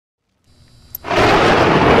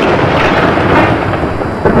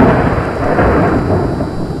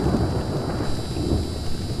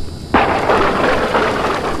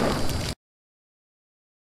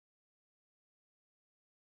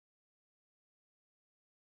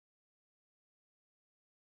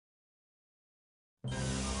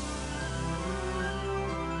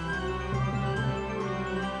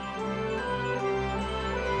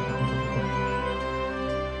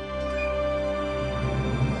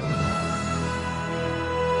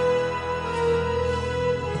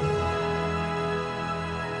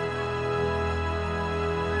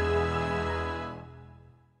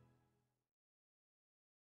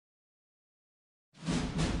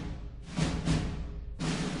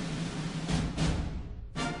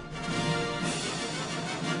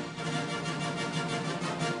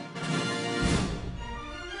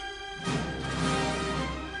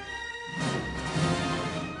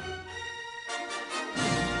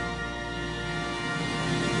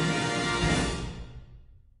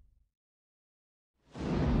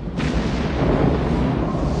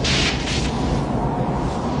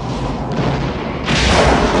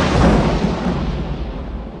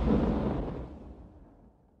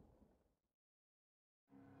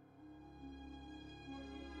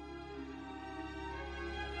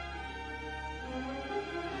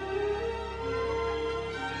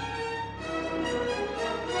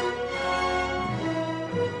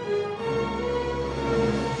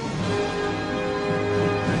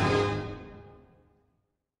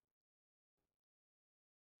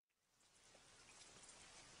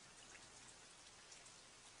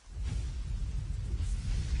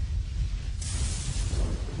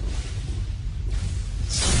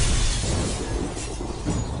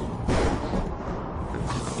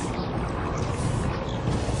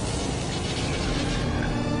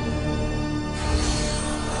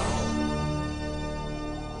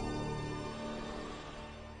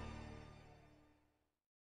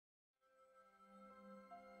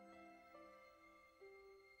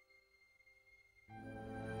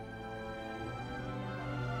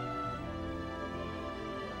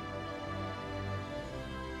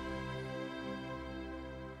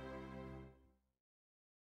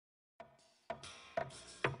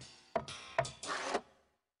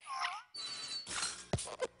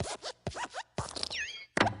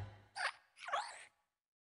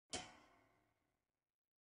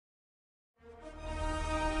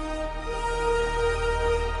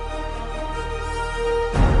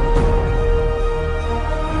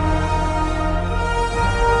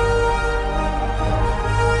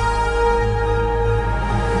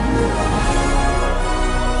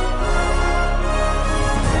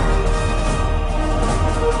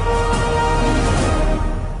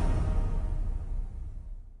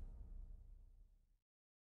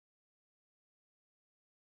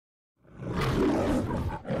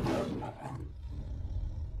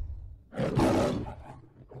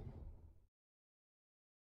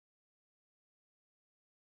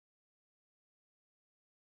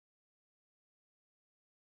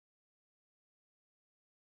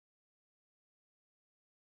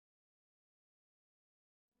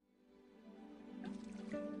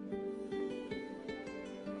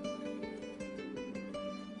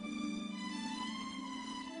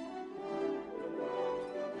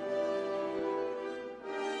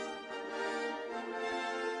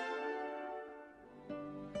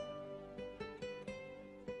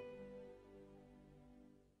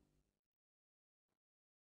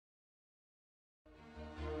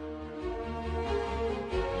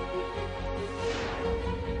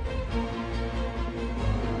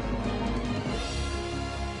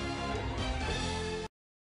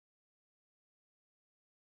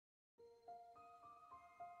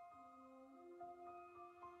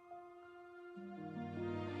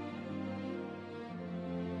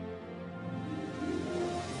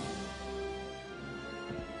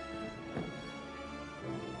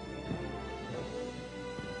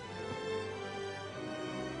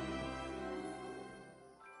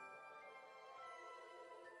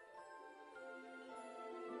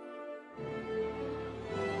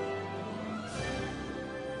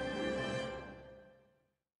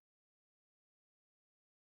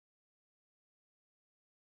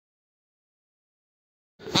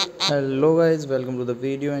Hello guys, welcome to the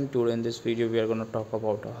video, and today in this video we are going to talk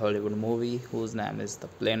about a Hollywood movie whose name is The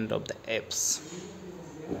Planet of the Apes.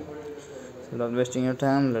 So without wasting your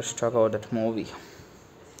time, let's talk about that movie.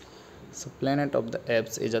 So Planet of the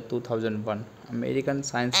Apes is a 2001 American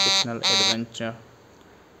science fictional adventure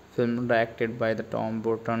film directed by the Tom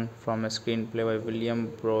Burton from a screenplay by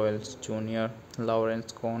William Broyles Jr.,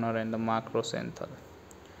 Lawrence Conner and the Mark Rosenthal.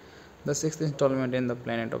 The sixth installment in the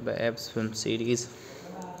Planet of the Apes film series.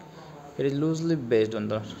 It is loosely based on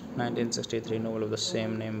the 1963 novel of the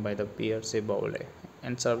same name by the Pierce Boulle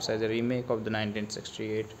and serves as a remake of the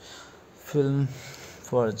 1968 film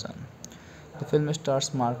version. The film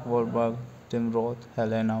stars Mark Wahlberg, Tim Roth,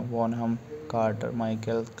 Helena Bonham Carter,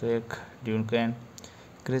 Michael Craig Duncan,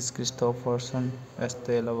 Chris Christopherson,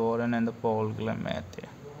 Estella Warren, and Paul Giamatti.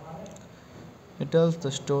 It tells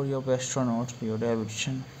the story of astronaut Leo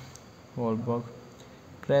Davidson Wahlberg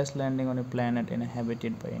crash landing on a planet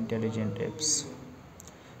inhabited by intelligent apes.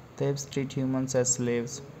 The apes treat humans as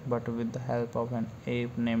slaves, but with the help of an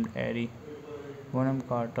ape named Ari Bonham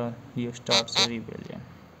Carter, he starts a rebellion.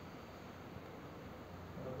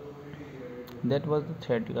 That was the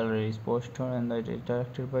theatrical release poster, and it is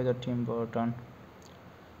directed by the Tim Burton.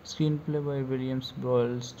 Screenplay by Williams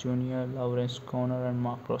Broyles Jr., Lawrence Conner, and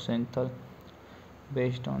Mark Rosenthal,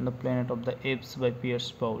 based on The Planet of the Apes by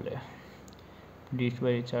Pierce Boulle. Produced by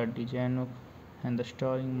Richard DeJanouk and the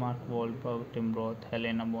starring Mark Wahlberg, Tim Roth,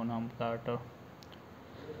 Helena Bonham Carter,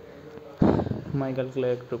 Michael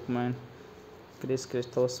Clarke Druckmann, Chris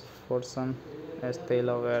Christopherson,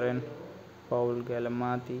 Estella Warren, Paul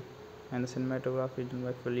Giamatti, and the cinematography done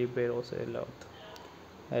by Felipe Roth.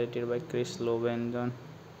 Edited by Chris Lobenjon.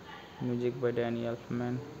 Music by Danny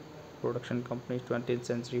Elfman. Production company 20th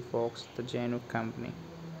Century Fox, the Janouk Company.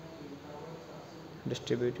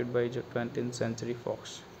 Distributed by 20th Century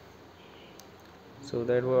Fox. So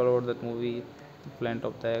that was all about that movie, Planet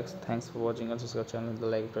of the Apes. Thanks for watching. Also subscribe channel, the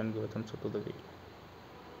like button, give a thumbs up to the video.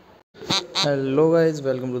 Hello guys,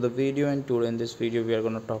 welcome to the video, and today in this video we are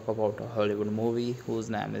going to talk about a Hollywood movie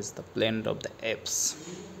whose name is The Planet of the Apes.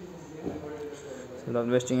 So without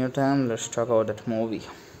wasting your time, let's talk about that movie.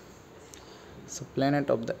 So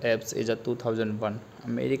Planet of the Apes is a 2001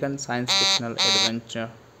 American science fictional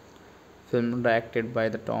adventure film directed by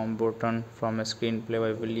the Tom Burton from a screenplay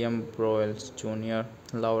by William Broyles Jr.,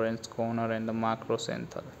 Lawrence Conner, and the Mark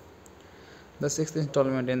Rosenthal. The sixth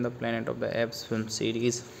installment in the Planet of the Apes film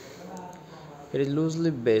series. It is loosely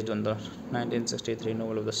based on the 1963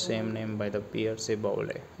 novel of the same name by the Pierce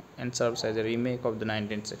Boulle and serves as a remake of the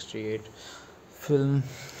 1968 film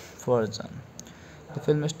version. The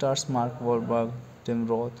film stars Mark Wahlberg, Tim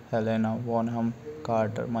Roth, Helena Bonham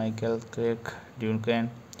Carter, Michael Craig Duncan,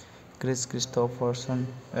 Chris Christopherson,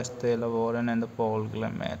 Estella Warren, and Paul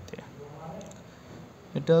Giamatti.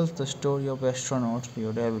 It tells the story of astronaut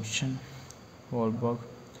Leo Davidson Wahlberg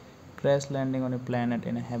crash landing on a planet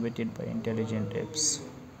inhabited by intelligent apes.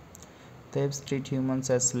 The apes treat humans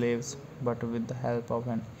as slaves, but with the help of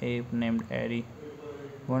an ape named Ari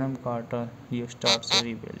Bonham Carter, he starts a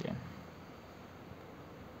rebellion.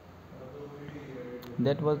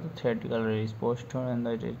 That was the theatrical release poster, and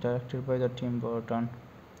it is directed by the Tim Burton.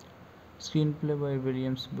 Screenplay by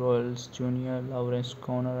Williams Broyles Jr., Lawrence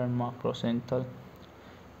Conner, and Mark Rosenthal,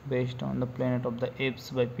 based on The Planet of the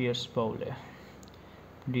Apes by Pierce Boulle.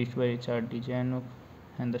 Produced by Richard DeJanouk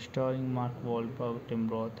and the starring Mark Wahlberg, Tim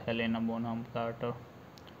Roth, Helena Bonham Carter,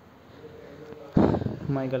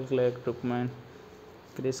 Michael Clarke Druckmann,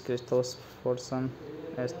 Chris Christopherson,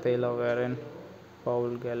 Estella Warren,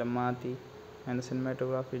 Paul Giamatti, and the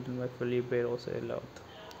cinematography done by Felipe Roth.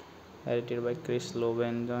 Edited by Chris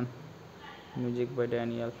Lobenjon. Music by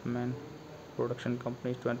Danny Elfman. Production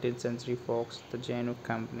company 20th Century Fox, the Janouk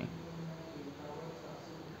Company.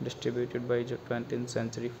 Distributed by 20th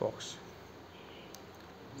Century Fox.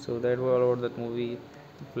 So that was all about that movie,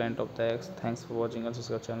 Planet of the Apes. Thanks for watching. Also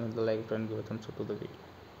subscribe channel, the like button, give a thumbs up to the video.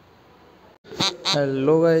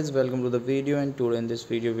 Hello guys, welcome to the video, and today in this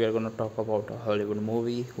video we are going to talk about a Hollywood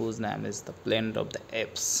movie whose name is The Planet of the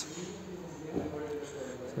Apes.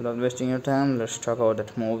 So without wasting your time, let's talk about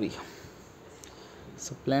that movie.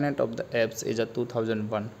 So, Planet of the Apes is a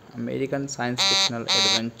 2001 American science fictional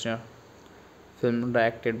adventure film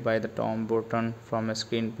directed by the Tom Burton from a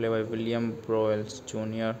screenplay by William Broyles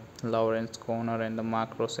Jr., Lawrence Conner, and the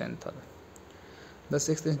Mark Rosenthal. The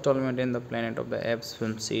sixth installment in the Planet of the Apes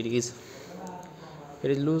film series. It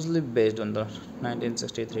is loosely based on the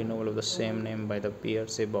 1963 novel of the same name by the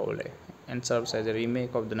Pierce Bowley and serves as a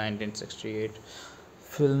remake of the 1968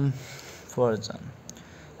 film version.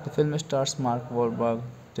 The film stars Mark Wahlberg,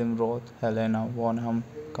 Tim Roth, Helena Bonham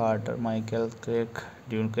Carter, Michael Craig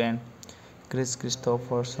Duncan, Chris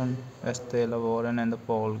Christopherson, Estella Warren, and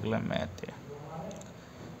Paul Giamatti.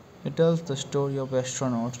 It tells the story of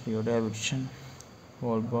astronaut Leo Davidson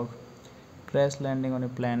Wahlberg crash landing on a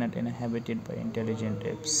planet inhabited by intelligent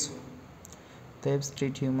apes. The apes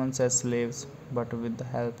treat humans as slaves, but with the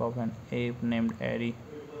help of an ape named Eddie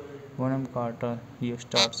Bonham Carter, Leo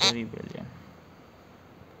starts a rebellion.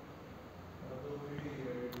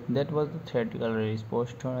 That was the theatrical release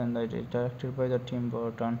poster, and it is directed by the Tim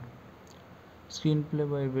Burton. Screenplay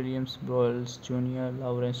by Williams Broyles Jr.,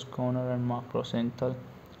 Lawrence Conner, and Mark Rosenthal.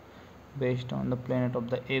 Based on The Planet of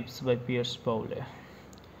the Apes by Pierce Bowley.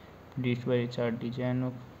 Produced by Richard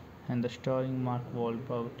DeJanouk and starring Mark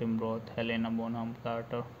Wahlberg, Tim Roth, Helena Bonham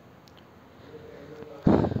Carter,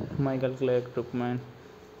 Michael Clarke Druckmann,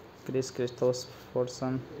 Chris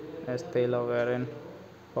Christopherson, Estella Warren,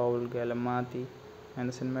 Paul Giamatti, and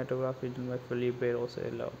the cinematography is done by Felipe Roth.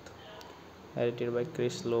 Edited by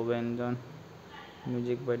Chris Lobenjon.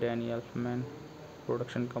 Music by Danny Elfman.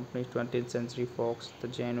 Production company 20th Century Fox, the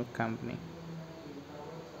Janouk Company.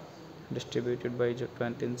 Distributed by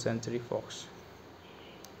 20th Century Fox.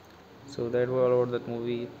 So that was all about that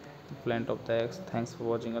movie, Planet of the Apes. Thanks for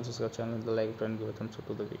watching. Also subscribe channel, the like button, give a thumbs up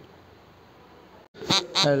to the video.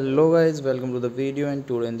 Hello guys, welcome to the video, and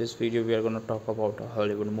today in this video we are going to talk about a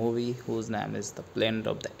Hollywood movie whose name is The Planet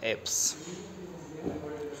of the Apes.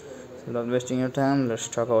 So without wasting your time, let's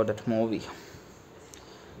talk about that movie.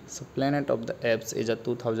 So Planet of the Apes is a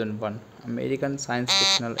 2001 American science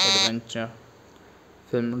fictional adventure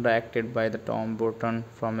film directed by the Tom Burton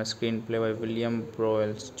from a screenplay by William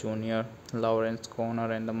Broyles Jr., Lawrence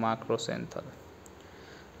Conner, and the Mark Rosenthal.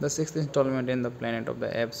 The sixth installment in the Planet of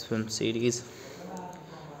the Apes film series.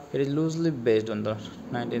 It is loosely based on the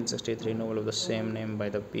 1963 novel of the same name by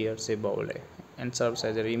the Pierce Bowley and serves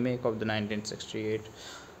as a remake of the 1968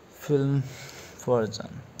 film version.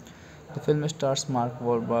 The film stars Mark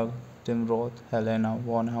Wahlberg, Tim Roth, Helena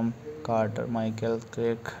Bonham Carter, Michael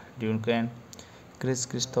Craig Duncan, Chris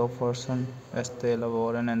Christopherson, Estella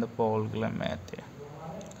Warren, and Paul Giamatti.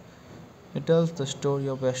 It tells the story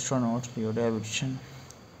of astronaut Leo Davidson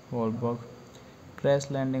Wahlberg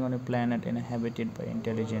crash landing on a planet inhabited by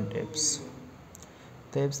intelligent apes.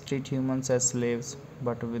 The apes treat humans as slaves,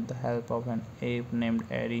 but with the help of an ape named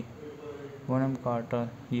Eddie Bonham Carter,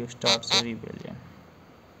 Leo starts a rebellion.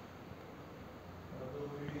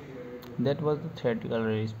 That was the theatrical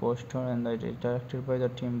release poster, and it is directed by the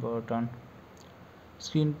Tim Burton.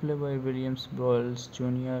 Screenplay by Williams Broyles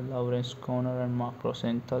Jr., Lawrence Conner, and Mark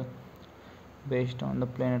Rosenthal. Based on The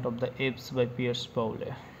Planet of the Apes by Pierce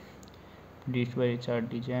Bowley. Produced by Richard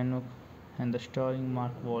DeJanouk and starring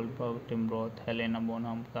Mark Wahlberg, Tim Roth, Helena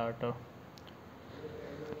Bonham Carter,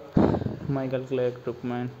 Michael Clarke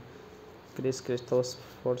Druckmann, Chris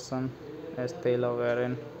Christopherson, Estella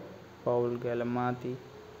Warren, Paul Giamatti,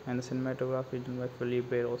 and the cinematography is done by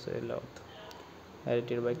Felipe Roth.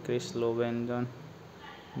 Edited by Chris Lobenjon.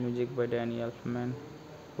 Music by Danny Elfman.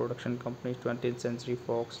 Production company 20th Century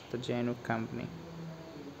Fox, the Janouk Company.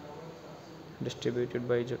 Distributed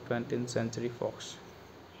by 20th Century Fox.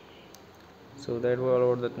 So that was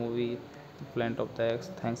all about that movie, Planet of the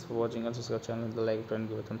Apes. Thanks for watching. Also subscribe channel, the like button,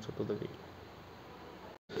 give a thumbs up to the video.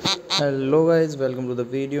 Hello guys, welcome to the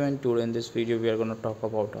video, and today in this video we are going to talk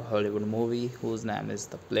about a Hollywood movie whose name is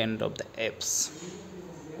The Planet of the Apes.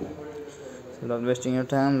 So without wasting your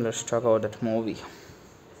time, let's talk about that movie.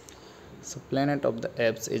 So Planet of the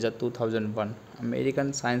Apes is a 2001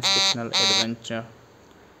 American science fictional adventure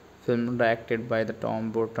film directed by the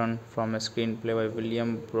Tom Burton from a screenplay by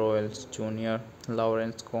William Broyles Jr.,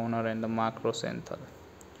 Lawrence Conner, and the Mark Rosenthal.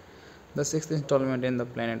 The sixth installment in the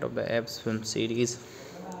Planet of the Apes film series.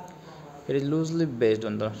 It is loosely based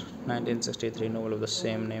on the 1963 novel of the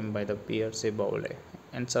same name by the Pierce Bowley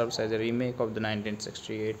and serves as a remake of the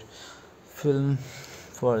 1968 film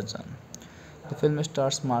version. The film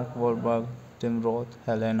stars Mark Wahlberg, Tim Roth,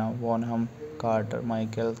 Helena Bonham Carter,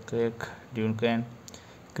 Michael Craig Duncan,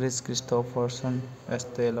 Chris Christopherson,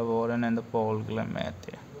 Estella Warren, and Paul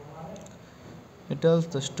Giamatti. It tells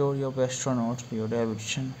the story of astronaut Leo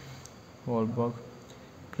Davidson Wahlberg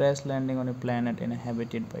crash landing on a planet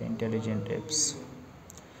inhabited by intelligent apes.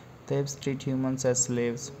 The apes treat humans as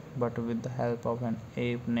slaves, but with the help of an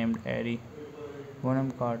ape named Ari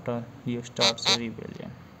Bonham Carter, he starts a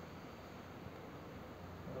rebellion.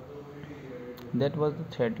 That was the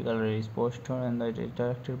theatrical release poster, and it is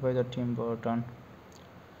directed by the Tim Burton.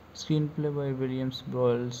 Screenplay by Williams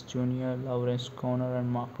Broyles Jr., Lawrence Conner, and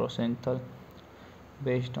Mark Rosenthal.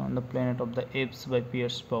 Based on The Planet of the Apes by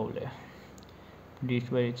Pierce Bowley. Produced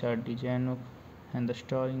by Richard DeJanouk, and the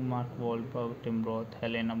starring Mark Wahlberg, Tim Roth,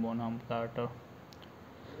 Helena Bonham Carter,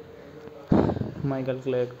 Michael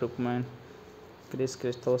Clarke Druckmann, Chris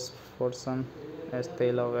Christopherson as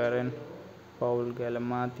Taylor Warren, Paul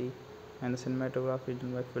Giamatti, and the cinematography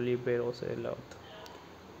done by Felipe Roth.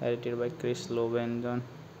 Edited by Chris Lobenjon.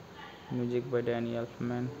 Music by Danny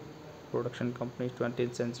Elfman. Production company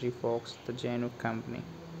 20th Century Fox, the Janouk Company.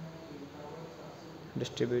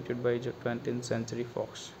 Distributed by 20th Century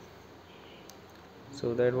Fox.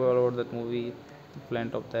 So that was all about that movie,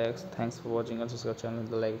 Planet of the Apes. Thanks for watching. Also subscribe channel,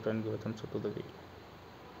 the like button, give a thumbs up to the video.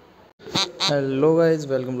 Hello guys,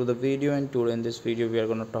 welcome to the video, and today in this video we are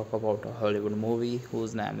going to talk about a Hollywood movie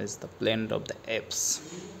whose name is The Planet of the Apes.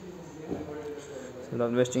 So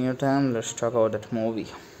not wasting your time, let's talk about that movie.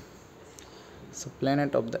 So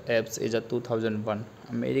Planet of the Apes is a 2001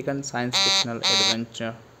 American science fictional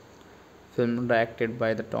adventure film directed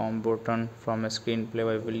by the Tom Burton from a screenplay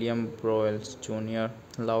by William Broyles Jr.,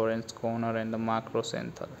 Lawrence Conner, and the Mark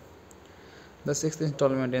Rosenthal. The sixth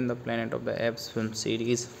installment in the Planet of the Apes film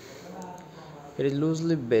series. It is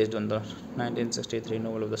loosely based on the 1963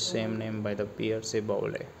 novel of the same name by the Pierce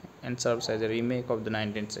Bowley and serves as a remake of the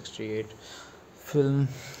 1968 film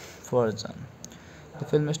version. The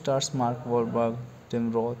film stars Mark Wahlberg,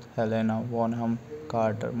 Tim Roth, Helena Bonham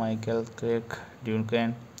Carter, Michael Clarke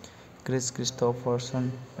Duncan, Chris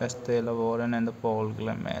Christopherson, Estella Warren, and Paul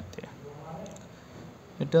Giamatti.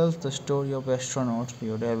 It tells the story of astronaut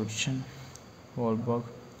Leo Davidson Wahlberg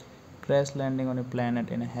crash landing on a planet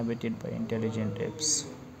inhabited by intelligent apes.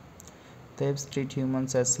 The apes treat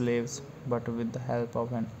humans as slaves, but with the help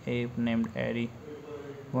of an ape named Ari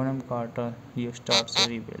Bonham Carter, he starts a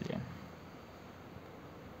rebellion.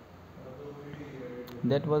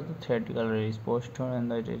 That was the theatrical release poster,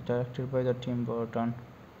 and it is directed by the Tim Burton.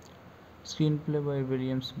 Screenplay by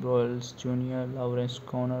Williams Broyles Jr., Lawrence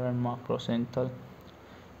Conner, and Mark Rosenthal.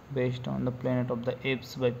 Based on The Planet of the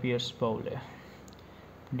Apes by Pierce Bowley.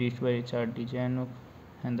 Produced by Richard DeJanouk,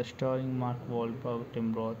 and the starring Mark Wahlberg,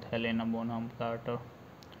 Tim Roth, Helena Bonham Carter,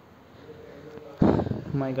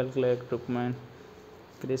 Michael Clarke Druckmann,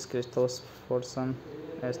 Chris Christopherson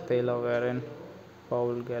as Taylor Warren,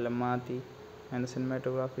 Paul Giamatti, and the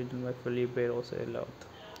cinematography done by Felipe Roth.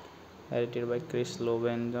 Edited by Chris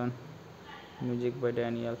Lobenjon. Music by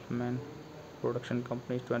Danny Elfman. Production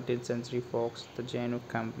company 20th Century Fox, the Janouk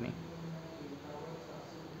Company.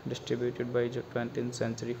 Distributed by 20th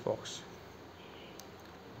Century Fox.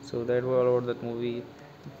 So that was all about that movie,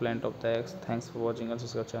 Planet of the Apes. Thanks for watching. Also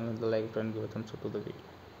subscribe channel, the like button, give a thumbs up to the video.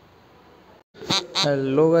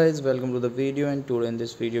 Hello guys, welcome to the video, and today in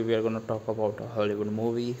this video we are going to talk about a Hollywood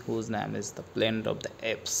movie whose name is The Planet of the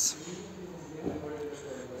Apes.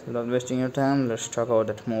 So not wasting your time, let's talk about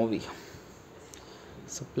that movie.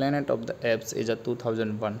 So Planet of the Apes is a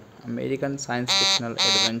 2001 American science fictional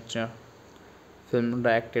adventure film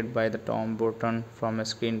directed by the Tom Burton from a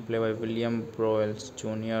screenplay by William Broyles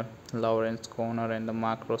Jr., Lawrence Conner, and the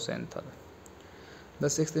Mark Rosenthal. The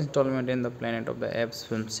sixth installment in the Planet of the Apes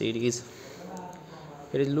film series.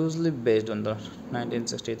 It is loosely based on the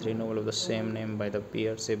 1963 novel of the same name by the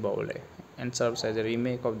Pierce Bowley and serves as a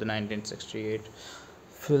remake of the 1968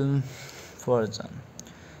 film version.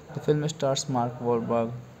 The film stars Mark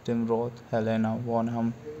Wahlberg, Tim Roth, Helena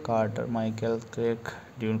Bonham Carter, Michael Clarke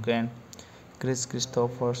Duncan, Chris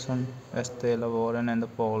Christopherson, Estella Warren, and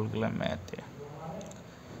Paul Giamatti.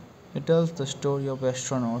 It tells the story of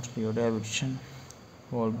astronaut Leo Davidson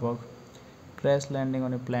Wahlberg crash landing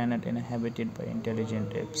on a planet inhabited by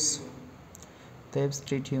intelligent apes. The apes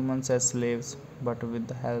treat humans as slaves, but with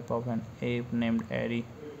the help of an ape named Ari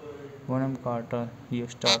Bonham Carter, he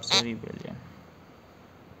starts a rebellion.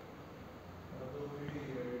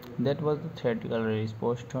 That was the theatrical release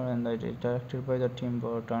poster, and it is directed by the Tim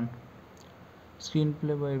Burton.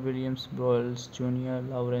 Screenplay by Williams Broyles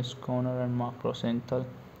Jr., Lawrence Conner, and Mark Rosenthal.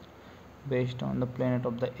 Based on The Planet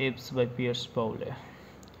of the Apes by Pierce Bowley.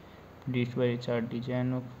 Produced by Richard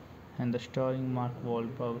DeJanouk, and the starring Mark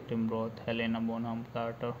Wahlberg, Tim Roth, Helena Bonham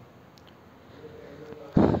Carter,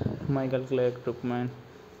 Michael Clarke Druckmann,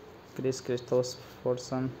 Chris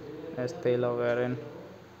Christopherson as Taylor Warren,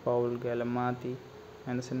 Paul Giamatti,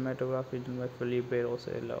 and the cinematography is done by Felipe Roth,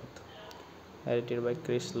 edited by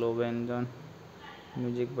Chris Lovenjon,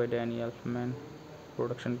 music by Danny Elfman,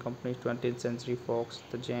 production company 20th Century Fox,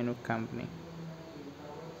 the Januk Company,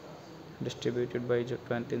 distributed by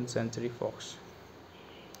 20th Century Fox.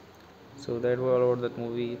 So that was all about that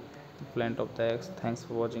movie, Planet of the Apes. Thanks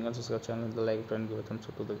for watching. Also subscribe channel, the like button, give a thumbs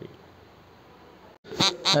up to the video.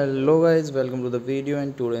 Hello guys, welcome to the video,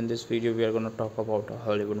 and today in this video we are going to talk about a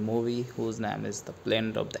Hollywood movie whose name is The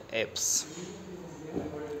Planet of the Apes.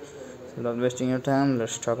 So without wasting your time,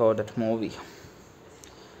 let's talk about that movie.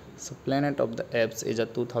 So Planet of the Apes is a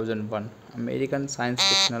 2001 American science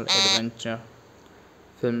fictional adventure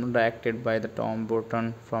film directed by the Tom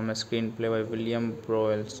Burton from a screenplay by William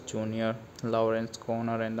Broyles Jr., Lawrence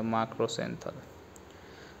Conner and the Mark Rosenthal.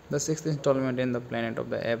 The sixth installment in the Planet of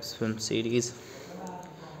the Apes film series.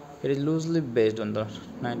 It is loosely based on the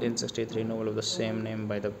 1963 novel of the same name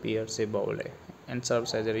by the Pierce Boulle and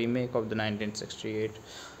serves as a remake of the 1968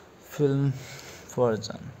 film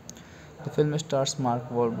version. The film stars Mark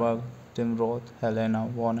Wahlberg, Tim Roth, Helena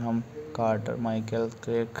Bonham Carter, Michael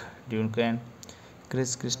Craig Duncan,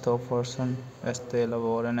 Chris Christopherson, Estella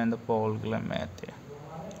Warren, and Paul Giamatti.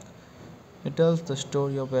 It tells the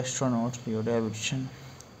story of astronaut Leo Davidson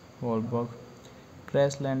Wahlberg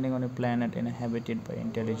crash landing on a planet inhabited by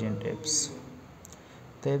intelligent apes.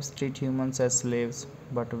 The apes treat humans as slaves,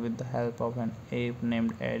 but with the help of an ape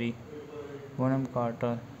named Ari Bonham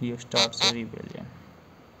Carter, he starts a rebellion.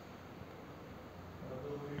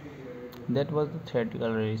 That was the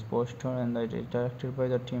theatrical release poster, and it is directed by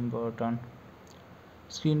the Tim Burton.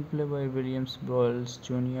 Screenplay by Williams Broyles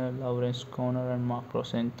Jr., Lawrence Conner and Mark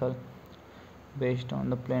Rosenthal, based on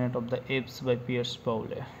The Planet of the Apes by Pierce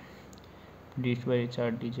Boulle. Produced by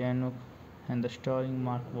Richard D. Januk and starring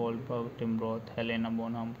Mark Wahlberg, Tim Roth, Helena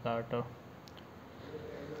Bonham Carter,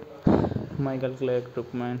 Michael Clark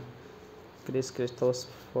Druckmann, Chris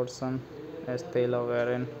Christopherson, Estella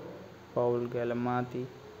Warren, Paul Giamatti,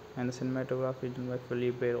 and the cinematography is done by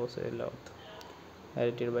Felipe Roth,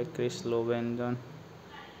 edited by Chris Lovenjon,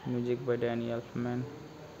 music by Danny Elfman,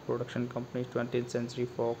 production company 20th Century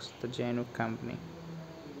Fox, the Januk Company,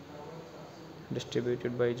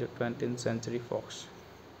 distributed by 20th Century Fox.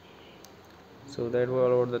 So that was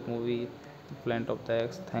all about that movie, Planet of the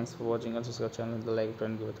Apes. Thanks for watching. Also subscribe channel, the like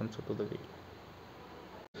button, give a thumbs up to the video.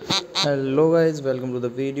 Hello guys, welcome to the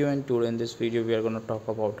video, and today in this video we are going to talk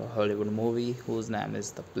about a Hollywood movie whose name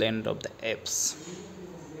is The Planet of the Apes.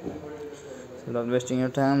 So without wasting your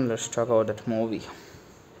time, let's talk about that movie.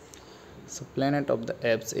 So Planet of the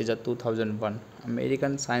Apes is a 2001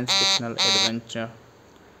 American science fictional adventure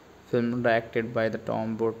film directed by the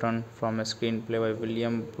Tom Burton from a screenplay by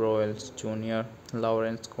William Broyles Jr.,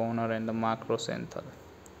 Lawrence Conner and the Mark Rosenthal.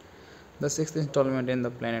 The sixth installment in the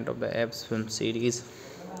Planet of the Apes film series.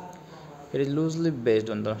 It is loosely based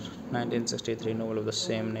on the 1963 novel of the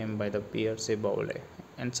same name by the Pierce Boulle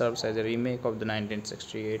and serves as a remake of the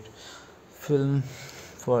 1968 film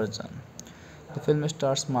version. The film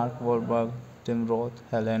stars Mark Wahlberg, Tim Roth,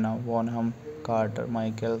 Helena Bonham Carter,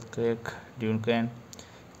 Michael Craig Duncan,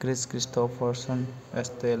 Chris Christopherson,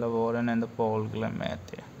 Estella Warren, and Paul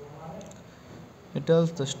Giamatti. It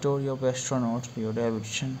tells the story of astronaut Leo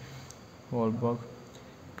Davidson Wahlberg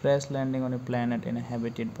crash landing on a planet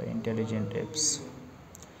inhabited by intelligent apes.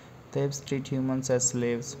 The apes treat humans as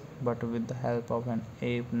slaves, but with the help of an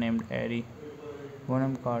ape named Ari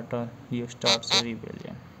Bonham Carter, he starts a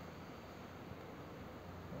rebellion.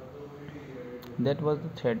 That was the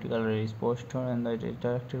theatrical release poster, and it is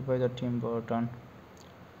directed by the Tim Burton.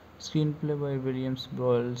 Screenplay by Williams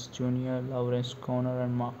Broyles Jr., Lawrence Conner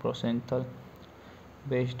and Mark Rosenthal,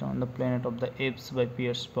 based on The Planet of the Apes by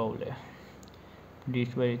Pierce Boulle.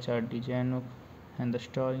 Produced by Richard D. Januk and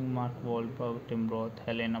starring Mark Wahlberg, Tim Roth,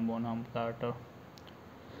 Helena Bonham Carter,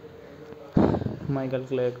 Michael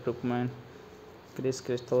Clark Druckmann, Chris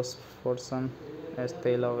Christopherson,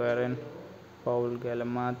 Estella Warren, Paul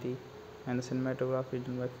Giamatti, and the cinematography is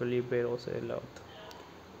done by Felipe Roth,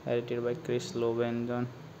 edited by Chris Lovenjon,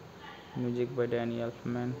 music by Danny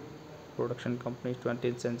Elfman, production company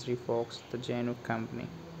 20th Century Fox, the Januk Company,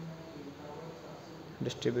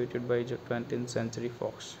 distributed by 20th Century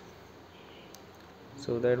Fox.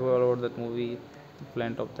 So that was all about that movie,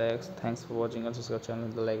 Planet of the Apes. Thanks for watching. Also subscribe channel,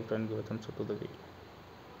 the like button, give a thumbs up to the video.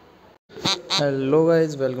 Hello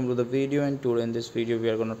guys, welcome to the video, and today in this video we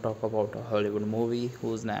are going to talk about a Hollywood movie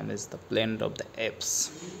whose name is The Planet of the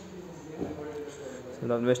Apes. So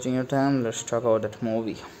without wasting your time, let's talk about that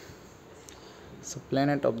movie. So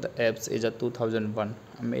Planet of the Apes is a 2001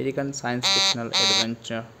 American science fictional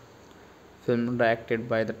adventure Film directed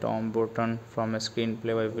by the Tom Burton from a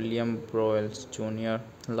screenplay by William Broyles Jr.,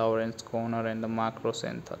 Lawrence Conner, and the Mark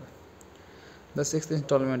Rosenthal. The sixth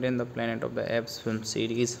installment in the Planet of the Apes film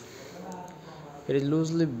series. It is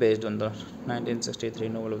loosely based on the 1963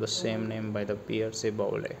 novel of the same name by the Pierre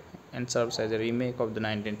Boulle and serves as a remake of the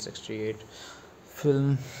 1968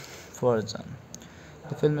 film version.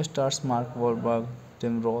 The film stars Mark Wahlberg,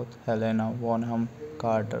 Tim Roth, Helena Bonham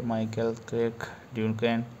Carter, Michael Craig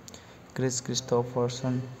Duncan, Chris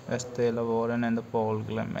Christopherson, Estella Warren, and Paul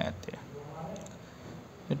Giamatti.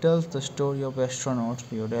 It tells the story of astronaut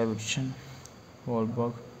Leo Davidson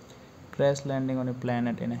Wahlberg crash landing on a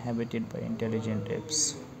planet inhabited by intelligent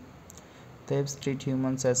apes. The apes treat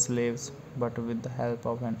humans as slaves, but with the help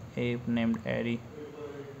of an ape named Eddie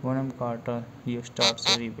Bonham Carter, Leo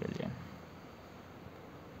starts a rebellion.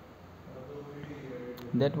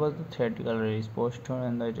 That was the theatrical release poster,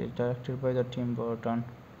 and it is directed by the Tim Burton.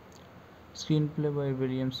 Screenplay by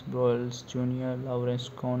Williams Broyles Jr., Lawrence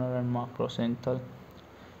Conner, and Mark Rosenthal.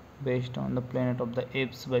 Based on The Planet of the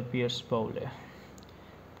Apes by Pierce Boulle.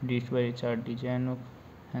 Produced by Richard DeJanouk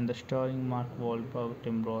and the starring Mark Wahlberg,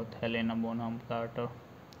 Tim Roth, Helena Bonham Carter,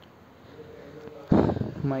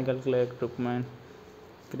 Michael Clarke Druckmann,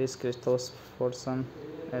 Chris Christopherson,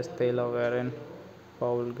 Estella Warren,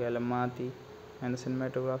 Paul Giamatti, and the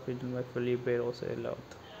cinematography done by Felipe Roth.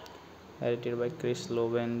 Edited by Chris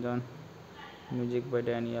Lobenjon. Music by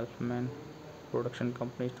Danny Elfman. Production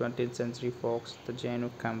company 20th Century Fox, the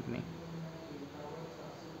Janouk Company.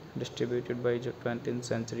 Distributed by 20th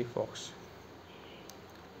Century Fox.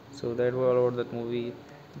 So that was all about that movie,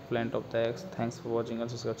 Planet of the Apes. Thanks for watching.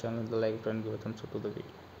 Also subscribe channel, the like button, give a thumbs up to the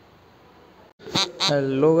video.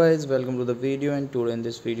 Hello guys, welcome to the video, and today in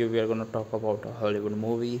this video we are going to talk about a Hollywood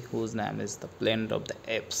movie whose name is The Planet of the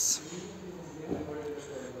Apes.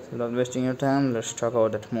 So without wasting your time, let's talk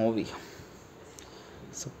about that movie.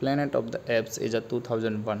 So Planet of the Apes is a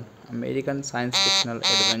 2001 American science fictional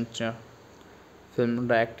adventure film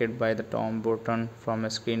directed by the Tom Burton from a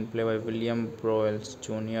screenplay by William Broyles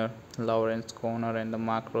Jr., Lawrence Conner, and the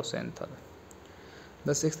Mark Rosenthal.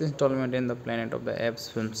 The sixth installment in the Planet of the Apes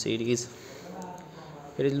film series.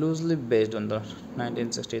 It is loosely based on the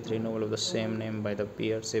 1963 novel of the same name by the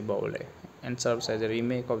Pierce Boulle and serves as a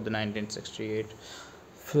remake of the 1968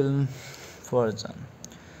 film version.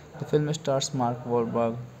 The film stars Mark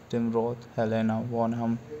Wahlberg, Tim Roth, Helena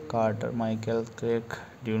Bonham Carter, Michael Craig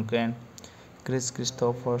Duncan, Chris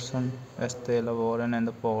Christopherson, Estella Warren,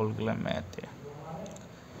 and Paul Giamatti.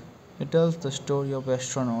 It tells the story of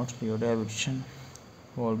astronaut Leo Davidson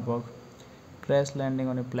Wahlberg crash landing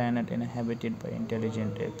on a planet inhabited by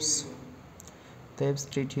intelligent apes. The apes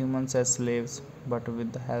treat humans as slaves, but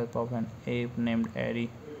with the help of an ape named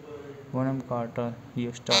Eddie Bonham Carter,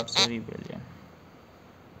 Leo starts a rebellion.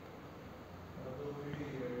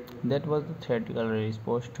 That was the theatrical release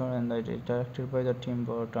poster, and it is directed by the Tim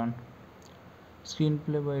Burton.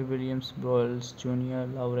 Screenplay by Williams Broyles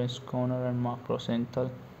Jr., Lawrence Conner, and Mark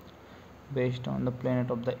Rosenthal. Based on The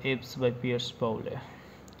Planet of the Apes by Pierce Boulle.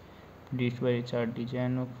 Produced by Richard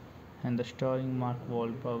DeJanouk and the starring Mark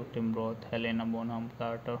Wahlberg, Tim Roth, Helena Bonham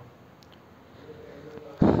Carter,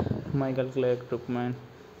 Michael Clarke Druckmann,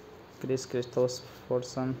 Chris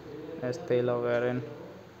Christopherson, Estella Warren,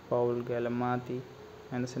 Paul Giamatti,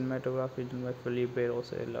 and the cinematography done by Felipe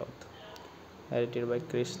Roth. Edited by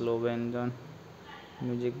Chris Lobenjon.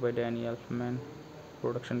 Music by Danny Elfman.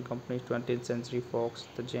 Production company 20th Century Fox,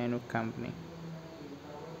 the Janouk Company.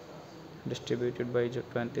 Distributed by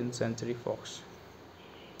 20th Century Fox.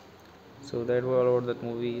 So that was all about that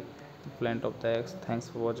movie, Planet of the Apes. Thanks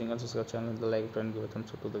for watching. Also subscribe channel, the like button, give a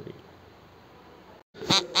thumbs up to the video.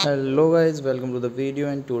 Hello guys, welcome to the video,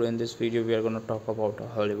 and today in this video we are going to talk about a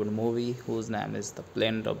Hollywood movie whose name is The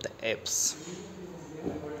Planet of the Apes.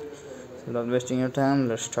 So without wasting your time,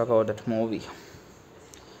 let's talk about that movie.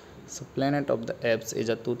 So Planet of the Apes is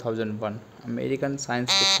a 2001 American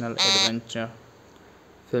science fictional adventure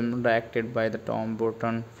film directed by the Tom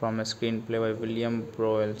Burton from a screenplay by William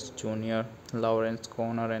Broyles Jr., Lawrence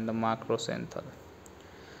Conner, and the Mark Rosenthal.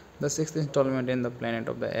 The sixth installment in the Planet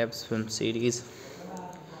of the Apes film series.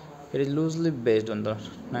 It is loosely based on the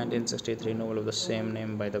 1963 novel of the same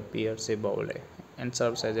name by the Pierce Boulle and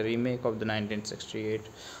serves as a remake of the 1968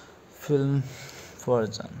 film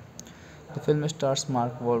version. The film stars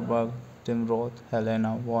Mark Wahlberg, Tim Roth,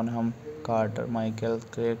 Helena Bonham Carter, Michael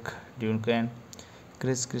Craig Duncan,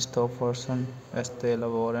 Chris Christopherson, Estella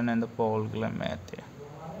Warren, and Paul Giamatti.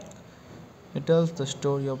 It tells the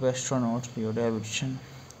story of astronaut Leo Davidson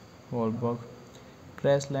Wahlberg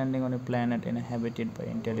crash landing on a planet inhabited by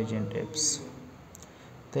intelligent apes.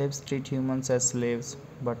 The apes treat humans as slaves,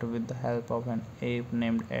 but with the help of an ape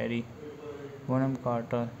named Eddie Bonham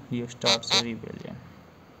Carter, he starts a rebellion.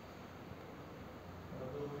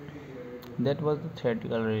 That was the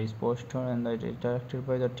theatrical release poster, and it is directed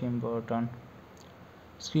by the Tim Burton.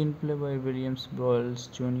 Screenplay by Williams Broyles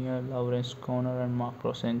Jr., Lawrence Conner, and Mark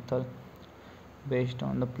Rosenthal. Based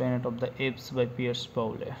on The Planet of the Apes by Pierce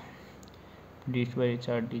Bowley. Produced by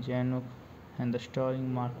Richard DeJanouk, and the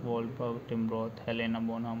starring Mark Wahlberg, Tim Roth, Helena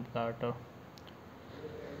Bonham Carter,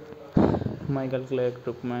 Michael Clarke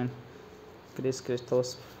Druckmann, Chris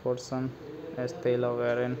Christopherson, Estella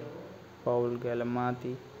Warren, Paul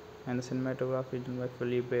Giamatti, and the cinematography is done by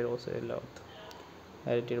Felipe Roth.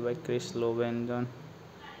 Edited by Chris Lobenjon.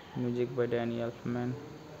 Music by Danny Elfman.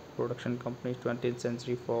 Production company 20th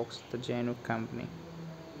Century Fox, the Janouk Company.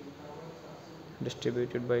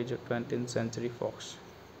 Distributed by 20th Century Fox.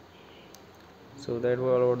 So that was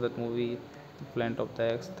all about that movie, The Planet of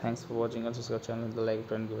the Apes. Thanks for watching. Also subscribe channel, the like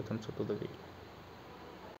button, give a thumbs up to the video.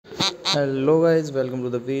 Hello guys, welcome to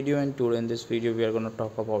the video, and today in this video we are going to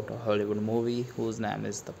talk about a Hollywood movie whose name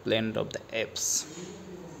is The Planet of the Apes.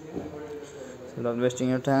 So without wasting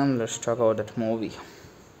your time, let's talk about that movie.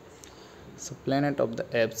 So Planet of the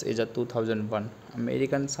Apes is a 2001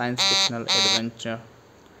 American science fictional adventure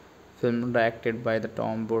film directed by the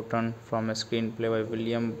Tom Burton from a screenplay by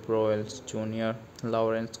William Broyles Jr.,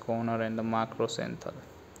 Lawrence Conner, and the Mark Rosenthal.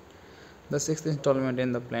 The sixth installment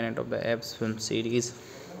in the Planet of the Apes film series.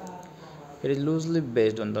 It is loosely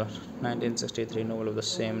based on the 1963 novel of the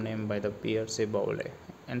same name by the Pierce Bowley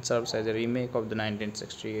and serves as a remake of the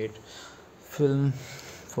 1968 film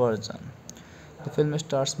version. The film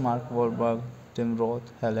stars Mark Wahlberg, Tim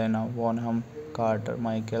Roth, Helena Bonham Carter,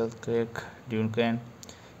 Michael Clarke Duncan,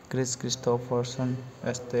 Chris Christopherson,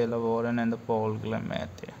 Estella Warren, and Paul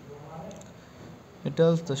Giamatti. It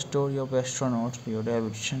tells the story of astronaut Leo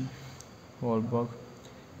Davidson Wahlberg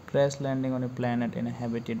crash landing on a planet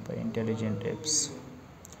inhabited by intelligent apes.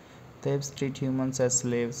 The apes treat humans as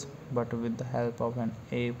slaves, but with the help of an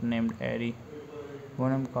ape named Eddie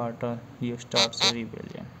Bonham Carter, he starts a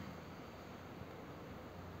rebellion.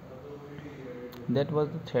 That was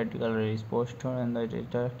the theatrical release poster, and it is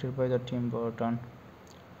directed by the Tim Burton.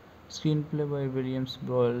 Screenplay by Williams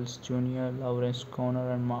Broyles Jr., Lawrence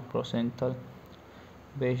Conner, and Mark Rosenthal.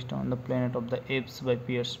 Based on The Planet of the Apes by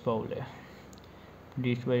Pierce Bowley.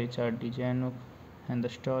 Produced by Richard DeJanouk, and the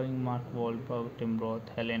starring Mark Wahlberg, Tim Roth,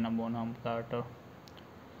 Helena Bonham Carter,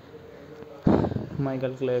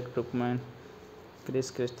 Michael Clarke Druckmann, Chris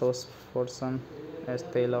Christopherson,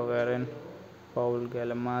 Estella Warren, Paul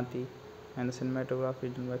Giamatti, and the cinematography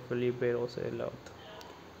is done by Felipe Roth.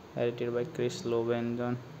 Edited by Chris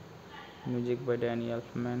Lobenjon. Music by Danny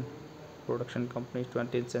Elfman. Production company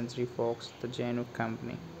 20th Century Fox, the Janouk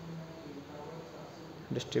Company.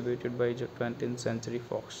 Distributed by 20th Century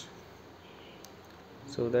Fox.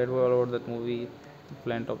 So that was all about that movie, The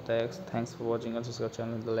Planet of the Apes. Thanks for watching. Also subscribe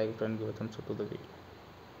channel, the like button, give a thumbs up to the video.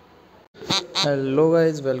 Hello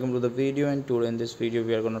guys, welcome to the video, and today in this video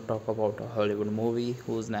we are going to talk about a Hollywood movie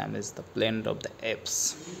whose name is The Planet of the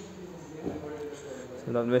Apes. So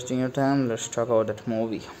without wasting your time, let's talk about that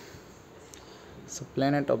movie. So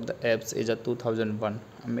Planet of the Apes is a 2001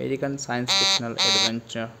 American science fictional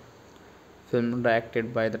adventure film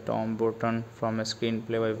directed by the Tom Burton from a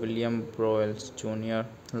screenplay by William Broyles Jr.,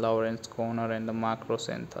 Lawrence Conner, and the Mark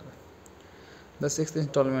Rosenthal. The sixth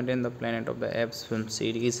installment in the Planet of the Apes film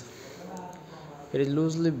series. It is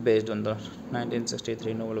loosely based on the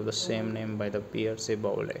 1963 novel of the same name by the Pierce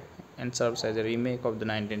Bowley and serves as a remake of the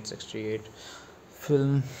 1968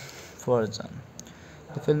 film version.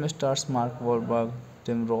 The film stars Mark Wahlberg,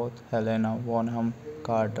 Tim Roth, Helena Bonham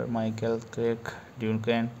Carter, Michael Clarke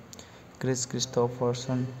Duncan, Chris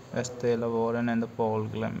Christopherson, Estella Warren, and Paul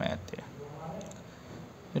Giamatti.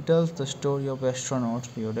 It tells the story of astronaut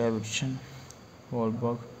Leo Davidson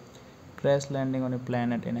Wahlberg crash landing on a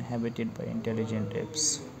planet inhabited by intelligent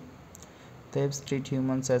apes. The apes treat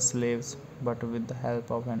humans as slaves, but with the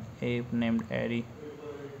help of an ape named Eddie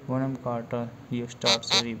Bonham Carter, he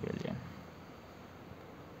starts a rebellion.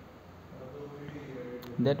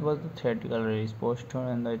 That was the theatrical release poster,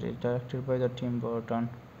 and it is directed by the Tim Burton.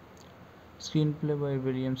 Screenplay by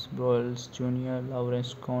Williams Broyles Jr.,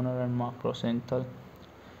 Lawrence Conner, and Mark Rosenthal.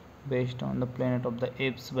 Based on The Planet of the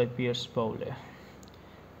Apes by Pierce Bowley.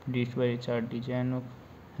 Produced by Richard DeJanouk,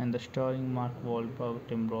 and the starring Mark Wahlberg,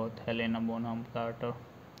 Tim Roth, Helena Bonham Carter,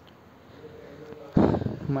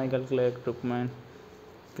 Michael Clarke Druckmann,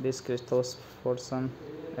 Chris Christopherson,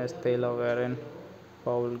 Estella Warren,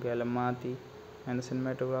 Paul Giamatti, and the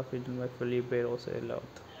cinematography is done by Felipe Roth.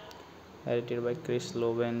 Edited by Chris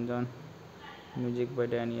Lobenjon. Music by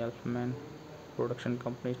Danny Elfman. Production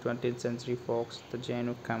company 20th Century Fox, the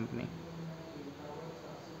Januk Company.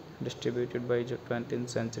 Distributed by 20th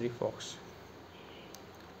Century Fox.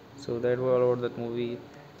 So that was all about that movie,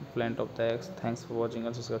 Planet of the Apes. Thanks for watching.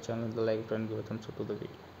 Also subscribe channel, the like button, give a thumbs up to the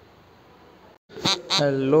video.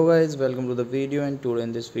 Hello guys, welcome to the video, and today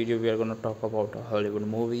in this video we are going to talk about a Hollywood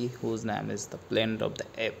movie whose name is The Planet of the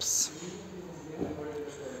Apes.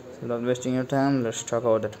 So without wasting your time, let's talk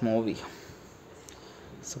about that movie.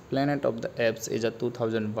 So Planet of the Apes is a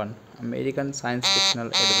 2001 American science fictional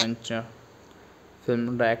adventure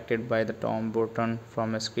film directed by the Tom Burton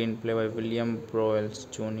from a screenplay by William Broyles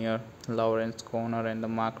Jr., Lawrence Conner and the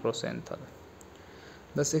Mark Rosenthal.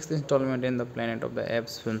 The sixth installment in the Planet of the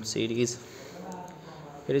Apes film series.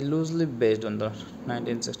 It is loosely based on the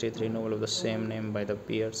 1963 novel of the same name by the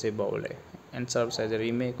Pierce Boulle and serves as a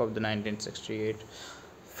remake of the 1968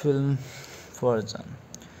 film version.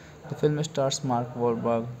 The film stars Mark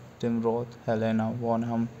Wahlberg, Tim Roth, Helena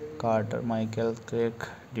Bonham Carter, Michael Craig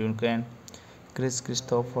Duncan, Chris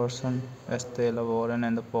Christopherson, Estella Warren,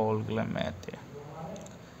 and Paul Giamatti.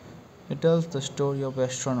 It tells the story of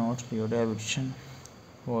astronaut Leo Davidson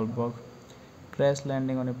Wahlberg crash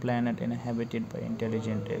landing on a planet inhabited by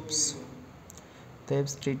intelligent apes. The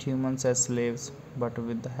apes treat humans as slaves, but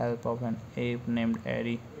with the help of an ape named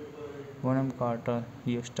Eddie Bonham Carter,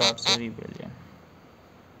 he starts a rebellion.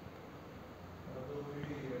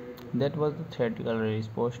 That was the theatrical release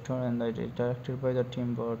poster, and it is directed by the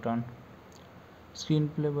Tim Burton.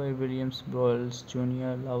 Screenplay by Williams Broyles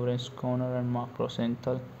Jr., Lawrence Conner, and Mark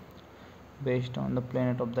Rosenthal. Based on The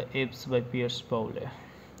Planet of the Apes by Pierce Boulle.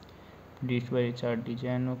 Produced by Richard D.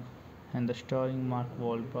 Januk, and the starring Mark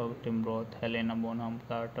Wahlberg, Tim Roth, Helena Bonham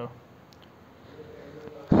Carter,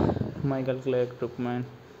 Michael Clarke Druckmann,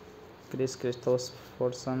 Chris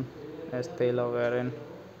Christopherson, Estella Warren,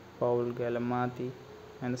 Paul Giamatti,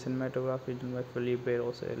 and the cinematography done by Felipe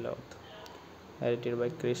Roth. Edited by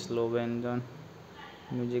Chris Lobenjon.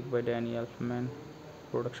 Music by Danny Elfman.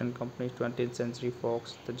 Production company 20th Century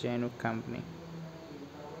Fox, the Januk Company.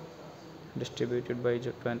 Distributed by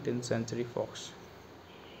 20th Century Fox.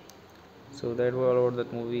 So that was all about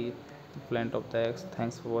that movie, Planet of the Apes.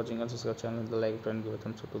 Thanks for watching. Also subscribe channel, the like button, give a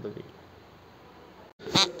thumbs up to the video.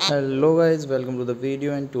 Hello guys, welcome to the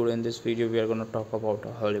video, and today in this video we are going to talk about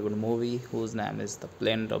a Hollywood movie whose name is The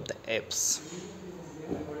Planet of the Apes.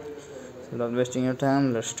 So without wasting your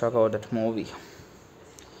time, let's talk about that movie.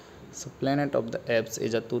 So Planet of the Apes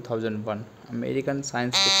is a 2001 American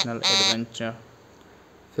science fictional adventure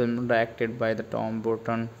film directed by the Tom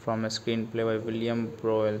Burton from a screenplay by William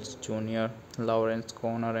Broyles Jr., Lawrence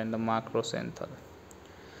Conner, and the Mark Rosenthal.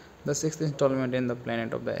 The sixth installment in the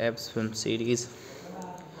Planet of the Apes film series.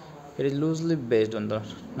 It is loosely based on the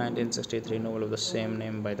 1963 novel of the same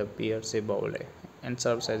name by the Pierce Boulle and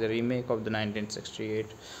serves as a remake of the 1968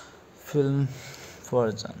 film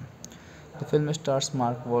version. The film stars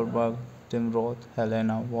Mark Wahlberg, Tim Roth,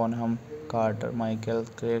 Helena Bonham Carter, Michael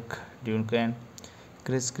Craig Duncan,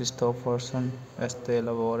 Chris Christopherson,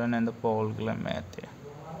 Estella Warren, and Paul Giamatti.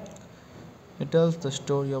 It tells the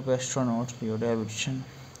story of astronaut Leo Davidson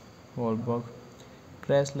Wahlberg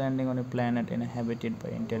crash landing on a planet inhabited by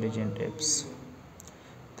intelligent apes.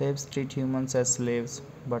 The apes treat humans as slaves,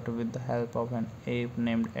 but with the help of an ape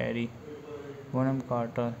named Eddie Bonham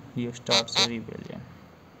Carter, he starts a rebellion.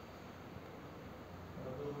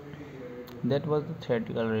 That was the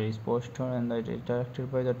theatrical release poster, and it is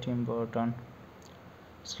directed by the Tim Burton.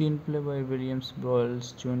 Screenplay by Williams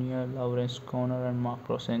Broyles Jr., Lawrence Conner, and Mark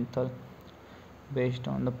Rosenthal. Based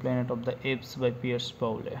on The Planet of the Apes by Pierce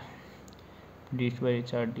Boulle. Produced by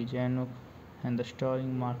Richard D. Januk, and the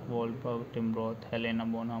starring Mark Wahlberg, Tim Roth, Helena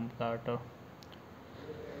Bonham Carter,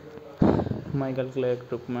 Michael Clarke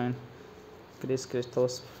Druckmann, Chris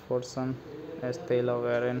Christopherson, Estella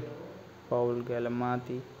Warren, Paul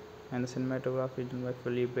Giamatti, and the cinematography done by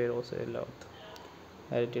Felipe Roth.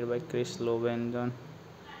 Edited by Chris Lobenjon.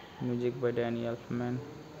 Music by Danny Elfman.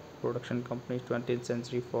 Production company 20th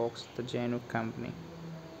Century Fox, the Januk Company.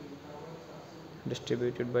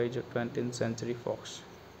 Distributed by 20th Century Fox.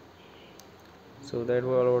 So that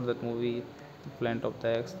was all about that movie, Planet of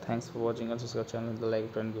the Apes. Thanks for watching. Also subscribe channel, the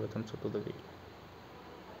like button, give a thumbs up to the video.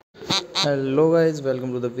 Hello guys,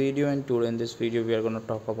 welcome to the video, and today in this video we are going to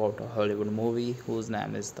talk about a Hollywood movie whose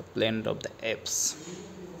name is The Planet of the Apes.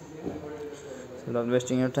 So without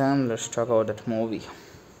wasting your time, let's talk about that movie.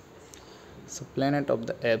 So Planet of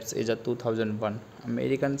the Apes is a 2001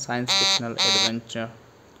 American science fictional adventure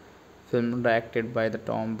film directed by the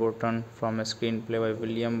Tom Burton from a screenplay by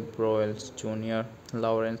William Broyles Jr.,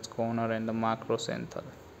 Lawrence Conner, and the Mark Rosenthal.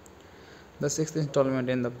 the sixth installment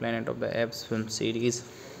in the Planet of the Apes film series.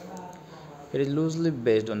 It is loosely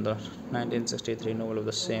based on the 1963 novel of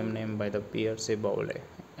the same name by the Pierce Bowley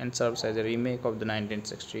and serves as a remake of the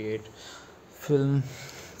 1968 film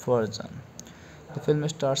version. The film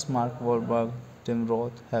stars Mark Wahlberg, Tim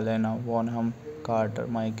Roth, Helena Bonham Carter,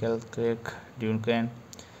 Michael Craig Duncan,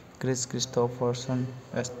 Chris Christopherson,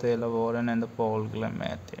 Estella Warren, and Paul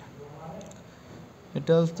Giamatti. It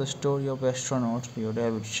tells the story of astronaut Leo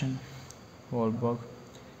Davidson Wahlberg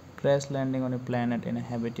crash landing on a planet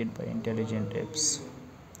inhabited by intelligent apes.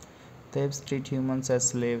 The apes treat humans as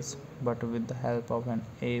slaves, but with the help of an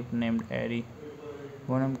ape named Eddie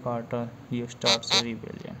Bonham Carter, he starts a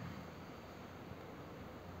rebellion.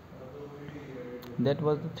 That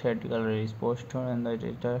was the theatrical release poster, and it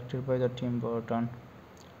is directed by the Tim Burton.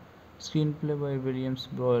 Screenplay by Williams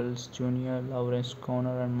Broyles Jr., Lawrence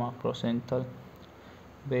Conner, and Mark Rosenthal.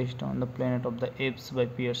 Based on The Planet of the Apes by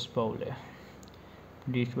Pierce Bowley.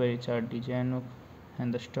 Produced by Richard DeJanouk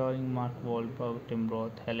and starring Mark Wahlberg, Tim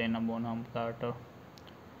Roth, Helena Bonham Carter,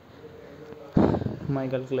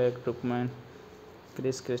 Michael Clarke Druckmann,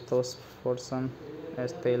 Chris Christopherson,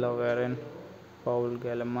 Estella Warren, Paul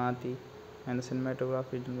Giamatti, and the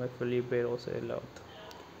cinematography is done by Felipe Roth.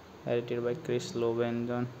 Edited by Chris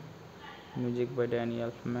Lobenjon. Music by Danny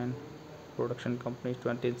Elfman. Production company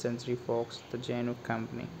 20th Century Fox, the Janouk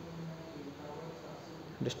Company.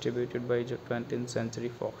 Distributed by 20th Century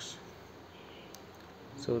Fox.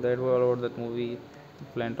 So that was all about that movie,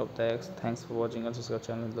 Planet of the Apes. Thanks for watching. Also subscribe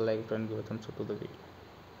channel, the like button, give a thumbs up to the video.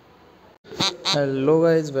 Hello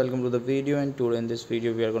guys, welcome to the video, and today in this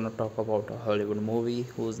video we are going to talk about a Hollywood movie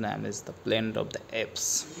whose name is The Planet of the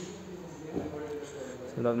Apes.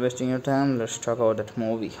 So without wasting your time, let's talk about that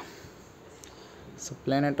movie. So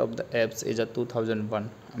Planet of the Apes is a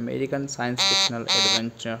 2001 American science fictional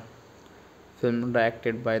adventure film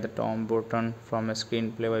directed by Tom Burton from a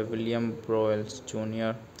screenplay by William Broyles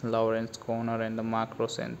Jr., Lawrence Conner, and Mark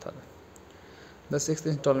Rosenthal. The sixth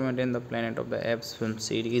installment in the Planet of the Apes film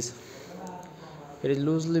series. It is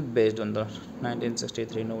loosely based on the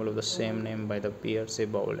 1963 novel of the same name by the Pierce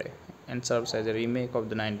Bowley and serves as a remake of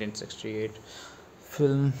the 1968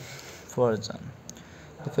 film version.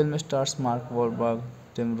 The film stars Mark Wahlberg,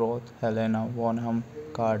 Tim Roth, Helena Bonham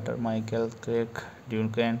Carter, Michael Craig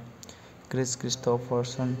Duncan, Chris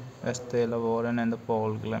Christopherson, Estella Warren, and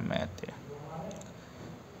Paul Giamatti.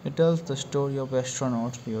 It tells the story of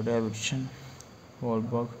astronaut Leo Davidson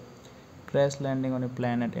Wahlberg crash landing on a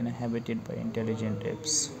planet inhabited by intelligent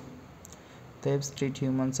apes. The apes treat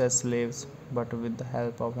humans as slaves, but with the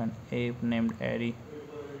help of an ape named Eddie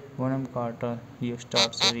Bonham Carter, he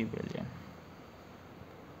starts a rebellion.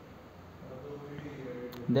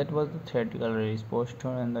 That was the theatrical release poster,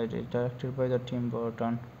 and it is directed by the Tim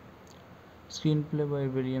Burton. Screenplay by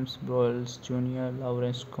Williams Broyles Jr.,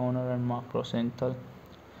 Lawrence Conner, and Mark Rosenthal.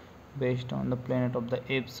 Based on The Planet of the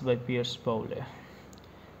Apes by Pierce Bowley.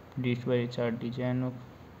 Produced by Richard DeJanouk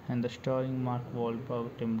and starring Mark Wahlberg,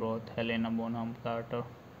 Tim Roth, Helena Bonham Carter,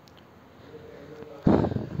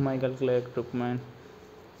 Michael Clarke Druckmann,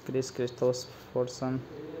 Chris Christopherson,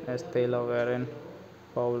 Estella Warren,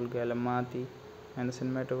 Paul Giamatti, and the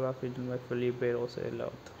cinematography is done by Felipe Roth.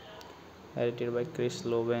 Edited by Chris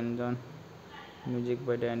Lobenjon. Music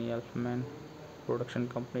by Danny Elfman. Production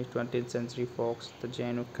company 20th Century Fox, the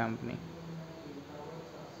Janouk Company.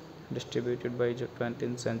 Distributed by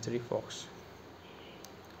 20th Century Fox.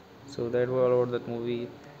 So that was all about that movie,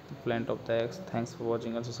 Planet of the Apes. Thanks for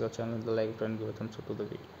watching. Also subscribe channel, the like button, give a thumbs up to the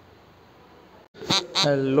video.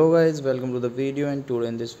 Hello guys, welcome to the video, and today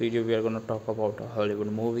in this video we are going to talk about a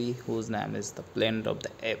Hollywood movie whose name is The Planet of the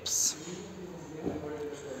Apes.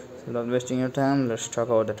 So without wasting your time, let's talk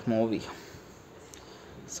about that movie.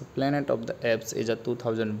 So Planet of the Apes is a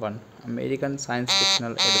 2001 American science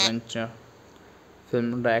fictional adventure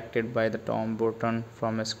film directed by Tom Burton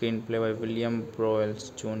from a screenplay by William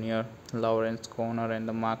Broyles Jr., Lawrence Conner, and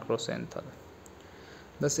Mark Rosenthal.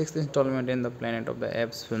 The sixth installment in the Planet of the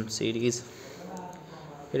Apes film series.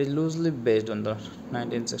 It is loosely based on the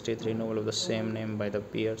 1963 novel of the same name by the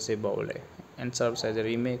Pierce Bowley and serves as a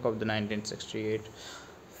remake of the 1968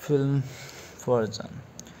 film version.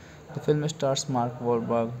 The film stars Mark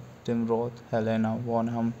Wahlberg, Tim Roth, Helena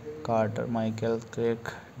Bonham Carter, Michael Craig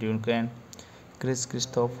Duncan, Chris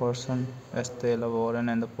Christopherson, Estella Warren,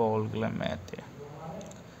 and Paul Giamatti.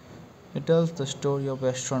 It tells the story of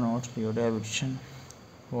astronaut Leo Davidson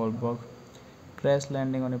Wahlberg crash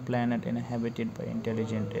landing on a planet inhabited by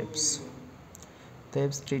intelligent apes. The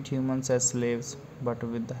apes treat humans as slaves, but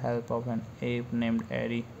with the help of an ape named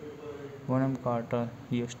Eddie Bonham Carter,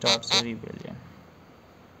 he starts a rebellion.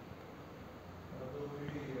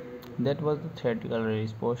 That was the theatrical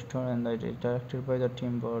release poster, and it is directed by the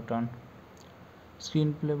Tim Burton.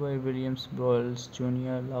 Screenplay by Williams Broyles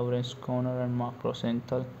Jr., Lawrence Conner, and Mark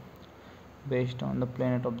Rosenthal. Based on The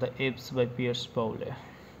Planet of the Apes by Pierce Bowley.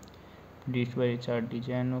 Produced by Richard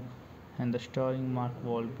DeJanouk, and the starring Mark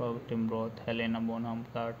Wahlberg, Tim Roth, Helena Bonham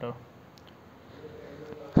Carter,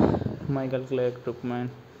 Michael Clarke Druckmann,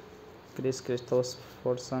 Chris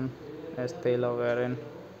Christopherson, Estella Warren,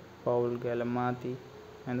 Paul Giamatti,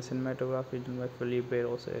 and the cinematography is done by Felipe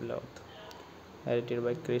Roth. Edited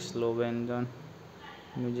by Chris Lovenjon.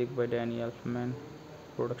 Music by Danny Elfman.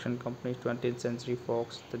 Production company 20th Century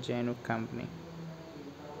Fox, the Janouk Company.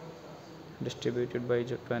 Distributed by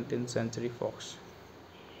 20th Century Fox.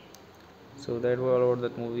 So that was all about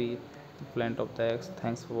that movie, Planet of the Apes.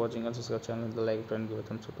 Thanks for watching. Also subscribe channel, the like button, give a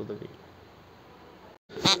thumbs up to the video.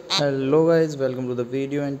 Hello guys, welcome to the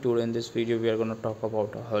video, and today in this video we are going to talk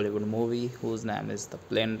about a Hollywood movie whose name is The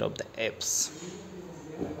Planet of the Apes.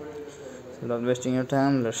 So without wasting your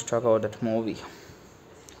time, let's talk about that movie.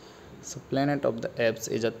 So Planet of the Apes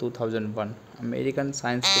is a 2001 American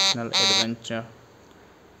science fictional adventure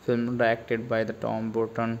film directed by the Tom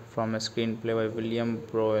Burton from a screenplay by William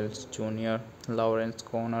Broyles Jr., Lawrence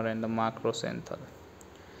Conner, and the Mark Rosenthal.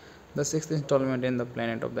 The sixth installment in the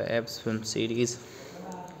Planet of the Apes film series.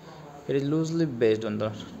 It is loosely based on the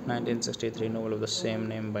 1963 novel of the same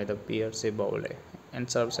name by the Pierce Bowley and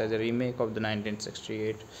serves as a remake of the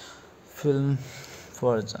 1968 film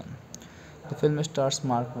version. The film stars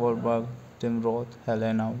Mark Wahlberg, Tim Roth,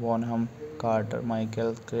 Helena Bonham Carter,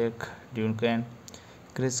 Michael Clarke Duncan,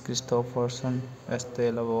 Chris Christopherson,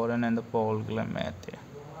 Estella Warren, and Paul Giamatti.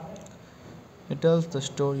 It tells the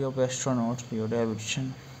story of astronaut Leo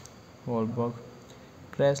Davidson Wahlberg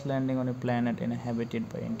crash landing on a planet inhabited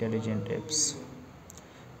by intelligent apes.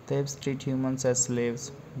 The apes treat humans as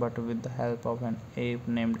slaves, but with the help of an ape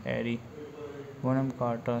named Eddie Bonham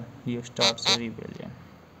Carter, Leo starts a rebellion.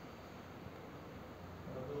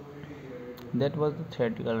 That was the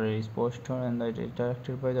theatrical release poster, and it is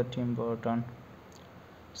directed by the Tim Burton.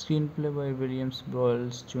 Screenplay by Williams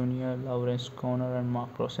Broyles Jr., Lawrence Conner, and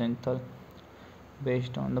Mark Rosenthal.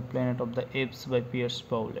 Based on The Planet of the Apes by Pierce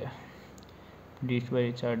Bowley. Produced by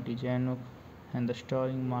Richard DeJanouk, and the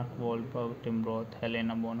starring Mark Wahlberg, Tim Roth,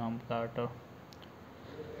 Helena Bonham Carter,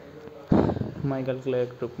 Michael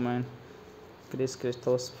Clarke Druckmann, Chris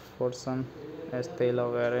Christopherson, Estella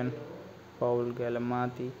Warren, Paul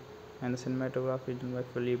Giamatti, and the cinematography is done by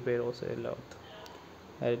Felipe Roth.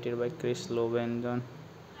 Edited by Chris Lovenjon.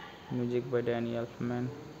 Music by Danny Elfman.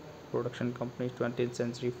 Production company 20th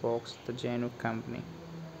Century Fox, the Janouk Company.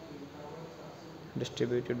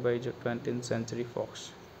 Distributed by 20th Century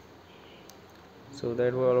Fox. So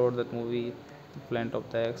that was all about that movie, Planet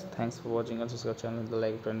of the Apes. Thanks for watching. Also subscribe channel, the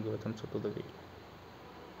like button, give a thumbs up to the video.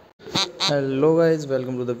 Hello guys,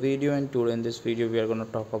 welcome to the video, and today in this video we are going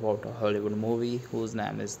to talk about a Hollywood movie whose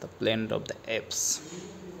name is The Planet of the Apes.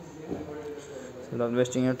 So without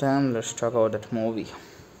wasting your time, let's talk about that movie.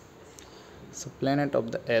 So Planet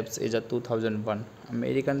of the Apes is a 2001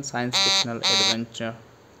 American science fictional adventure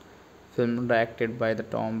film directed by the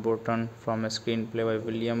Tom Burton from a screenplay by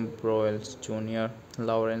William Broyles Jr.,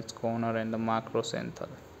 Lawrence Conner, and the Mark Rosenthal.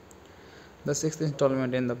 The sixth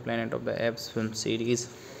installment in the Planet of the Apes film series.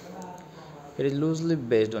 It is loosely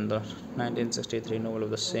based on the 1963 novel of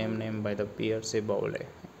the same name by the Pierce Bowley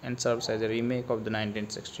and serves as a remake of the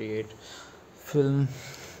 1968 film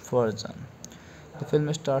version. The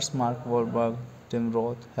film stars Mark Wahlberg, Tim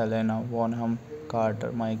Roth, Helena Bonham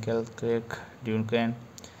Carter, Michael Clarke Duncan,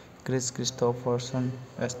 Chris Christopherson,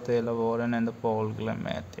 Estella Warren, and Paul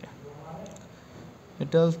Giamatti.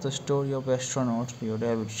 It tells the story of astronaut Leo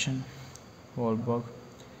Davidson Wahlberg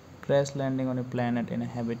crash landing on a planet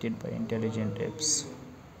inhabited by intelligent apes.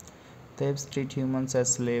 The apes treat humans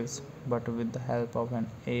as slaves, but with the help of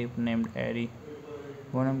an ape named Eddie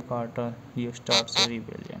Bonham Carter, Leo starts a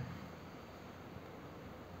rebellion.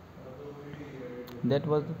 That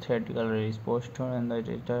was the theatrical release poster, and it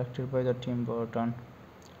is directed by the Tim Burton.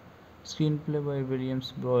 Screenplay by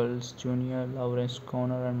Williams Broyles Jr., Lawrence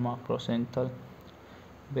Conner, and Mark Rosenthal.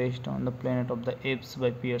 Based on The Planet of the Apes by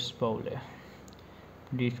Pierce Bowley.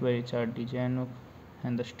 Produced by Richard DeJanouk,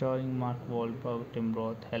 and the starring Mark Wahlberg, Tim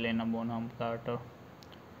Roth, Helena Bonham Carter,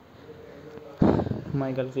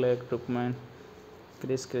 Michael Clarke Druckmann,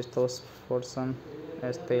 Chris Christopherson,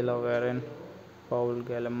 Estella Warren, Paul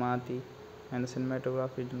Giamatti, and the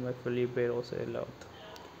cinematography is done by Felipe Roth.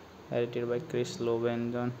 Edited by Chris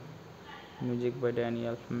Lovenjon. Music by Danny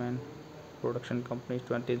Elfman. Production company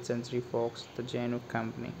 20th Century Fox, the Janouk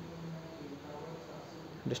Company.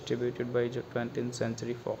 Distributed by 20th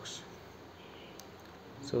Century Fox.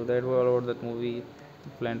 So that was all about that movie,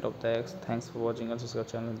 Planet of the Apes. Thanks for watching. Also subscribe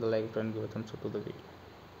channel, the like button, give a thumbs up to the video.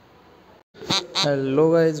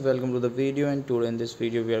 Hello guys, welcome to the video, and today in this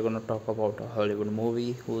video we are going to talk about a Hollywood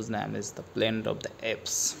movie whose name is The Planet of the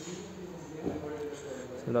Apes.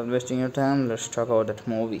 So without wasting your time, let's talk about that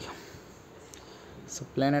movie. So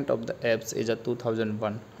Planet of the Apes is a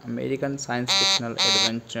 2001 American science fictional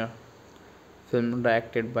adventure film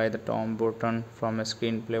directed by the Tom Burton from a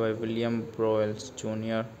screenplay by William Broyles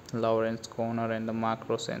Jr., Lawrence Conner and the Mark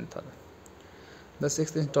Rosenthal. The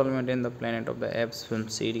sixth installment in the Planet of the Apes film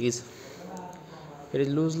series. It is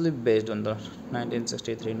loosely based on the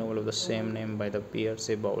 1963 novel of the same name by the Pierre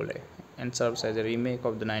Boulle and serves as a remake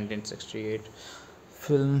of the 1968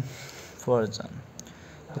 film version.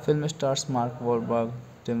 The film stars Mark Wahlberg,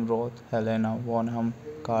 Tim Roth, Helena Bonham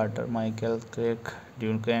Carter, Michael Craig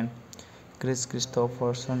Duncan, Chris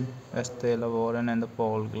Christopherson, Estella Warren, and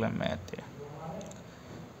Paul Giamatti.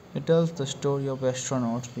 It tells the story of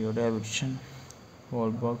astronaut Leo Davidson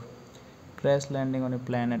Wahlberg crash landing on a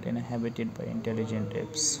planet inhabited by intelligent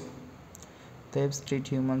apes. The apes treat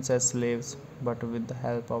humans as slaves, but with the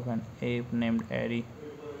help of an ape named Ari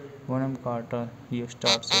Bonham Carter, he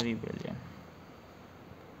starts a rebellion.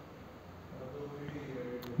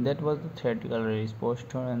 That was the theatrical release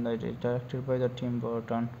poster, and it is directed by the Tim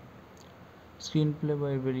Burton. Screenplay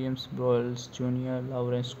by Williams Broyles Jr.,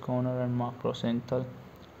 Lawrence Conner, and Mark Rosenthal.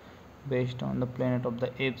 Based on The Planet of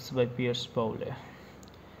the Apes by Pierce Boulle.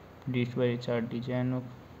 Produced by Richard DeJanouk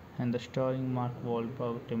and starring Mark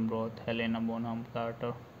Wahlberg, Tim Roth, Helena Bonham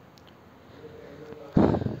Carter,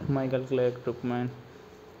 Michael Clark Druckmann,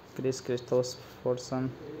 Chris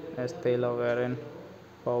Christopherson, Estella Warren,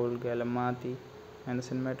 Paul Giamatti, and the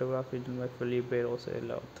cinematography done by Felipe Roth.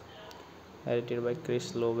 Edited by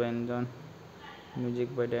Chris Lobenjon.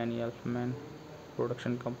 Music by Danny Elfman.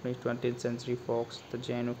 Production company 20th Century Fox, the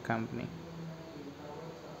Janouk Company.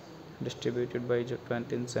 Distributed by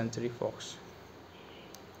 20th Century Fox.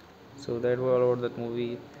 So that was all about that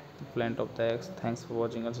movie, Planet of the Apes. Thanks for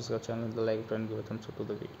watching. Also subscribe channel, the like button, give a thumbs up to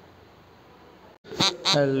the video.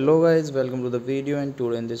 Hello guys, welcome to the video, and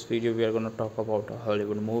today in this video we are going to talk about a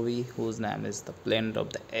Hollywood movie whose name is The Planet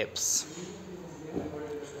of the Apes.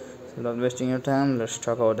 So without wasting your time, let's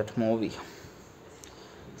talk about that movie.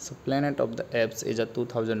 So Planet of the Apes is a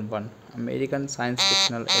 2001 American science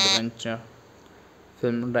fictional adventure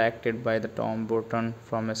film directed by the Tom Burton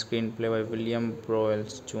from a screenplay by William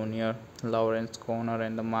Broyles Jr., Lawrence Conner,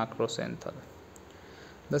 and the Mark Rosenthal.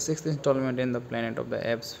 The sixth installment in the Planet of the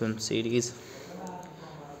Apes film series.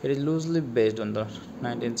 It is loosely based on the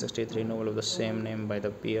 1963 novel of the same name by the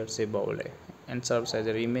Pierce Boulle and serves as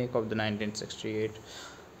a remake of the 1968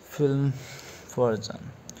 film version.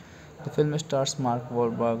 The film stars Mark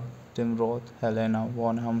Wahlberg, Tim Roth, Helena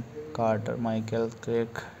Bonham Carter, Michael Craig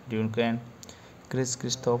Duncan, Chris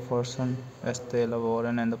Christopherson, Estella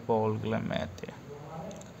Warren, and Paul Giamatti.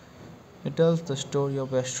 It tells the story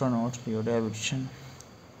of astronaut Leo Davidson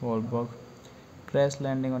Wahlberg crash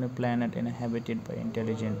landing on a planet inhabited by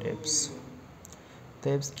intelligent apes.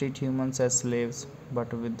 The apes treat humans as slaves,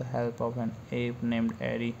 but with the help of an ape named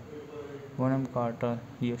Ari Bonham Carter,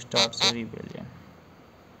 he starts a rebellion.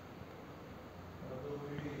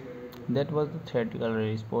 That was the theatrical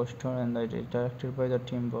release poster, and it is directed by the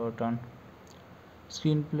Tim Burton.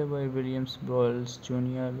 Screenplay by Williams Broyles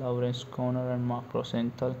Jr., Lawrence Conner, and Mark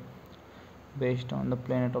Rosenthal. Based on The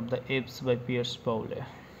Planet of the Apes by Pierce Boulle.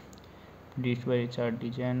 Produced by Richard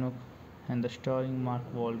DeJanouk and starring Mark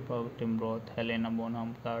Wahlberg, Tim Roth, Helena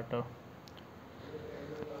Bonham Carter,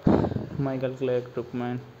 Michael Clark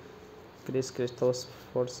Druckmann, Chris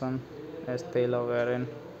Christopherson, Estella Warren,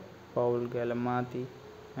 Paul Giamatti,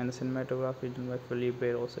 and the cinematography done by Felipe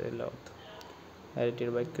Roth.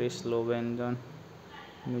 Edited by Chris Lobenjon.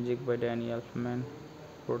 Music by Danny Elfman.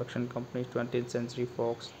 Production company 20th Century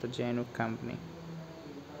Fox, the Janouk Company.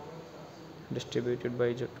 Distributed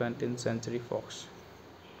by 20th Century Fox.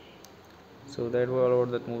 So that was all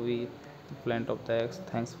about that movie, Planet of the Apes.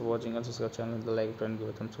 Thanks for watching. Also subscribe channel, the like button, give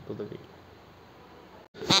a thumbs up to the video.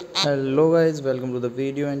 Hello guys, welcome to the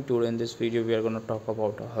video, and today in this video we are going to talk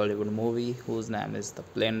about a Hollywood movie whose name is The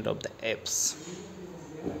Planet of the Apes.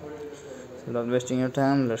 So without wasting your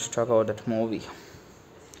time, let's talk about that movie.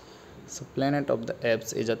 So Planet of the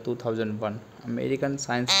Apes is a 2001 American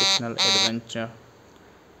science fictional adventure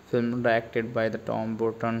film directed by the Tom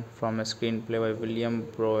Burton from a screenplay by William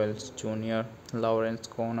Broyles Jr., Lawrence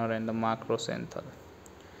Conner, and the Mark Rosenthal.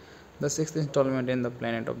 The sixth installment in the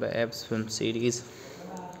Planet of the Apes film series.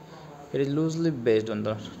 It is loosely based on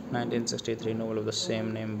the 1963 novel of the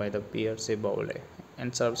same name by the Pierce Boulle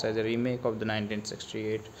and serves as a remake of the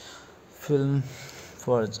 1968 film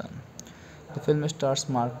version. The film stars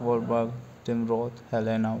Mark Wahlberg, Tim Roth,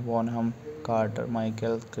 Helena Bonham Carter,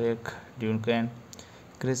 Michael Craig Duncan,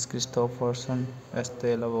 Chris Christopherson,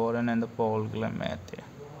 Estella Warren, and Paul Giamatti.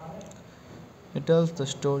 It tells the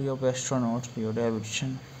story of astronaut Leo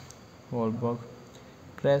Davidson Wahlberg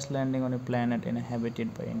crash landing on a planet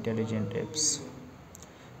inhabited by intelligent apes.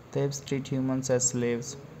 The apes treat humans as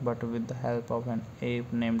slaves, but with the help of an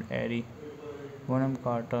ape named Ari Bonham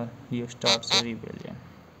Carter, Leo starts a rebellion.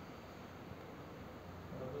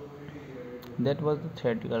 That was the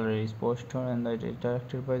theatrical release poster, and it is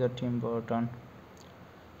directed by the Tim Burton.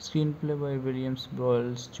 Screenplay by Williams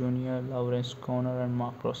Broyles Jr., Lawrence Conner, and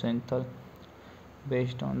Mark Rosenthal.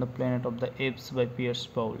 Based on The Planet of the Apes by Pierce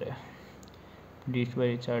Bowley. Produced by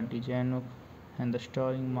Richard DeJanouk and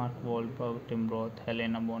starring Mark Wahlberg, Tim Roth,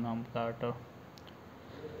 Helena Bonham Carter,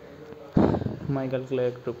 Michael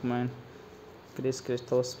Clarke Druckmann, Chris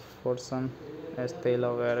Christopherson,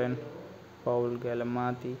 Estella Warren, Paul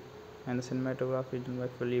Giamatti, and the cinematography is done by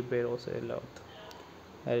Felipe Roth.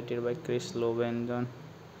 Edited by Chris Lobenjon.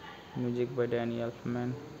 Music by Danny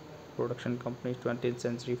Elfman. Production company 20th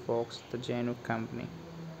Century Fox, the Janouk Company.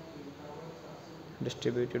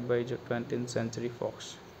 Distributed by 20th Century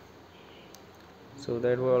Fox. So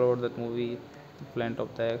that was all about that movie, The Planet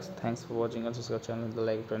of the Apes. Thanks for watching. Also subscribe channel, the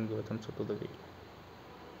like and give a thumbs up to the video.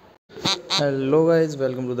 Hello guys,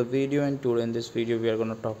 welcome to the video, and today in this video we are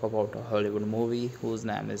going to talk about a Hollywood movie whose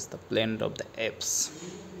name is The Planet of the Apes.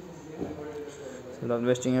 So without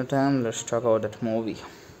wasting your time, let's talk about that movie.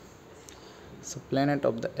 So Planet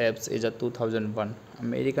of the Apes is a 2001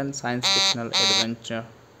 American science fictional adventure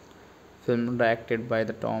film directed by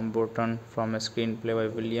Tom Burton from a screenplay by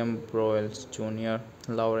William Broyles Jr.,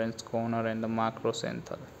 Lawrence Conner, and Mark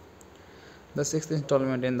Rosenthal. The sixth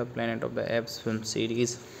installment in the Planet of the Apes film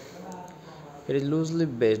series. It is loosely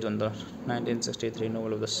based on the 1963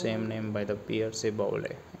 novel of the same name by the Pierce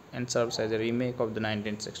Bowley and serves as a remake of the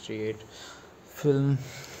 1968 film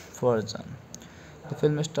version. The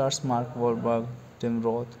film stars Mark Wahlberg, Tim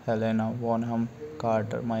Roth, Helena Bonham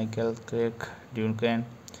Carter, Michael Craig Duncan,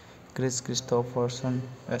 Chris Christopherson,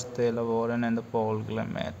 Estella Warren, and Paul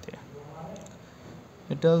Giamatti.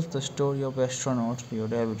 It tells the story of astronaut Leo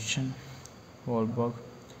Davidson Wahlberg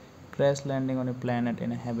crash landing on a planet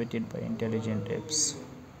inhabited by intelligent apes.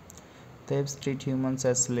 The apes treat humans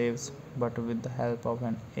as slaves, but with the help of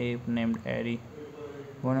an ape named Ari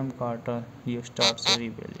Bonham Carter, Leo starts a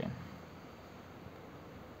rebellion.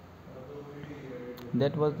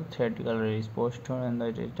 That was the theatrical release poster, and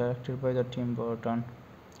it is directed by the Tim Burton.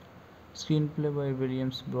 Screenplay by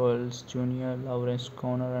Williams Broyles Jr., Lawrence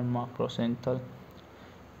Conner, and Mark Rosenthal.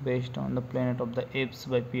 Based on The Planet of the Apes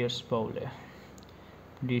by Pierce Bowley.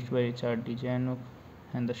 Produced by Richard DeJanouk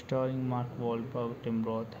and starring Mark Wahlberg, Tim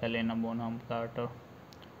Roth, Helena Bonham Carter,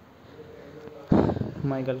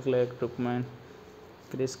 Michael Clarke Druckmann,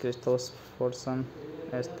 Chris Christopherson,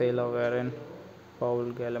 Estella Warren,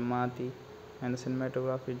 Paul Giamatti, and the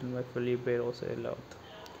cinematography is done by Felipe Roth.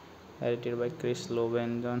 Edited by Chris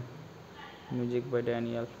Lobenjon. Music by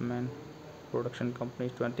Danny Elfman. Production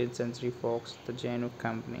company 20th Century Fox, the Janouk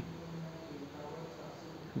Company.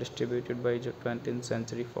 Distributed by 20th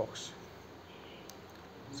Century Fox.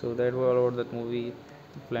 So that was all about that movie,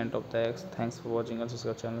 The Planet of the Apes. Thanks for watching. Also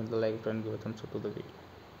subscribe channel, the like and give a thumbs up to the video.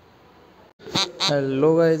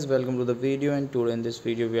 Hello guys, welcome to the video, and today in this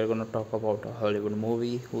video we are going to talk about a Hollywood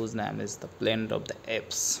movie whose name is The Planet of the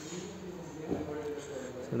Apes.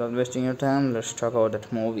 So without wasting your time, let's talk about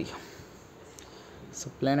that movie. So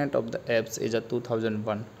Planet of the Apes is a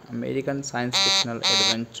 2001 American science fictional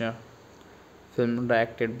adventure film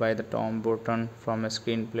directed by Tom Burton from a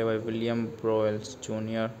screenplay by William Broyles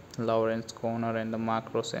Jr., Lawrence Conner, and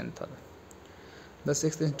Mark Rosenthal. The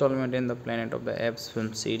sixth installment in the Planet of the Apes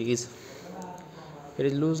film series. It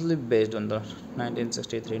is loosely based on the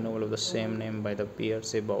 1963 novel of the same name by the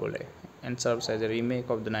Pierce Bowley and serves as a remake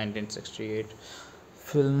of the 1968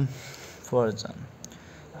 film version.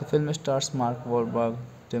 The film stars Mark Wahlberg,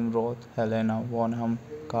 Tim Roth, Helena Bonham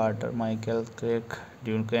Carter, Michael Craig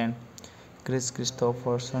Duncan, Chris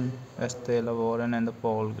Christopherson, Estella Warren, and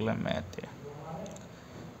Paul Giamatti.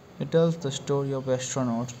 It tells the story of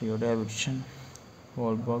astronaut Leo Davidson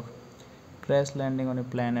Wahlberg crash landing on a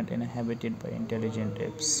planet inhabited by intelligent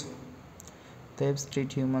apes. The apes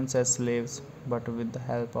treat humans as slaves, but with the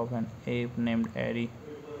help of an ape named Ari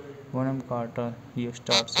Bonham Carter, Leo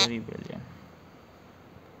starts a rebellion.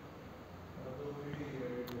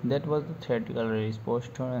 That was the theatrical release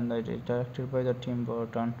poster, and it is directed by the Tim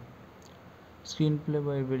Burton. Screenplay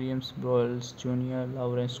by Williams Broyles Jr.,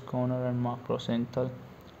 Lawrence Conner, and Mark Rosenthal.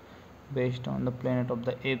 Based on The Planet of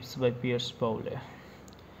the Apes by Pierce Bowley.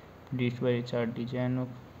 Produced by Richard DeJanook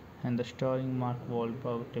and the starring Mark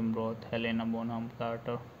Wahlberg, Tim Roth, Helena Bonham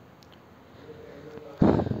Carter,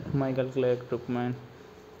 Michael Clark Druckmann,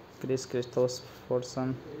 Chris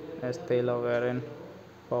Christopherson as Taylor Warren,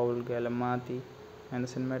 Paul Giamatti, and the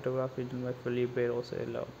cinematography done by Felipe Roth,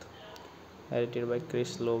 edited by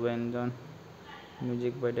Chris Lobenjon,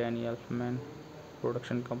 music by Danny Elfman,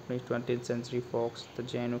 production company 20th Century Fox, the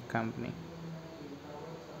Janook Company,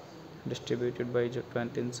 distributed by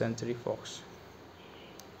 20th Century Fox.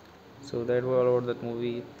 So that was all about that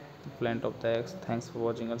movie, Planet of the Apes. Thanks for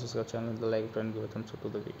watching. Also subscribe channel, the like button, give a thumbs up to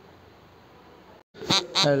the video.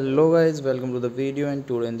 Hello guys, welcome to the video, and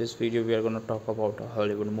today in this video we are going to talk about a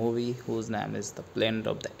Hollywood movie whose name is The Planet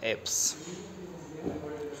of the Apes.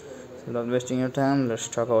 So without wasting your time, let's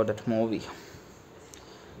talk about that movie.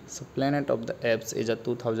 So Planet of the Apes is a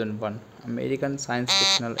 2001 American science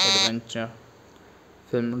fictional adventure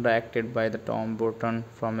film directed by the Tom Burton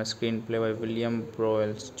from a screenplay by William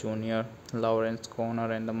Broyles Jr., Lawrence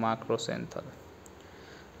Conner and the Mark Rosenthal.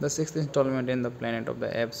 The sixth installment in the Planet of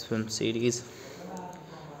the Apes film series.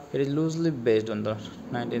 It is loosely based on the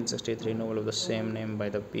 1963 novel of the same name by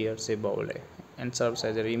the Pierce Boulle and serves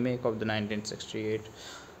as a remake of the 1968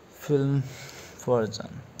 film version.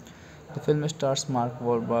 The film stars Mark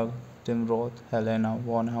Wahlberg, Tim Roth, Helena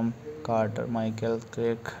Bonham Carter, Michael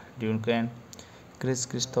Clark Duncan, Chris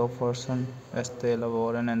Christopherson, Estella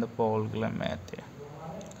Warren, and Paul Giamatti.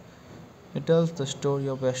 It tells the story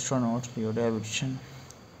of astronaut Leo Davidson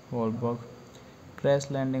Wahlberg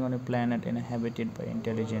crash landing on a planet inhabited by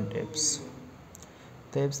intelligent apes.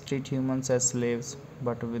 The apes treat humans as slaves,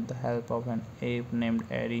 but with the help of an ape named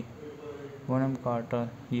Ari Bonham Carter,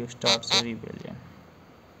 he starts a rebellion.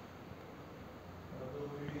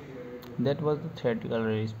 That was the theatrical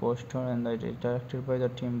release poster, and it is directed by the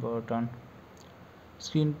Tim Burton.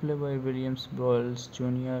 Screenplay by Williams Broyles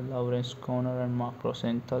Jr., Lawrence Conner and Mark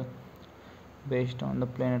Rosenthal, based on The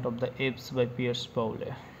Planet of the Apes by Pierce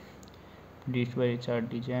Boulle. Produced by Richard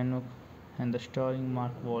DeJanook and the starring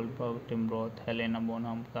Mark Wahlberg, Tim Roth, Helena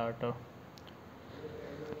Bonham Carter,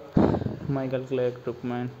 Michael Clark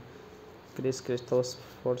Druckmann, Chris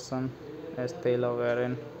Christopherson as Taylor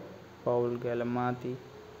Warren, Paul Giamatti,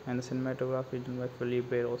 and the cinematography done by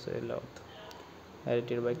Felipe Roth,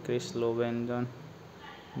 edited by Chris Lobenjon,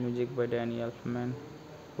 music by Danny Elfman,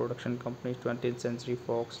 production company 20th Century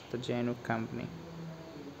Fox, the Janook Company,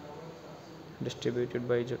 distributed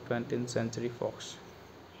by 20th Century Fox.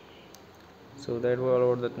 So that was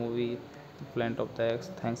all about that movie, Planet of the Apes.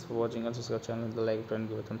 Thanks for watching. Also subscribe channel, the like button,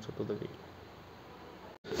 give a thumbs up to the video.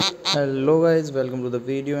 Hello guys, welcome to the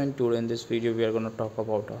video, and today in this video we are going to talk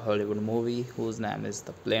about a Hollywood movie whose name is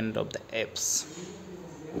The Planet of the Apes.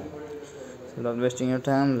 So without wasting your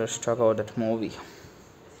time, let's talk about that movie.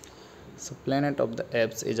 So Planet of the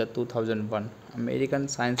Apes is a 2001 American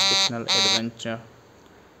science fictional adventure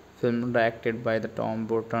film directed by the Tom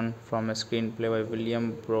Burton from a screenplay by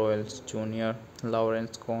William Broyles Jr.,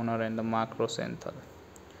 Lawrence Conner and the Mark Rosenthal.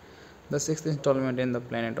 The sixth installment in the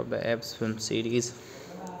Planet of the Apes film series.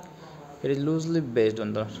 It is loosely based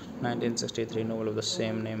on the 1963 novel of the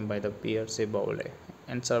same name by the Pierce Boulle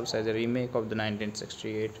and serves as a remake of the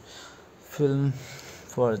 1968 film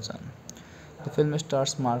version. The film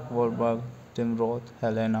stars Mark Wahlberg, Tim Roth,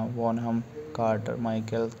 Helena Bonham Carter,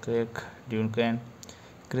 Michael Clark Duncan,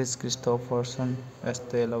 Chris Christopherson,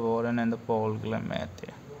 Estella Warren, and Paul Giamatti.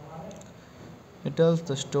 It tells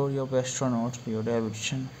the story of astronaut Leo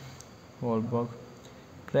Davidson Wahlberg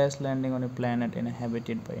crash landing on a planet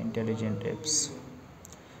inhabited by intelligent apes.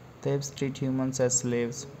 The apes treat humans as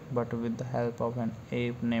slaves, but with the help of an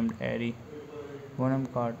ape named Ari Bonham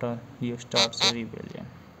Carter, he starts a rebellion.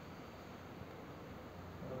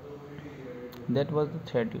 That was the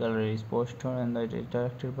theatrical release poster, and it is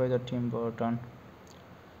directed by the Tim Burton.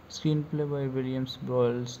 Screenplay by Williams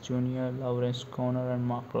Broyles Jr., Lawrence Conner and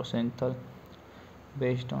Mark Rosenthal,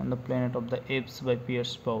 based on The Planet of the Apes by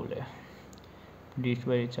Pierce Boulle. Produced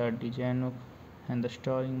by Richard DeJanook and the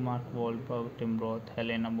starring Mark Wahlberg, Tim Roth,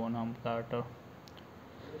 Helena Bonham Carter,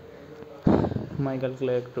 Michael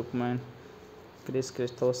Clark Druckmann, Chris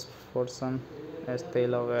Christopherson as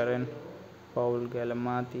Taylor Warren, Paul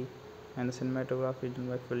Giamatti, and the cinematography done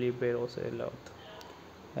by Felipe Roth,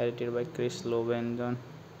 edited by Chris Lobenjon,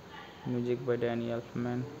 music by Danny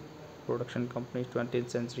Elfman, production company 20th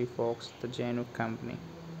Century Fox, the Janook Company,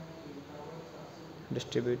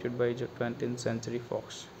 distributed by 20th Century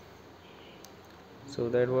Fox. So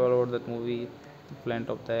that was all about that movie, Planet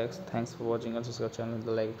of the Apes. Thanks for watching. Also subscribe channel,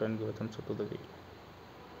 the like button, give a thumbs up to the video.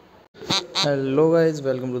 Hello guys,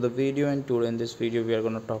 welcome to the video, and today in this video we are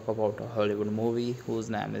going to talk about a Hollywood movie whose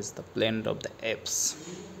name is The Planet of the Apes.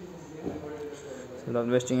 So without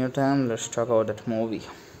wasting your time, let's talk about that movie.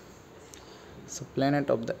 So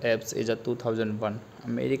Planet of the Apes is a 2001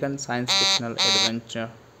 American science fictional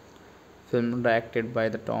adventure film directed by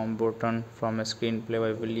the Tom Burton from a screenplay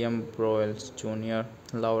by William Broyles Jr.,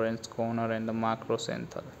 Lawrence Conner and the Mark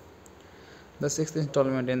Rosenthal. The sixth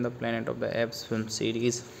installment in the Planet of the Apes film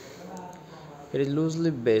series. It is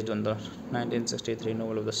loosely based on the 1963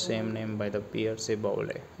 novel of the same name by the Pierre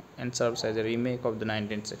Boulle and serves as a remake of the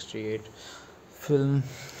 1968 film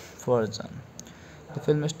version. The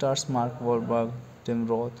film stars Mark Wahlberg, Tim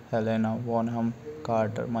Roth, Helena Bonham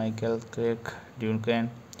Carter, Michael Craig Duncan,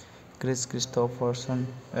 Chris Christopherson,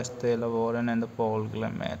 Estella Warren, and Paul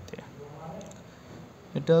Giamatti.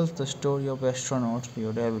 It tells the story of astronaut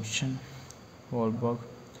Leo Davidson Wahlberg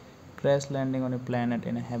crash landing on a planet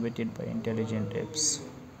inhabited by intelligent apes.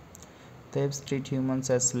 The apes treat humans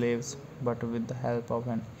as slaves, but with the help of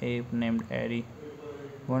an ape named Ari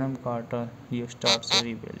Bonham Carter, Leo starts a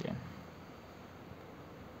rebellion.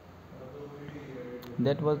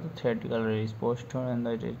 That was the theatrical release poster, and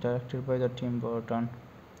it is directed by the Tim Burton.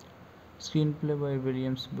 Screenplay by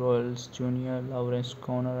Williams Broyles Jr., Lawrence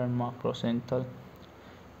Conner, and Mark Rosenthal.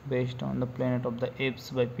 Based on The Planet of the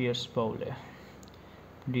Apes by Pierce Boulle.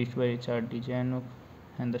 Produced by Richard DeJanouk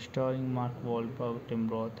and starring Mark Wahlberg, Tim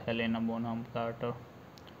Roth, Helena Bonham Carter,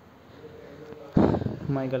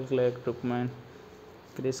 Michael Clarke Druckmann,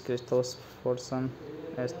 Chris Christopherson,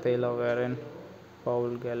 Estella Warren,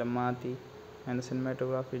 Paul Giamatti, and the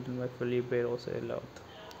cinematography is done by Felipe Roth.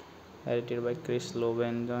 Edited by Chris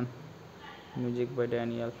Lobenjon. Music by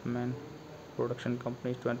Danny Elfman. Production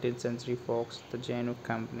company 20th Century Fox, the Janouk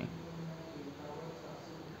Company.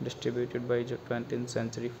 Distributed by 20th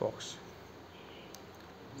Century Fox.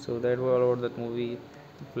 So that was all about that movie,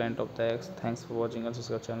 Planet of the Apes. Thanks for watching. Also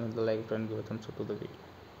subscribe channel, the like button, give a thumbs up to the video.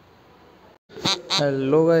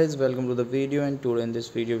 Hello guys, welcome to the video, and today in this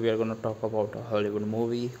video we are going to talk about a Hollywood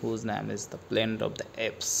movie whose name is The Planet of the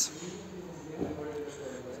Apes.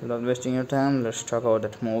 So without wasting your time, let's talk about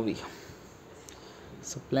that movie.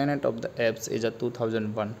 So Planet of the Apes is a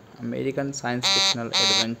 2001 American science fictional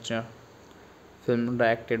adventure film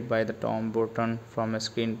directed by the Tom Burton from a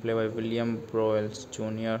screenplay by William Broyles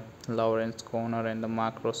Jr., Lawrence Conner, and the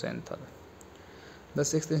Mark Rosenthal. The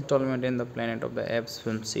sixth installment in the Planet of the Apes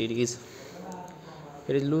film series.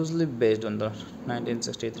 It is loosely based on the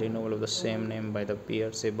 1963 novel of the same name by the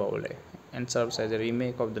Pierce Boulle and serves as a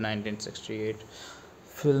remake of the 1968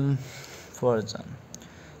 film version.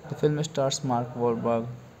 The film stars Mark Wahlberg,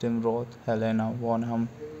 Tim Roth, Helena Bonham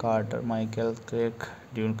Carter, Michael Craig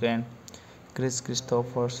Duncan, Chris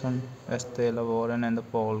Christopherson, Estella Warren,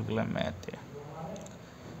 and Paul Giamatti.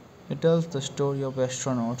 It tells the story of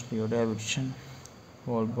astronaut Leo Davidson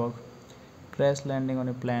Wahlberg crash landing on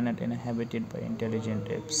a planet inhabited by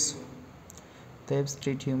intelligent apes. The apes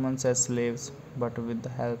treat humans as slaves, but with the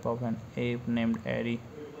help of an ape named Ari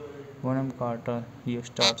Bonham Carter, Leo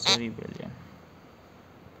starts a rebellion.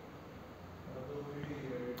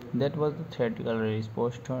 That was the theatrical release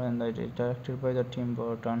poster, and it is directed by the Tim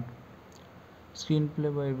Burton.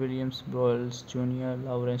 Screenplay by Williams Broyles Jr.,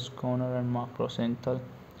 Lawrence Conner, and Mark Rosenthal.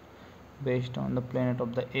 Based on The Planet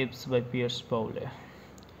of the Apes by Pierce Boulle.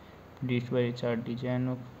 Produced by Richard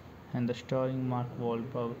DeJanouk and starring Mark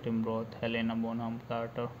Wahlberg, Tim Roth, Helena Bonham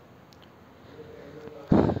Carter,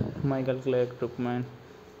 Michael Clarke Druckmann,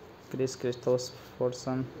 Chris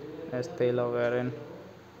Christopherson, Estella Warren,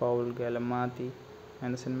 Paul Giamatti,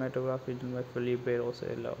 and the cinematography is done by Felipe Roth.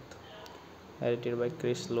 Edited by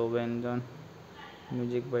Chris Lobenjon.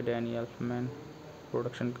 Music by Danny Elfman.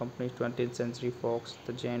 Production company 20th Century Fox,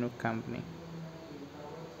 the Janouk Company.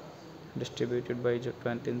 Distributed by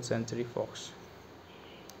 20th Century Fox.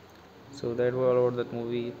 So that was all about that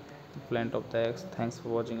movie, Planet of the Apes. Thanks for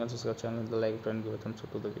watching. Also subscribe channel, the like button, give a thumbs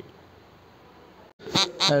up to the video.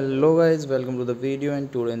 Hello guys, welcome to the video,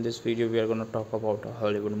 and today in this video we are going to talk about a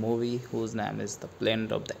Hollywood movie whose name is The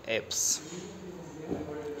Planet of the Apes.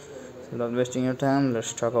 So without wasting your time,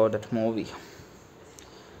 let's talk about that movie.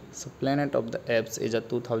 So Planet of the Apes is a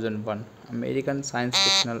 2001 American science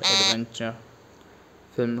fictional adventure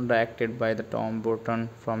film directed by the Tom Burton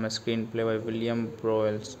from a screenplay by William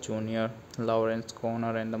Broyles Jr., Lawrence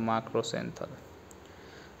Conner, and the Mark Rosenthal.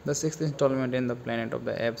 The sixth installment in the Planet of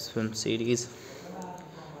the Apes film series.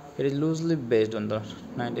 It is loosely based on the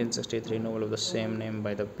 1963 novel of the same name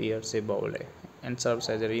by the Pierce Boulle and serves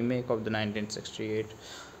as a remake of the 1968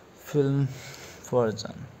 film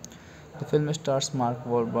version. The film stars Mark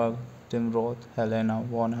Wahlberg, Tim Roth, Helena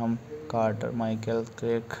Bonham Carter, Michael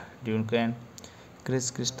Craig Duncan,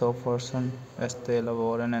 Chris Christopherson, Estella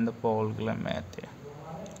Warren, and Paul Giamatti.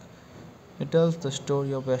 It tells the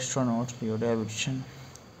story of astronaut Leo Davidson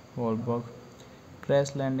Wahlberg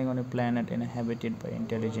crash landing on a planet inhabited by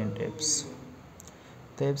intelligent apes.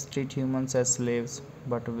 The apes treat humans as slaves,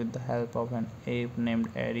 but with the help of an ape named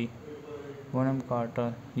Ari Bonham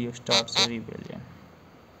Carter, Leo starts a rebellion.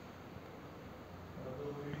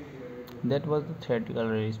 That was the theatrical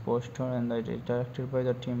release poster, and it is directed by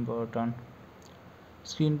the Tim Burton.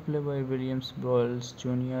 Screenplay by Williams Broyles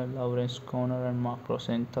Jr., Lawrence Conner, and Mark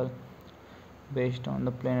Rosenthal. Based on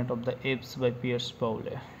The Planet of the Apes by Pierce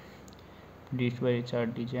Bowley. Produced by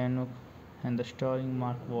Richard DeJanouk, and the starring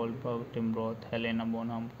Mark Wahlberg, Tim Roth, Helena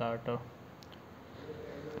Bonham Carter,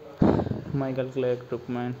 Michael Clarke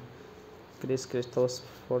Druckmann, Chris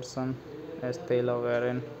Christopherson as Taylor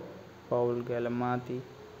Warren, Paul Giamatti,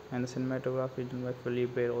 and the cinematography done by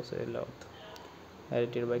Felipe Roth.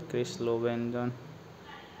 Edited by Chris Lobenjon.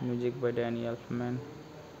 Music by Danny Elfman.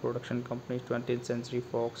 Production company 20th Century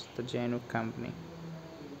Fox, the Janouk Company.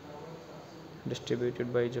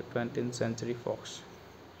 Distributed by 20th Century Fox.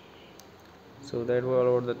 So that was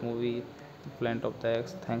all about that movie, Planet of the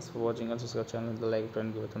Apes. Thanks for watching. Also subscribe channel, the like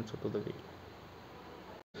button, give a thumbs up to the video.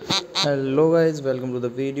 Hello guys, welcome to the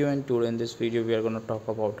video, and today in this video we are going to talk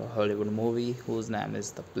about a Hollywood movie whose name is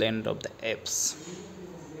The Planet of the Apes.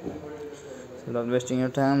 So without wasting your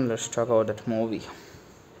time, let's talk about that movie.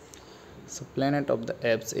 So Planet of the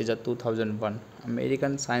Apes is a 2001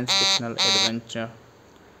 American science fictional adventure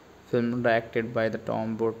film directed by the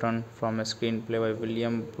Tom Burton from a screenplay by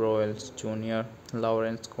William Broyles Jr.,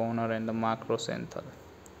 Lawrence Conner, and the Mark Rosenthal.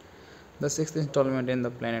 The sixth installment in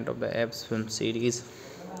the Planet of the Apes film series.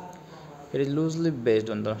 It is loosely based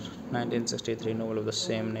on the 1963 novel of the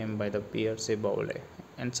same name by the Pierce Bowley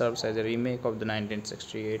and serves as a remake of the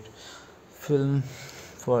 1968 film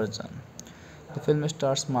version. The film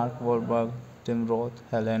stars Mark Wahlberg, Tim Roth,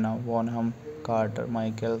 Helena Bonham Carter,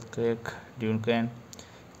 Michael Clarke Duncan,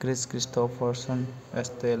 Chris Christopherson,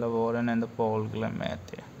 Estella Warren, and Paul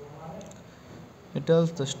Giamatti. It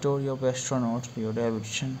tells the story of astronaut Leo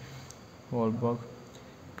Davidson Wahlberg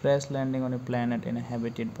crash landing on a planet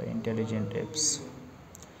inhabited by intelligent apes.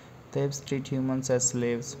 The apes treat humans as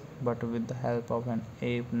slaves, but with the help of an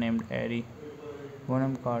ape named Ari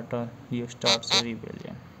Bonham Carter, Leo starts a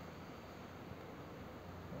rebellion.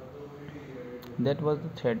 That was the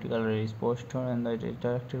theatrical release poster, and it is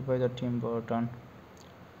directed by the Tim Burton.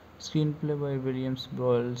 Screenplay by Williams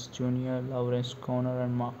Broyles Jr., Lawrence Conner,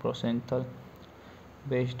 and Mark Rosenthal.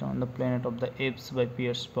 Based on The Planet of the Apes by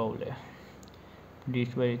Pierce Bowley.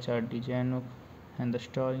 Produced by Richard DeJanouk, and the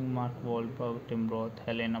starring Mark Wahlberg, Tim Roth,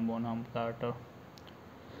 Helena Bonham Carter,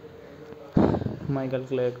 Michael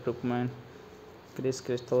Clarke Druckmann, Chris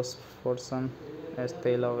Christopherson as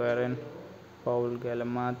Taylor Warren, Paul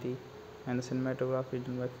Giamatti, and the cinematography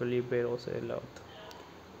done by Felipe Roth.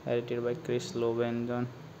 Edited by Chris Lobenjon.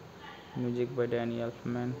 Music by Danny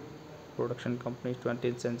Elfman. Production company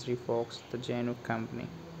 20th Century Fox, the Janouk Company.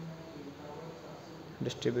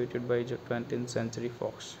 Distributed by 20th Century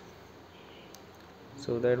Fox.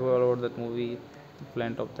 So that was all about that movie,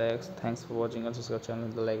 Planet of the Apes. Thanks for watching. Also subscribe channel,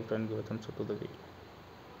 the like button, give a thumbs up to the video.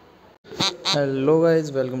 Hello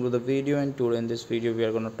guys, welcome to the video, and today in this video we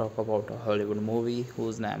are going to talk about a Hollywood movie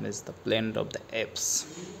whose name is The Planet of the Apes.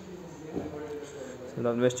 So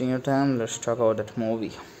without wasting your time, let's talk about that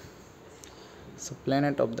movie. So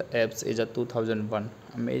Planet of the Apes is a 2001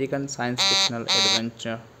 American science fictional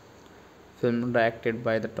adventure film directed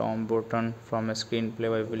by the Tom Burton from a screenplay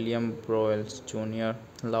by William Broyles Jr.,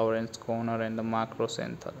 Lawrence Conner, and the Mark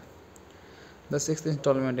Rosenthal. The sixth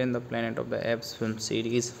installment in the Planet of the Apes film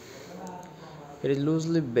series. It is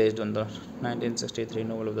loosely based on the 1963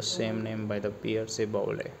 novel of the same name by the Pierce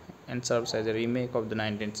Bowley and serves as a remake of the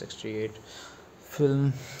 1968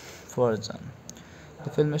 film version. The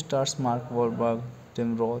film stars Mark Wahlberg,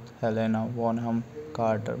 Tim Roth, Helena Bonham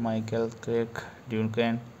Carter, Michael Clarke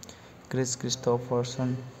Duncan, Chris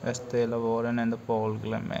Christopherson, Estella Warren, and Paul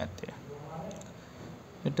Giamatti.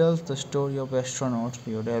 It tells the story of astronaut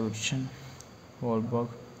Leo Davidson Wahlberg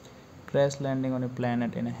crash landing on a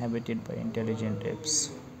planet inhabited by intelligent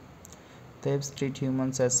apes. The apes treat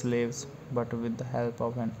humans as slaves, but with the help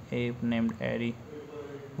of an ape named Ari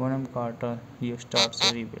Bonham Carter, Leo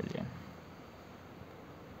starts a rebellion.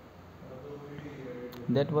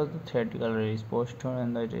 That was the theatrical release poster,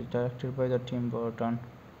 and it is directed by the Tim Burton.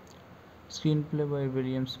 Screenplay by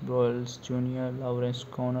Williams Broyles Jr., Lawrence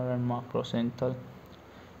Conner, and Mark Rosenthal.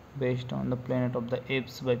 Based on The Planet of the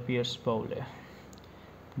Apes by Pierce Bowley.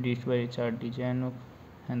 Produced by Richard DeJanouk,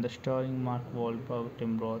 and the starring Mark Wahlberg,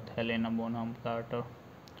 Tim Roth, Helena Bonham Carter,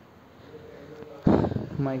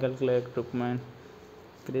 Michael Clarke Druckmann,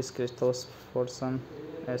 Chris Christopherson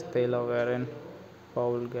Estela Warren,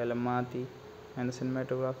 Paul Galamati, and the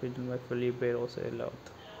cinematography is done by Felipe Roth.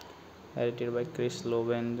 Edited by Chris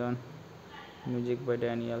Lovenjon, music by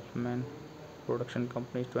Danny Elfman, production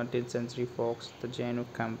company 20th Century Fox, the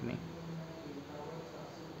Januk Company,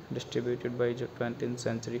 distributed by 20th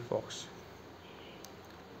Century Fox.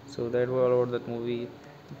 So that was all about that movie,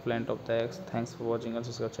 Planet of the Apes. Thanks for watching.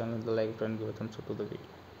 Also subscribe channel, the like button, give a thumbs up to the video.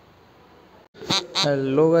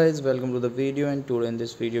 Hello guys, welcome to the video, and today in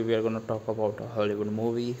this video we are going to talk about a Hollywood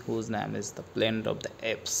movie whose name is The Planet of the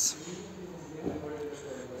Apes.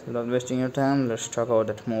 So without wasting your time, let's talk about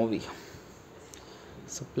that movie.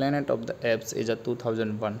 So Planet of the Apes is a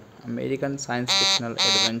 2001 American science fictional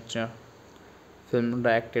adventure film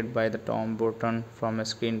directed by the Tom Burton from a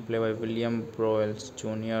screenplay by William Broyles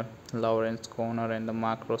Jr., Lawrence Conner and the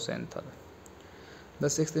Mark Rosenthal. The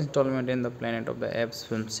sixth installment in the Planet of the Apes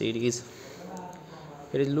film series.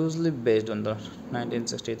 It is loosely based on the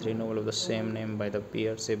 1963 novel of the same name by the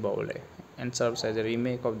Pierre Boulle and serves as a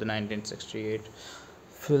remake of the 1968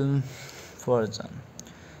 film version.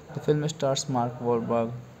 The film stars Mark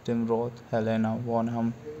Wahlberg, Tim Roth, Helena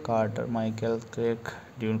Bonham Carter, Michael Craig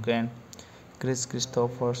Duncan, Chris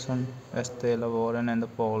Christopherson, Estella Warren, and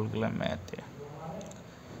Paul Giamatti.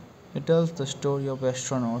 It tells the story of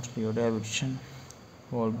astronaut Leo Davidson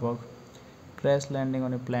Wahlberg crash landing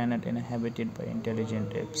on a planet inhabited by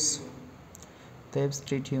intelligent apes. The apes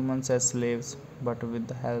treat humans as slaves, but with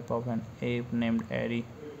the help of an ape named Ari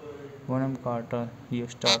Bonham Carter, he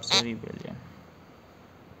starts a rebellion.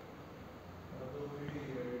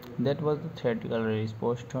 That was the theatrical release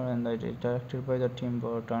poster, and it is directed by the Tim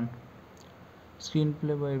Burton.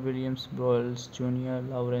 Screenplay by Williams Broyles Jr.,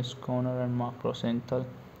 Lawrence Conner and Mark Rosenthal,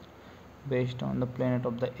 based on The Planet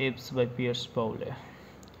of the Apes by Pierce Boulle.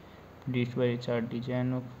 Produced by Richard D.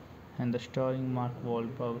 Januk and starring Mark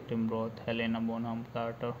Wahlberg, Tim Roth, Helena Bonham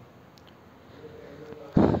Carter,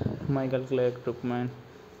 Michael Clark Druckmann,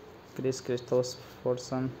 Chris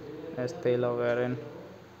Christopherson, Estella Warren,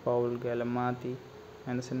 Paul Giamatti,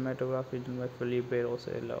 and the cinematography is done by Felipe Roth.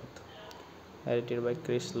 Edited by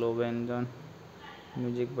Chris Lovenjon,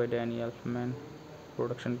 music by Danny Elfman,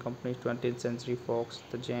 production company 20th Century Fox,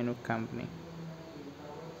 the Januk Company,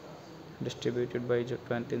 distributed by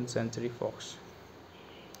 20th Century Fox.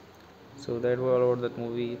 So that was all about that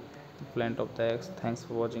movie, Planet of the Apes. Thanks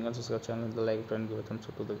for watching. Also subscribe channel, the like button, give a thumbs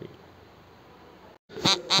up to the video.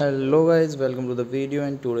 Hello guys, welcome to the video,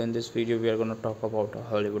 and today in this video we are going to talk about a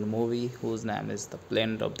Hollywood movie whose name is The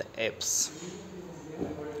Planet of the Apes.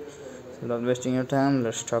 So without wasting your time,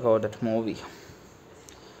 let's talk about that movie.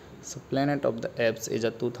 So Planet of the Apes is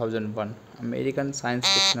a 2001 American science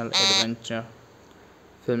fictional adventure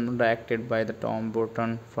film directed by the Tom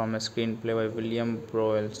Burton from a screenplay by William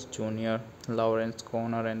Broyles Jr., Lawrence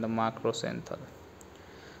Conner and the Mark Rosenthal.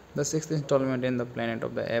 The sixth installment in the Planet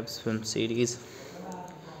of the Apes film series.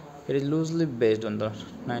 It is loosely based on the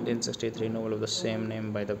 1963 novel of the same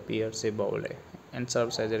name by the Pierce Boulle and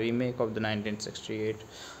serves as a remake of the 1968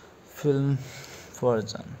 film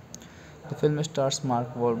version. The film stars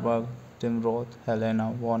Mark Wahlberg, Tim Roth,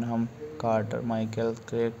 Helena Bonham Carter, Michael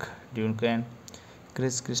Craig Duncan,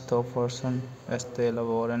 Chris Christopherson, Estella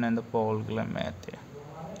Warren, and Paul Giamatti.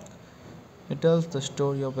 It tells the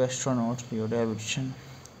story of astronaut Leo Davidson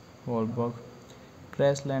Wahlberg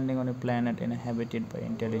crash landing on a planet inhabited by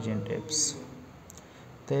intelligent apes.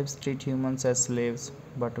 The apes treat humans as slaves,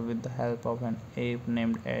 but with the help of an ape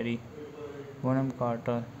named Ari Bonham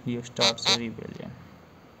Carter, he starts a rebellion.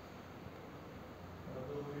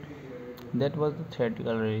 That was the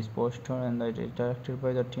theatrical release poster, and it is directed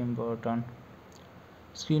by the Tim Burton.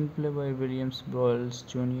 Screenplay by Williams Broyles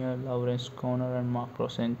Jr., Lawrence Conner and Mark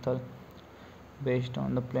Rosenthal, based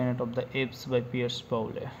on The Planet of the Apes by Pierce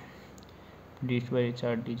Boulle. Produced by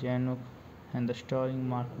Richard D. Januk and starring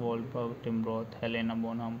Mark Wahlberg, Tim Roth, Helena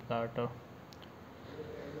Bonham Carter,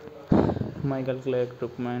 Michael Clark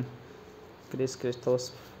Druckmann, Chris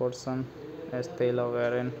Christopherson, Estella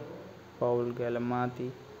Warren, Paul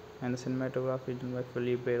Giamatti, and the cinematography is done by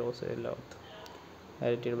Felipe Roth.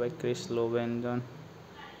 Edited by Chris Lovenjon,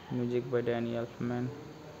 music by Danny Elfman,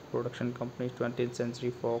 production company 20th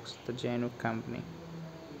Century Fox, the Januk Company,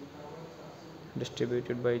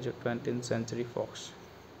 distributed by 20th Century Fox.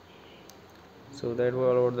 So that was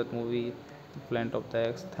all about that movie, Planet of the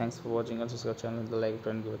Apes. Thanks for watching. Also subscribe channel, the like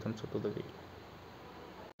button, give a thumbs up to the video.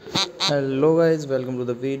 Hello guys, welcome to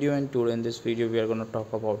the video, and today in this video we are going to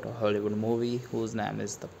talk about a Hollywood movie whose name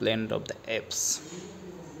is The Planet of the Apes.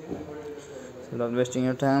 So without wasting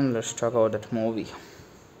your time, let's talk about that movie.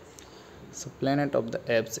 So Planet of the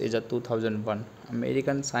Apes is a 2001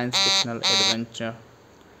 American science fictional adventure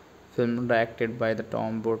Film directed by the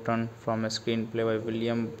Tom Burton from a screenplay by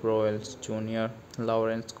William Broyles Jr.,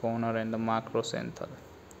 Lawrence Conner, and the Mark Rosenthal.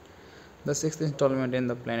 The sixth installment in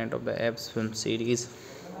the Planet of the Apes film series.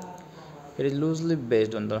 It is loosely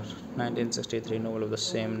based on the 1963 novel of the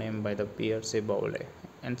same name by the Pierce Bowley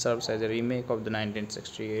and serves as a remake of the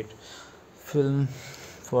 1968 film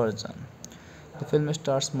version. The film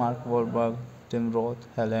stars Mark Wahlberg, Tim Roth,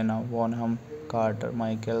 Helena Bonham Carter,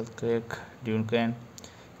 Michael Craig Duncan,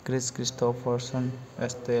 Chris Christopherson,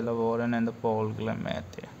 Estella Warren, and Paul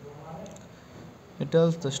Giamatti. It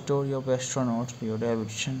tells the story of astronaut Leo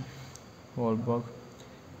Davidson Wahlberg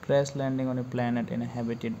crash landing on a planet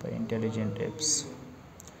inhabited by intelligent apes.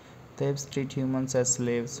 The apes treat humans as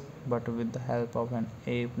slaves, but with the help of an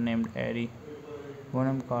ape named Eddie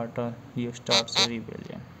Bonham Carter, he starts a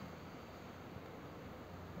rebellion.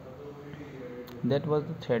 That was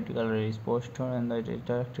the theatrical release poster, and it is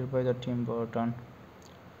directed by the Tim Burton.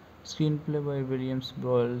 Screenplay by Williams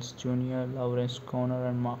Broyles Jr., Lawrence Conner,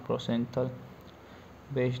 and Mark Rosenthal.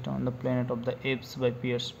 Based on The Planet of the Apes by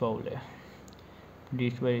Pierce Bowley.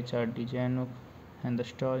 Produced by Richard DeJanouk and the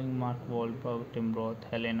starring Mark Wahlberg, Tim Roth,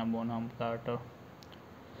 Helena Bonham Carter,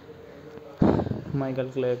 Michael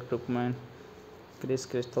Clarke Druckmann, Chris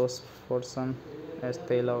Christopherson,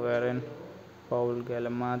 Estella Warren, Paul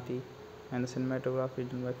Giamatti, and the cinematography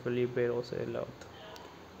done by Felipe Roth.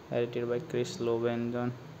 Edited by Chris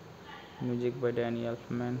Lobenjon. Music by Danny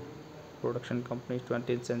Elfman. Production company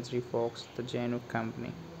 20th Century Fox, the Janouk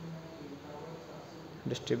Company.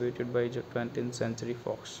 Distributed by 20th Century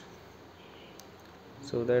Fox.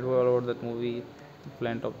 So that was all about that movie,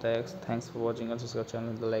 Planet of the Apes. Thanks for watching. Also subscribe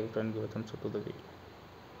channel, the like button, give a thumbs up to the video.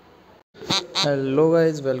 Hello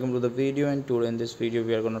guys, welcome to the video, and today in this video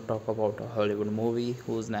we are going to talk about a Hollywood movie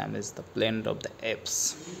whose name is The Planet of the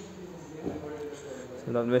Apes. So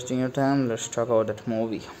without wasting your time, let's talk about that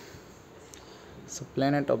movie. So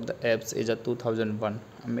Planet of the Apes is a 2001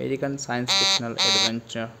 American science fictional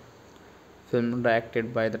adventure film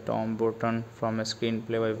directed by the Tom Burton from a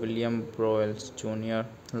screenplay by William Broyles Jr.,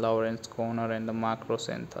 Lawrence Conner, and the Mark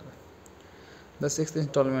Rosenthal. The sixth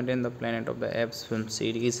installment in the Planet of the Apes film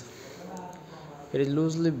series. It is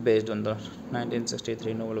loosely based on the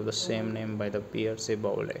 1963 novel of the same name by the Pierce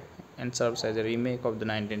Bowley and serves as a remake of the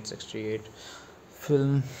 1968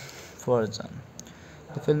 film version.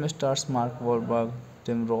 The film stars Mark Wahlberg,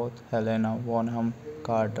 Tim Roth, Helena Bonham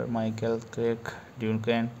Carter, Michael Craig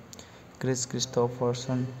Duncan, Chris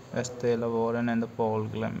Christopherson, Estella Warren, and Paul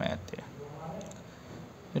Giamatti.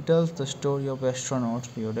 It tells the story of astronaut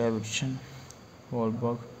Leo Davidson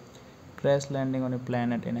Wahlberg crash landing on a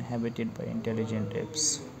planet inhabited by intelligent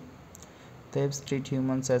apes. The apes treat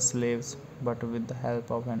humans as slaves, but with the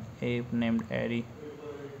help of an ape named Eddie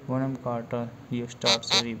Bonham Carter, he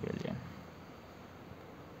starts a rebellion.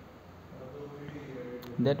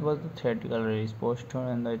 That was the theatrical release poster,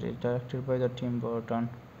 and it is directed by the Tim Burton.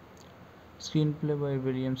 Screenplay by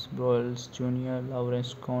Williams Broyles Jr.,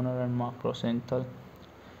 Lawrence Conner, and Mark Rosenthal.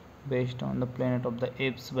 Based on The Planet of the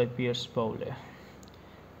Apes by Pierce Bowley.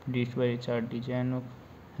 Produced by Richard DeJanouk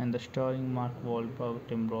and the starring Mark Wahlberg,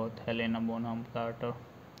 Tim Roth, Helena Bonham Carter,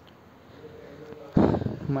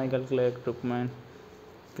 Michael Clarke Druckmann,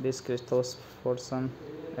 Chris Christopherson,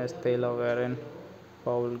 Estella Warren,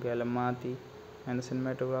 Paul Giamatti, and the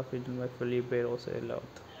cinematography done by Felipe Roth.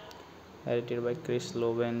 Edited by Chris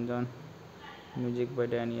Lobenjon. Music by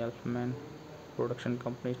Danny Elfman. Production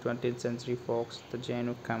company 20th Century Fox, the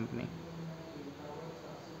Janouk Company.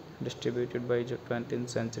 Distributed by 20th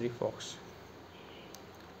Century Fox.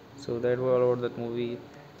 So that was all about that movie,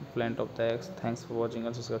 Planet of the Apes. Thanks for watching.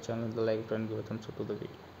 Also subscribe channel, the like button, give a thumbs up to the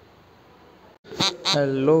video.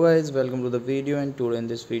 Hello guys, welcome to the video, and today in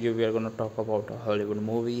this video we are going to talk about a Hollywood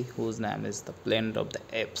movie whose name is The Planet of the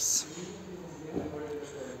Apes.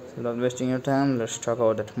 So without wasting your time, let's talk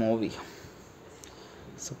about that movie.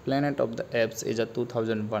 So Planet of the Apes is a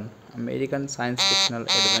 2001 American science fictional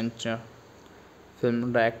adventure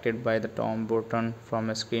film directed by the Tom Burton from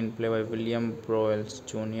a screenplay by William Broyles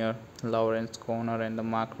Jr., Lawrence Conner, and the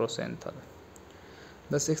Mark Rosenthal.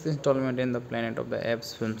 The sixth installment in the Planet of the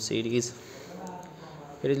Apes film series.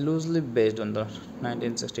 It is loosely based on the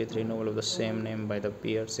 1963 novel of the same name by the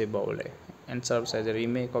Pierce Bowley and serves as a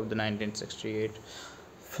remake of the 1968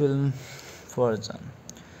 film version.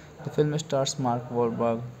 The film stars Mark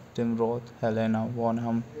Wahlberg, Tim Roth, Helena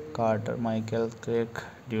Bonham Carter, Michael Craig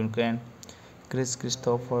Duncan, Chris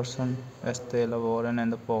Christopherson, Estella Warren,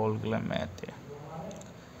 and Paul Giamatti.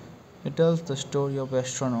 It tells the story of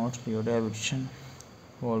astronaut Leo Davidson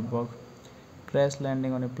Wahlberg crash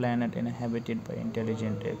landing on a planet inhabited by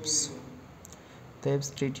intelligent apes. The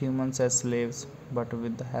apes treat humans as slaves, but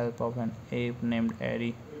with the help of an ape named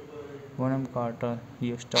Eddie Bonham Carter,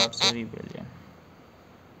 he starts a rebellion.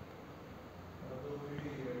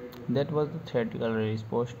 That was the theatrical release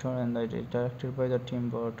poster, and it is directed by the Tim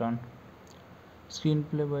Burton.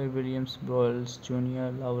 Screenplay by Williams Broyles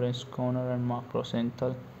Jr., Lawrence Conner, and Mark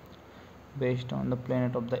Rosenthal. Based on The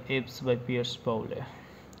Planet of the Apes by Pierce Bowley.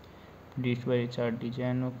 Produced by Richard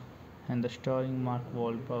DeJanouk, and the starring Mark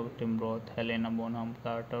Wahlberg, Tim Roth, Helena Bonham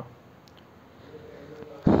Carter,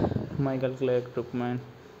 Michael Clarke Druckmann,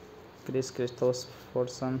 Chris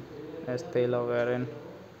Christopherson, Estella Warren,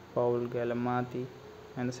 Paul Giamatti,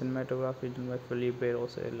 and the cinematography is done by Felipe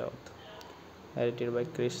Roth. Edited by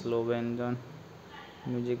Chris Lovenjon.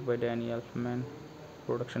 Music by Danny Elfman.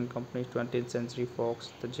 Production company 20th Century Fox,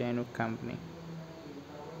 the Janouk Company.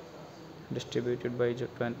 Distributed by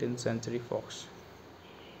 20th Century Fox.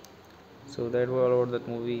 So that was all about that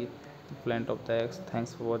movie, Planet of the Apes.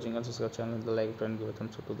 Thanks for watching. Also subscribe channel, the like button, give a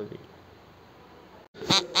thumbs up to the video.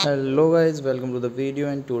 Hello guys, welcome to the video,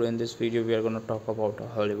 and today in this video we are going to talk about a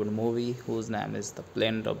Hollywood movie whose name is The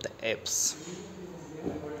Planet of the Apes.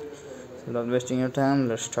 So without wasting your time,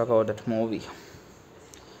 let's talk about that movie.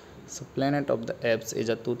 So Planet of the Apes is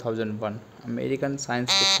a 2001 American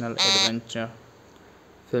science fictional adventure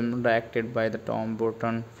film directed by the Tom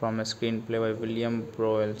Burton from a screenplay by William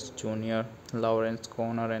Broyles Jr., Lawrence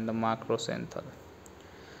Conner, and the Mark Rosenthal.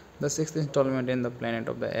 The sixth installment in the Planet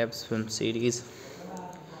of the Apes film series.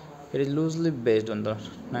 It is loosely based on the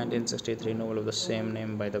 1963 novel of the same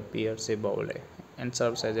name by the Pierce Bowley and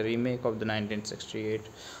serves as a remake of the 1968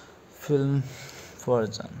 film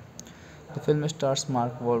version. The film stars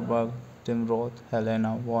Mark Wahlberg, Tim Roth,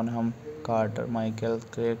 Helena Bonham Carter, Michael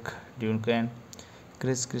Clarke Duncan,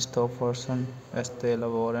 Chris Christopherson, Estella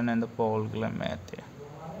Warren, and Paul Giamatti.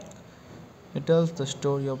 It tells the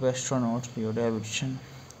story of astronaut Leo Davidson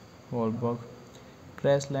Wahlberg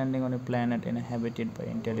crash landing on a planet inhabited by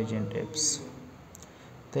intelligent apes.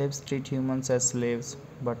 The apes treat humans as slaves,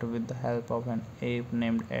 but with the help of an ape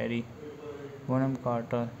named Eddie Bonham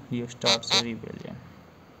Carter, he starts a rebellion.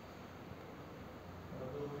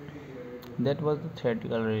 That was the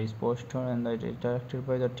theatrical release poster, and it is directed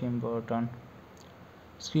by the Tim Burton.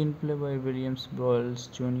 Screenplay by Williams Broyles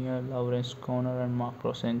Jr., Lawrence Conner, and Mark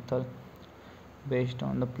Rosenthal. Based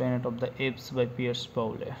on The Planet of the Apes by Pierce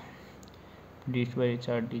Bowley. Produced by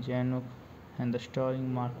Richard DeJanouk, and the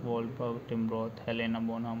starring Mark Wahlberg, Tim Roth, Helena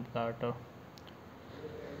Bonham Carter,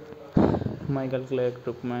 Michael Clarke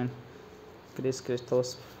Druckmann, Chris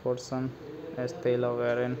Christopherson, Estella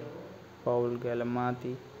Warren, Paul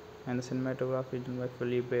Giamatti, and the cinematography is done by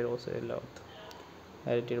Felipe Roth.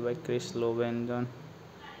 Edited by Chris Lovenjon.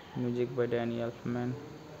 Music by Danny Elfman.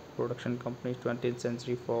 Production company 20th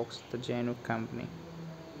Century Fox, the Janouk Company.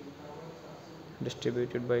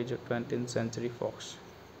 Distributed by 20th Century Fox.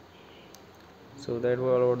 So that was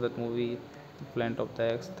all about that movie, Planet of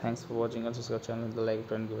the Apes. Thanks for watching. Also subscribe channel, the like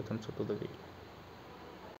button, give a thumbs up to the video.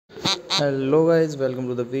 Hello guys, welcome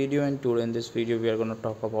to the video, and today in this video we are going to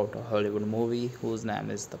talk about a Hollywood movie whose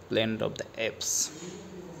name is The Planet of the Apes.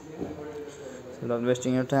 So without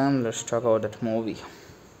wasting your time, let's talk about that movie.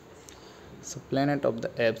 So Planet of the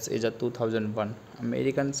Apes is a 2001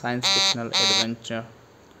 American science fictional adventure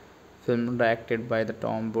film directed by the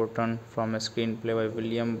Tom Burton from a screenplay by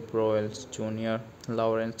William Broyles Jr.,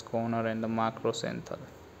 Lawrence Conner, and the Mark Rosenthal.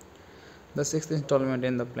 The sixth installment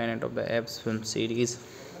in the Planet of the Apes film series.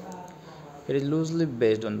 It is loosely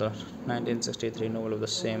based on the 1963 novel of the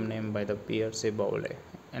same name by the Pierce Bowley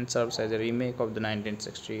and serves as a remake of the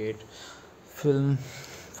 1968 film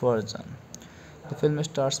version. The film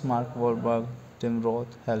stars Mark Wahlberg, Tim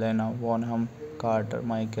Roth, Helena Bonham Carter,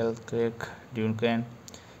 Michael Clarke Duncan,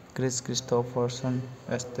 Chris Christopherson,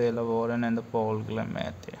 Estella Warren, and Paul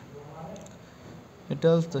Giamatti. It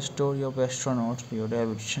tells the story of astronaut Leo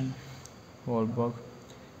Davidson Wahlberg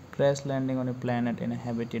crash landing on a planet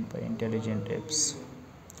inhabited by intelligent apes.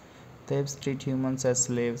 The apes treat humans as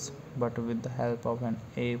slaves, but with the help of an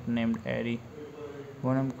ape named Eddie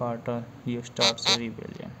Bonham Carter, he starts a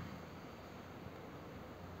rebellion.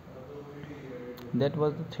 That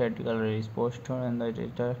was the theatrical release poster, and it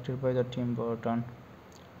is directed by the Tim Burton.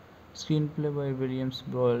 Screenplay by Williams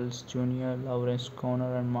Broyles Jr., Lawrence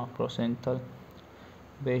Conner, and Mark Rosenthal.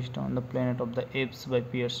 Based on The Planet of the Apes by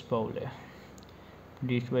Pierce Bowley.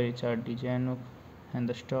 Produced by Richard DeJanouk, and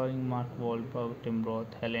the starring Mark Wahlberg, Tim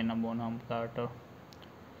Roth, Helena Bonham Carter,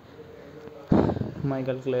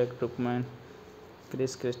 Michael Clarke Druckmann,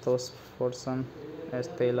 Chris Christopherson,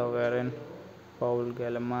 Estella Warren, Paul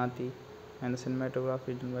Giamatti, and the cinematography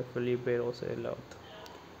is done by Felipe Roth.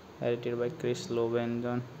 Edited by Chris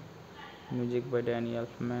Lovenjon. Music by Danny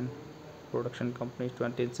Elfman. Production company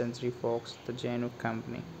 20th Century Fox, the Genuine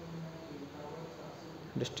Company.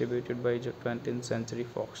 Distributed by 20th Century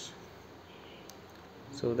Fox.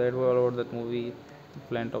 So that was all about that movie,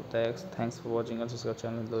 Planet of the Apes. Thanks for watching. Also subscribe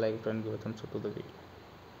channel, the like button, give a thumbs up to the video.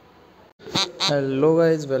 Hello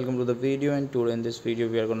guys, welcome to the video, and today in this video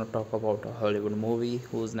we are going to talk about a Hollywood movie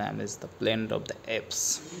whose name is The Planet of the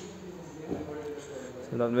Apes. So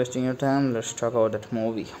without wasting your time, let's talk about that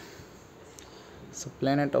movie. So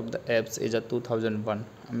Planet of the Apes is a 2001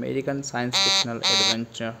 American science fictional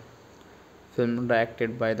adventure film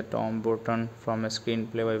directed by the Tom Burton from a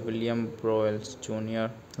screenplay by William Broyles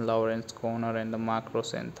Jr., Lawrence Conner and the Mark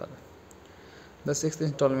Rosenthal. The sixth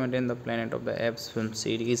installment in the Planet of the Apes film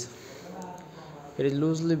series. It is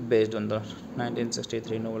loosely based on the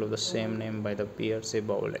 1963 novel of the same name by the Pierce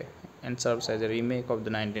Boulle and serves as a remake of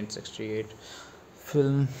the 1968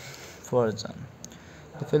 film version.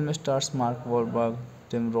 The film stars Mark Wahlberg,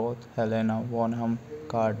 Tim Roth, Helena Bonham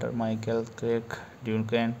Carter, Michael Craig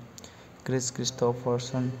Duncan, Chris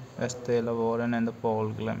Christopherson, Estella Warren, and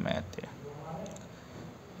Paul Giamatti.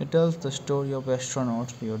 It tells the story of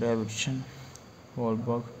astronaut Leo Davidson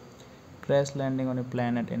Wahlberg crash landing on a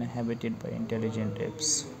planet inhabited by intelligent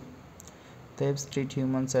apes. The apes treat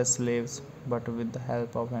humans as slaves, but with the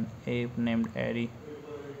help of an ape named Eddie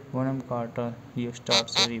Bonham Carter, he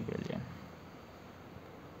starts a rebellion.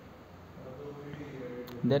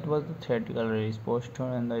 That was the theatrical release poster,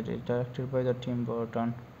 and it is directed by the Tim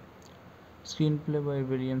Burton. Screenplay by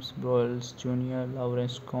William Broyles Jr.,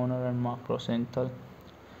 Lawrence Conner and Mark Rosenthal,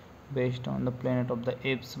 based on The Planet of the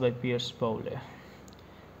Apes by Pierce Boulle.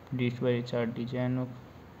 Produced by Richard DeJanouk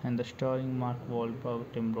and the starring Mark Wahlberg,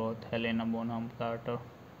 Tim Roth, Helena Bonham Carter,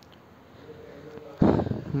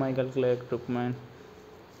 Michael Clarke Druckmann,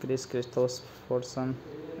 Chris Christopherson,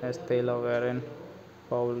 Estella Warren,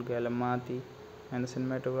 Paul Giamatti, and the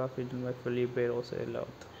cinematography done by Felipe Roth.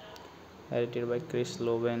 Edited by Chris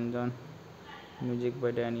Lobenjon. Music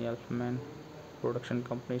by Danny Elfman. Production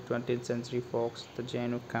company 20th Century Fox, the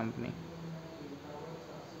Genuine Company.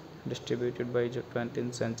 Distributed by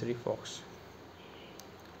 20th Century Fox.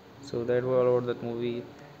 So that was all about that movie,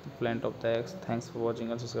 Planet of the Apes. Thanks for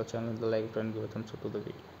watching. Also subscribe channel, the like button, give a thumbs up to the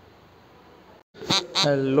video.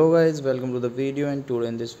 Hello guys, welcome to the video, and today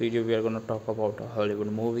in this video we are going to talk about a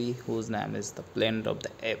Hollywood movie whose name is The Planet of the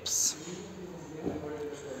Apes.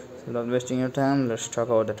 So without wasting your time, let's talk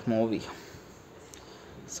about that movie.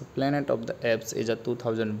 So Planet of the Apes is a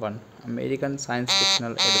 2001 American science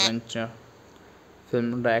fictional adventure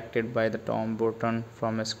film directed by the Tom Burton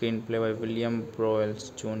from a screenplay by William Broyles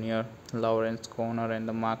Jr., Lawrence Conner and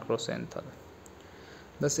the Mark Rosenthal.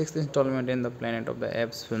 The sixth installment in the Planet of the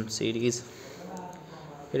Apes film series.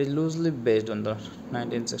 It is loosely based on the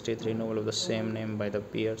 1963 novel of the same name by the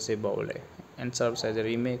Pierce Boulle and serves as a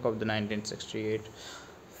remake of the 1968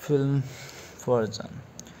 film version.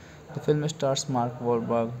 The film stars Mark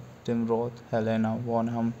Wahlberg, Tim Roth, Helena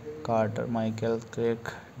Bonham Carter, Michael Craig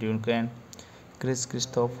Duncan, Chris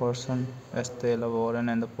Christopherson, Estella Warren,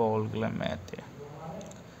 and Paul Giamatti.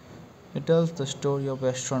 It tells the story of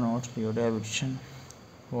astronaut Leo Davidson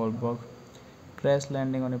Wahlberg crash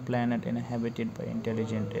landing on a planet inhabited by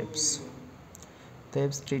intelligent apes. The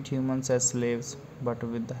apes treat humans as slaves, but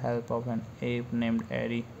with the help of an ape named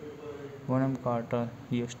Eddie Bonham Carter,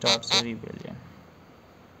 he starts a rebellion.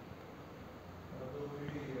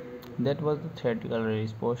 That was the theatrical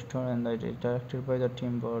release poster, and it is directed by the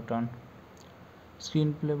Tim Burton.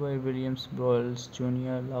 Screenplay by William Broyles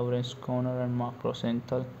Jr., Lawrence Conner and Mark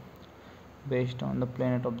Rosenthal, based on The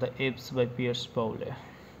Planet of the Apes by Pierce Boulle.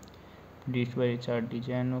 Produced by Richard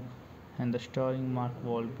DeJanouk and the starring Mark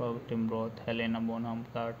Wahlberg, Tim Roth, Helena Bonham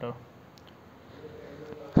Carter,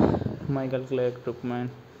 Michael Clarke Druckmann,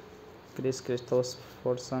 Chris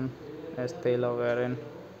Christopherson, Estella Warren,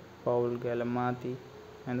 Paul Giamatti,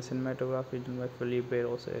 and the cinematography done by Felipe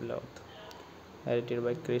Roth. Edited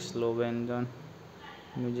by Chris Lobenjon.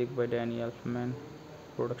 Music by Danny Elfman.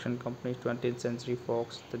 Production company 20th Century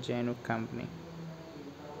Fox, the Genuine Company.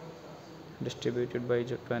 Distributed by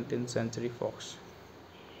 20th Century Fox.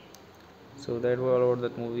 So that was all about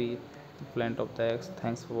that movie, Planet of the Apes.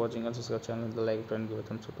 Thanks for watching. Also subscribe channel, the like button, give a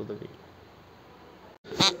thumbs up to the video.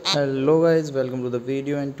 Hello guys, welcome to the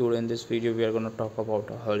video, and today in this video we are going to talk about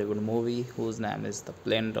a Hollywood movie whose name is The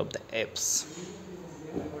Planet of the Apes.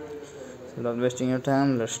 So without wasting your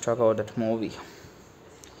time, let's talk about that movie.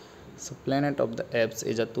 So Planet of the Apes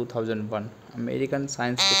is a 2001 American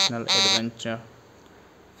science fictional adventure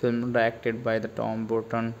film directed by the Tom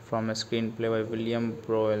Burton from a screenplay by William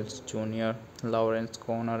Broyles Jr., Lawrence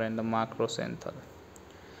Conner and the Mark Rosenthal.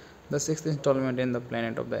 the sixth installment in the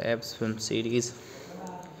Planet of the Apes film series.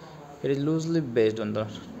 It is loosely based on the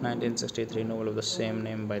 1963 novel of the same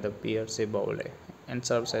name by the Pierre Boulle and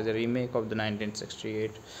serves as a remake of the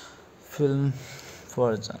 1968 film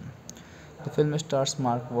version. The film stars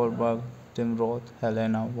Mark Wahlberg, Tim Roth,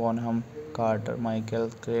 Helena Bonham Carter, Michael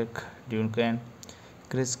Craig Duncan,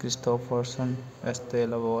 Chris Christopherson,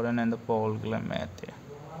 Estella Warren, and Paul Giamatti.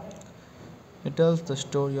 It tells the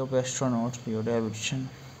story of astronaut Leo Davidson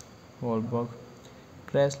Wahlberg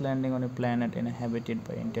crash landing on a planet inhabited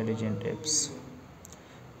by intelligent apes.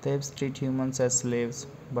 The apes treat humans as slaves,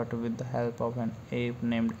 but with the help of an ape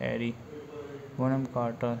named Ari Bonham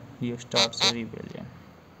Carter, he starts a rebellion.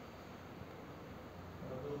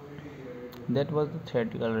 That was the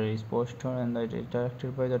theatrical release poster, and it is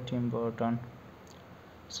directed by the Tim Burton.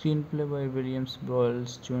 Screenplay by Williams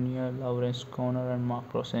Broyles Jr., Lawrence Conner, and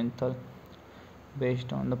Mark Rosenthal.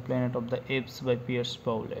 Based on The Planet of the Apes by Pierce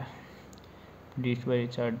Boulle. Produced by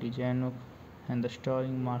Richard DeJanouk and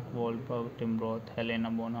starring Mark Wahlberg, Tim Roth, Helena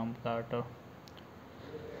Bonham Carter,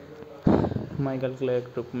 Michael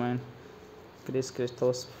Clark Druckmann, Chris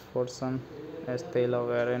Christopherson, Estella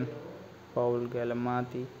Warren, Paul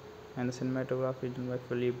Giamatti, and the cinematography done by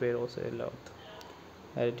Felipe Roth.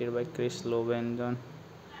 Edited by Chris Lobenjon.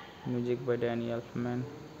 Music by Danny Elfman.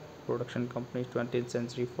 Production company 20th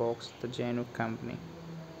Century Fox, the Janouk Company.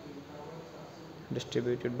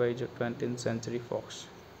 Distributed by 20th Century Fox.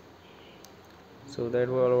 So that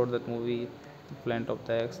was all about that movie, Planet of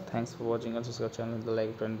the Apes. Thanks for watching. Also subscribe channel, the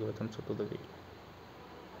like button, give a thumbs up to the video.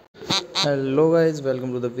 Hello guys,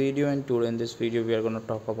 welcome to the video, and today in this video we are going to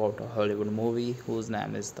talk about a Hollywood movie whose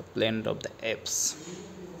name is The Planet of the Apes.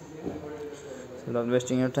 So without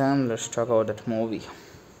wasting your time, let's talk about that movie.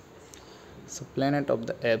 So Planet of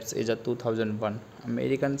the Apes is a 2001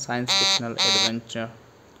 American science fictional adventure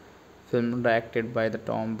film directed by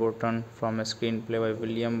Tom Burton from a screenplay by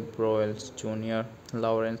William Broyles Jr.,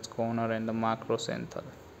 Lawrence Conner, and Mark Rosenthal.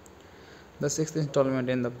 The sixth installment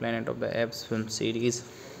in the Planet of the Apes film series.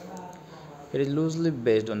 It is loosely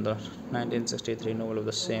based on the 1963 novel of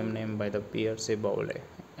the same name by the Pierce Boulle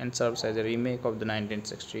and serves as a remake of the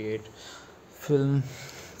 1968 film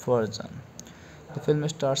version. The film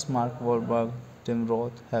stars Mark Wahlberg, Tim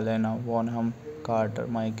Roth, Helena Bonham Carter,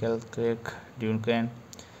 Michael Craig Duncan,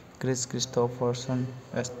 Chris Christopherson,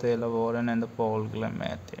 Estella Warren, and Paul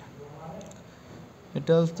Giamatti. It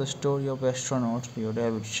tells the story of astronaut Leo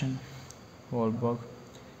Davidson Wahlberg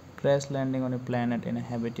crash landing on a planet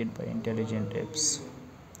inhabited by intelligent apes.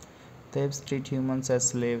 The apes treat humans as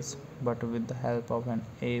slaves, but with the help of an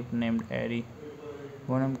ape named Ari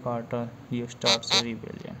Bonham Carter, he starts a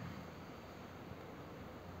rebellion.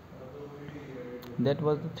 That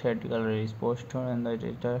was the theatrical release poster, and it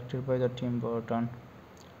is directed by the Tim Burton.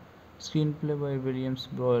 Screenplay by Williams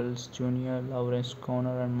Broyles Jr., Lawrence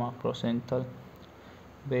Conner, and Mark Rosenthal.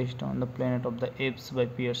 Based on The Planet of the Apes by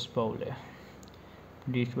Pierce Boulle.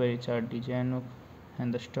 Produced by Richard DeJanouk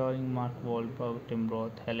and starring Mark Wahlberg, Tim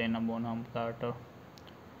Roth, Helena Bonham Carter,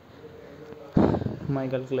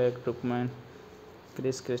 Michael Clark Druckmann,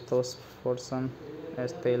 Chris Christopherson,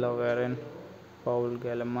 Estella Warren, Paul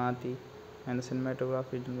Giamatti, and the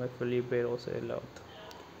cinematography done by Felipe Roth.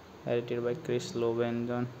 Edited by Chris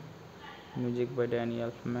Lobenjon. Music by Danny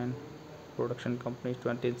Elfman. Production company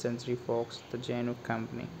 20th Century Fox, the Janouk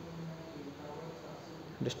Company.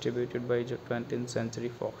 Distributed by 20th Century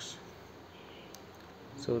Fox.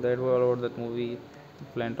 So that was all about that movie,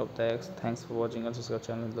 Planet of the Apes. Thanks for watching. Also subscribe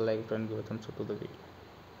channel, the like button, give a thumbs up to the video.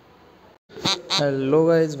 Hello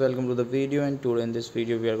guys, welcome to the video, and today in this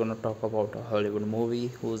video we are going to talk about a Hollywood movie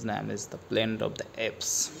whose name is The Planet of the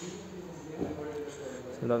Apes.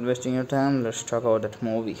 So without wasting your time, let's talk about that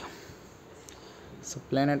movie. So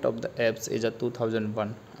Planet of the Apes is a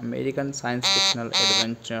 2001 American science fictional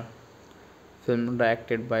adventure film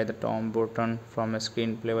directed by Tom Burton from a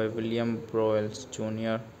screenplay by William Broyles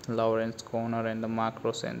Jr., Lawrence Conner, and Mark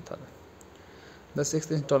Rosenthal. The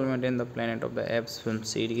sixth installment in the Planet of the Apes film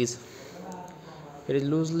series. It is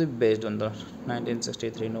loosely based on the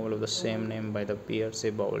 1963 novel of the same name by the Pierce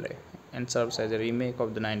Boulle and serves as a remake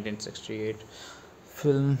of the 1968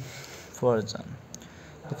 film version.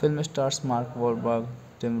 The film stars Mark Wahlberg,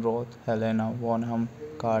 Tim Roth, Helena Bonham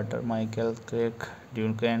Carter, Michael Craig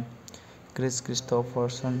Duncan, Chris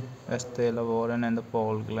Christopherson, Estella Warren, and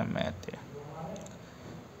Paul Giamatti.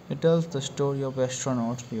 It tells the story of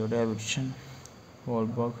astronaut Leo Davidson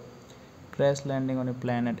Wahlberg crash landing on a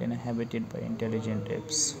planet inhabited by intelligent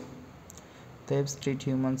apes. The apes treat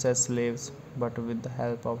humans as slaves, but with the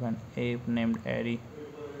help of an ape named Ari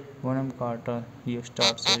Bonham Carter, he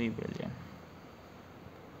starts a rebellion.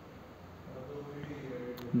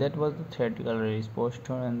 That was the theatrical release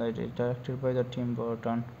poster, and it is directed by the Tim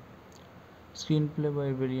Burton. Screenplay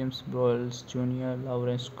by Williams Broyles Jr.,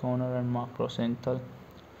 Lawrence Conner, and Mark Rosenthal.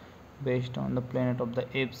 Based on The Planet of the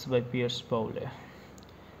Apes by Pierce Bowley.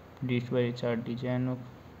 Produced by Richard DeJanouk,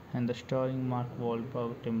 and the starring Mark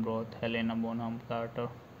Wahlberg, Tim Roth, Helena Bonham Carter,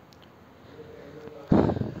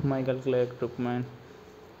 Michael Clarke Druckmann,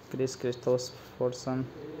 Chris Christopherson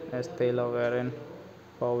as Taylor Warren,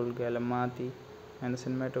 Paul Giamatti, and the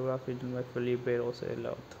cinematography done by Felipe Roth.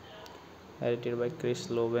 Edited by Chris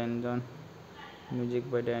Lobenjon.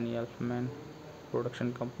 Music by Danny Elfman.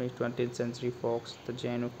 Production company 20th Century Fox, the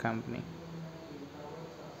Janouk Company.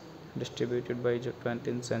 Distributed by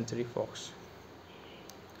 20th Century Fox.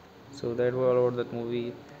 So that was all about that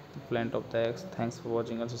movie, Planet of the Apes. Thanks for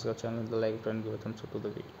watching. Also subscribe channel, the like button, give a thumbs up to the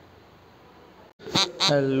video.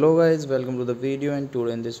 Hello guys, welcome to the video, and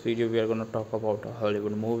today in this video we are going to talk about a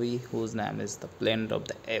Hollywood movie whose name is The Planet of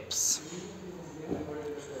the Apes.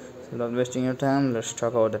 So without wasting your time, let's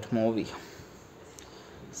talk about that movie.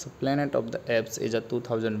 So Planet of the Apes is a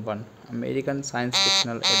 2001 American science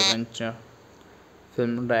fictional adventure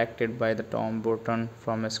film directed by the Tom Burton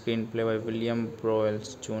from a screenplay by William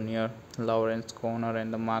Broyles Jr., Lawrence Conner,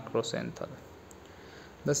 and the Mark Rosenthal.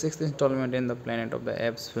 The sixth installment in the Planet of the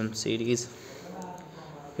Apes film series.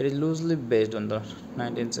 It is loosely based on the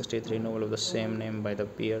 1963 novel of the same name by the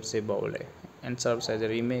Pierce Bowley and serves as a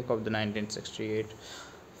remake of the 1968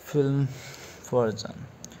 film version.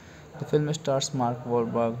 The film stars Mark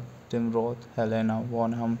Wahlberg, Tim Roth, Helena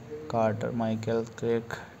Bonham Carter, Michael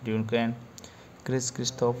Clarke Duncan, Chris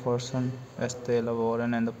Christopherson, Estella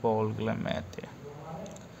Warren, and Paul Giamatti.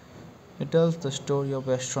 It tells the story of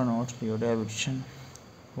astronaut Leo Davidson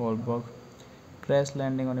Wahlberg crash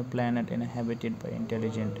landing on a planet inhabited by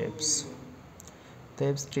intelligent apes. The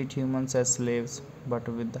apes treat humans as slaves, but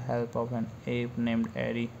with the help of an ape named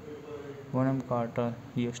Ari Bonham Carter,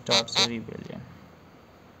 he starts a rebellion.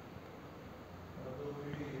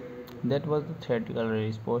 That was the theatrical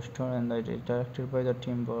release poster, and it is directed by the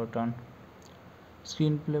Tim Burton.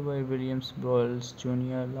 Screenplay by Williams Broyles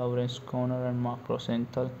Jr., Lawrence Conner, and Mark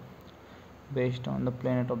Rosenthal. Based on The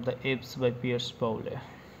Planet of the Apes by Pierce Bowley.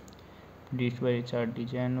 Produced by Richard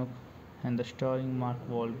DeJanouk, and the starring Mark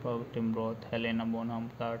Wahlberg, Tim Roth, Helena Bonham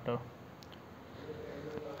Carter,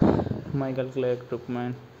 Michael Clarke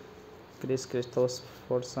Druckmann, Chris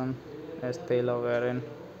Christopherson as Taylor Warren,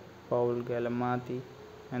 Paul Giamatti,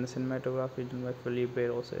 and the cinematography done by Felipe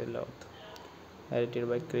Roth. Edited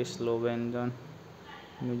by Chris Lobenjon.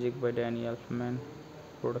 Music by Danny Elfman.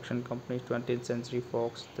 Production company 20th Century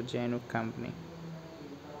Fox, the Janouk Company.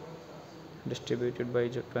 Distributed by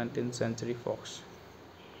 20th Century Fox.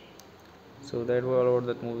 So that was all about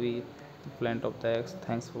that movie, Planet of the Apes.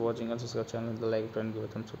 Thanks for watching. Also subscribe channel, the like button, give a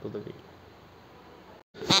thumbs up to the video.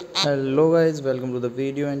 Hello guys, welcome to the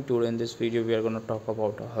video, and today in this video we are going to talk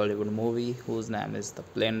about a Hollywood movie whose name is The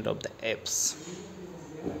Planet of the Apes.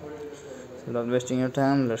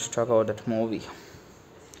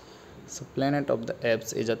 So Planet of the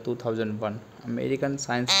Apes is a 2001 American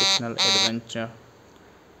science fiction adventure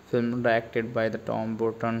film directed by the Tom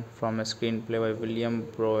Burton from a screenplay by William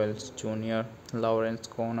Broyles Jr., Lawrence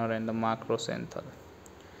Conner, and Mark Rosenthal.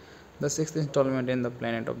 The sixth installment in the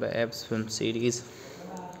Planet of the Apes film series.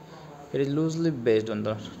 It is loosely based on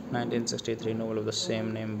the 1963 novel of the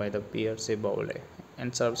same name by the Pierce Bowley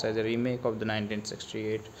and serves as a remake of the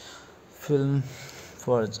 1968 film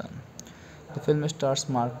version. The film stars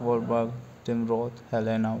Mark Wahlberg, Tim Roth,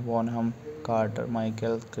 Helena Bonham Carter,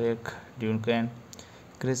 Michael Clarke Duncan,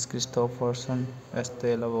 Chris Christopherson as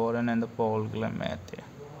Taylor Warren, and Paul Giamatti.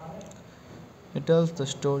 It tells the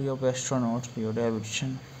story of astronaut Leo Davidson Wahlberg crash landing on a planet inhabited by intelligent apes. So that was all about that movie, Planet of the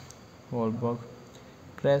Apes. Thanks for watching. Also subscribe channel, the like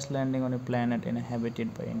button, give a thumbs up to the video. Hello guys, welcome to the video, and today in this video we are going to talk about a Hollywood movie whose name is The Planet of the Apes. So without wasting your time, let's talk about that movie. So Planet of the Apes is a 2001 American science fictional adventure film directed by the Tom Burton from a screenplay by William Broyles Jr., Lawrence Conner, and Mark Rosenthal. The sixth installment in the Planet of the Apes film series. It is loosely based on the 1963 novel of the same name by the Pierce Bowley and serves as a remake of the 1968 film version. The film stars Mark Wahlberg, Tim Roth, Helena Bonham Carter, Michael Clarke Duncan, Chris Christopherson, Estella Warren, and Paul Giamatti. It tells the story of astronaut Leo Davidson Wahlberg crash landing on a planet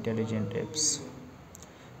inhabited by intelligent apes.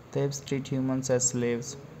 The apes treat humans as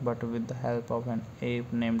slaves, but with the help of an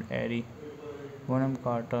ape named Ari Bonham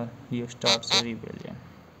Carter, he starts a rebellion.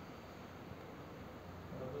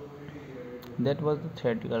 That was the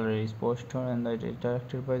theatrical release poster, and it is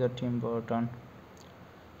directed by the Tim Burton.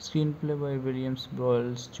 Screenplay by Williams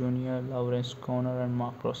Broyles Jr., Lawrence Conner, and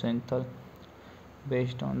Mark Rosenthal.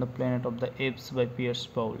 Based on The Planet of the Apes by Pierce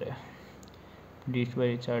Bowley. Produced by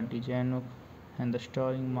Richard DeJanouk, and the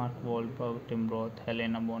starring Mark Wahlberg, Tim Roth,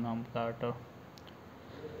 Helena Bonham Carter,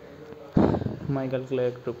 Michael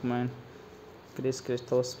Clarke Druckmann, Chris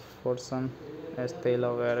Christopherson as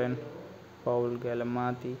Taylor Warren, Paul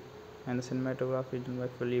Giamatti, and the cinematography done by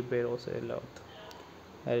Felipe Roth.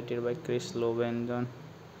 Edited by Chris Lobenjon.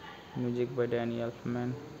 Music by Danny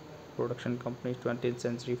Elfman. Production company 20th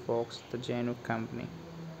Century Fox, the Janouk Company.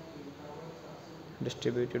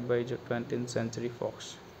 Distributed by 20th Century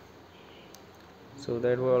Fox. So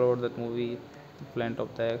that was all about that movie, The Planet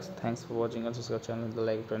of the Apes. Thanks for watching. Also subscribe channel, the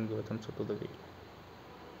like button, give a thumbs up to the video.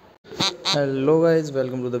 Hello guys,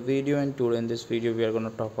 welcome to the video, and today in this video we are going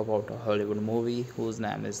to talk about a Hollywood movie whose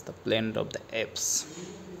name is The Planet of the Apes.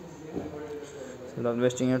 So without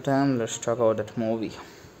wasting your time, let's talk about that movie.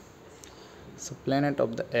 So Planet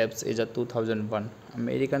of the Apes is a 2001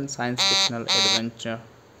 American science fictional adventure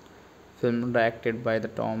film directed by the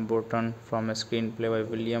Tom Burton from a screenplay by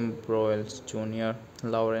William Broyles Jr.,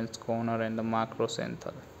 Lawrence Conner and the Mark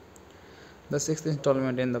Rosenthal. The sixth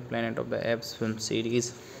installment in the Planet of the Apes film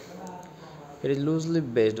series. It is loosely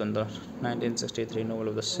based on the 1963 novel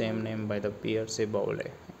of the same name by the Pierre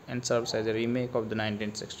Boulle and serves as a remake of the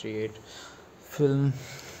 1968 film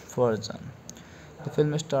version. The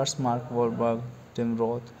film stars Mark Wahlberg, Tim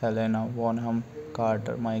Roth, Helena Bonham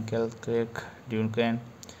Carter, Michael Craig Duncan,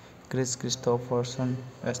 Chris Christopherson,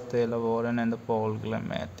 Estella Warren, and Paul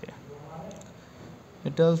Giamatti.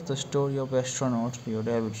 It tells the story of astronaut Leo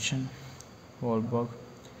Davidson Wahlberg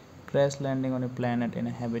crash landing on a planet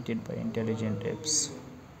inhabited by intelligent apes.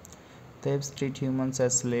 The apes treat humans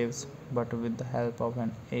as slaves, but with the help of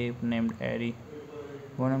an ape named Ari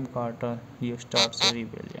Bonham Carter, he starts a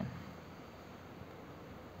rebellion.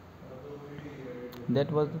 That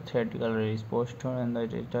was the theatrical release poster, and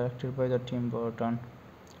it is directed by the Tim Burton.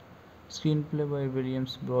 Screenplay by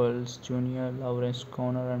Williams Broyles Jr., Lawrence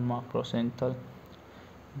Conner, and Mark Rosenthal.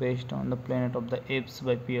 Based on The Planet of the Apes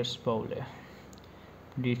by Pierce Boulle.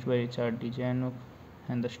 Produced by Richard DeJanouk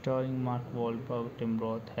and starring Mark Wahlberg, Tim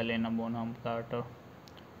Roth, Helena Bonham Carter,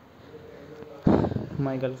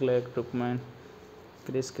 Michael Clarke Druckmann,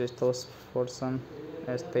 Chris Christopherson,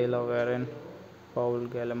 Estella Warren, Paul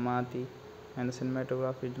Giamatti, and the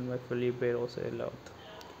cinematography done by Felipe Roth.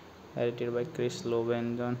 Edited by Chris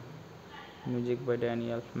Lobenjon. Music by Danny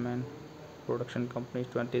Elfman. Production company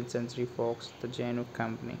 20th Century Fox, the Janouk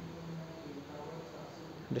Company.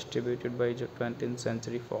 Distributed by 20th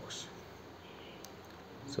Century Fox.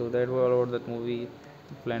 So that was all about that movie,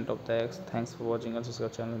 The Planet of the Apes. Thanks for watching. Also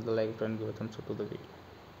subscribe channel, the like button, give a thumbs up to the video.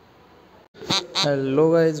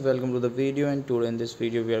 Hello guys, welcome to the video, and today in this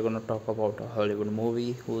video we are going to talk about a Hollywood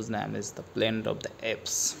movie whose name is The Planet of the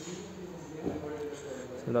Apes.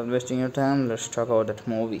 So without wasting your time, let's talk about that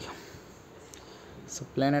movie. So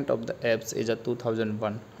Planet of the Apes is a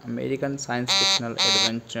 2001 American science fictional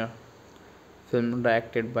adventure film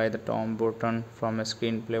directed by the Tom Burton from a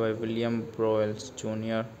screenplay by William Broyles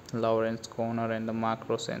Jr., Lawrence Conner, and the Mark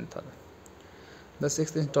Rosenthal. The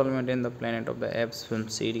sixth installment in the Planet of the Apes film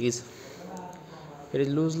series. It is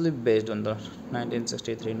loosely based on the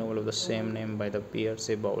 1963 novel of the same name by the Pierce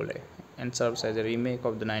Boulle and serves as a remake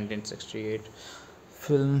of the 1968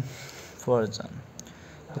 film version.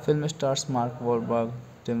 The film stars Mark Wahlberg,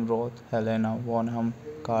 Tim Roth, Helena Bonham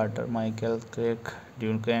Carter, Michael Craig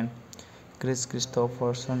Duncan, Chris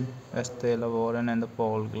Christopherson, Estella Warren, and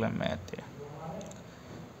Paul Giamatti.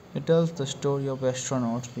 It tells the story of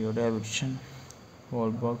astronaut Leo Davidson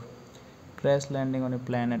Wahlberg crash landing on a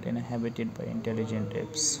planet inhabited by intelligent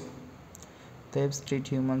apes. The apes treat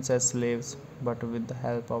humans as slaves, but with the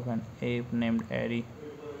help of an ape named Ari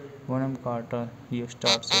Bonham Carter, he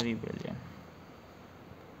starts a rebellion.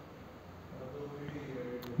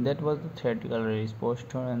 That was the theatrical release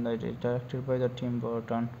poster, and it is directed by the Tim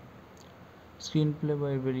Burton. Screenplay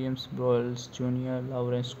by Williams Broyles Jr.,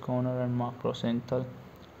 Lawrence Conner, and Mark Rosenthal.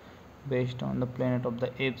 Based on The Planet of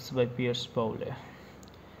the Apes by Pierce Boulle.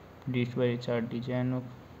 Produced by Richard DeJanouk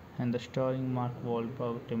and starring Mark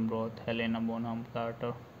Wahlberg, Tim Roth, Helena Bonham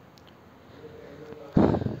Carter,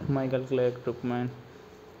 Michael Clarke Druckmann,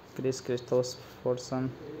 Chris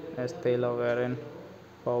Christopherson, Estella Warren,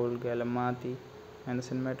 Paul Giamatti, and the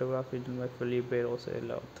cinematography done by Felipe Roth.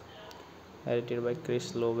 Edited by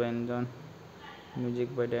Chris Lobenjon.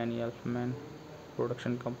 Music by Danny Elfman.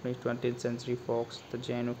 Production company 20th Century Fox, the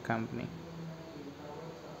Janouk Company.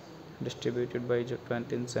 Distributed by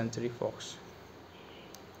 20th Century Fox.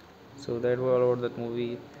 So that was all about that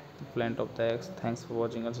movie, The Planet of the Apes. Thanks for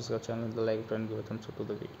watching. Also subscribe channel, the like button, give a thumbs up to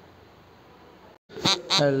the video.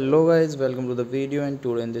 Hello guys, welcome to the video, and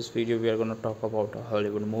today in this video we are going to talk about a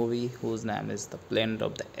Hollywood movie whose name is The Planet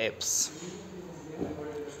of the Apes.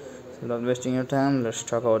 So without wasting your time, let's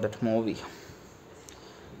talk about that movie.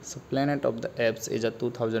 So Planet of the Apes is a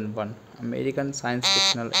 2001 American science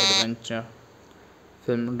fictional adventure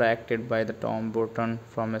film directed by the Tom Burton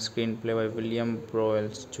from a screenplay by William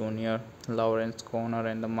Broyles Jr., Lawrence Conner,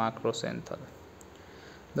 and the Mark Rosenthal.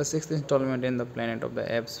 The sixth installment in the Planet of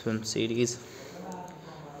the Apes film series.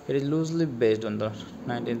 It is loosely based on the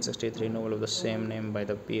 1963 novel of the same name by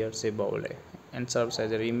the Pierce Boulle and serves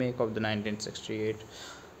as a remake of the 1968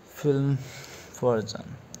 film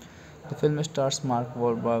version. The film stars Mark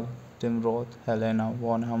Wahlberg, Tim Roth, Helena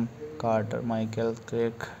Bonham Carter, Michael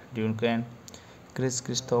Craig Duncan, Chris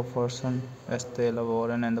Christopherson, Estella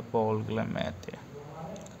Warren, and Paul Giamatti.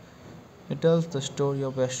 It tells the story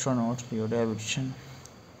of astronaut Leo Davidson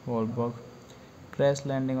Wahlberg crash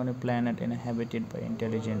landing on a planet inhabited by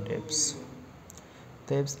intelligent apes.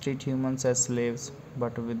 The apes treat humans as slaves,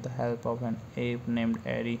 but with the help of an ape named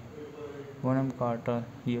Ari Bonham Carter,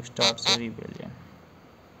 he starts a rebellion.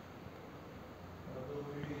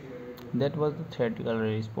 That was the theatrical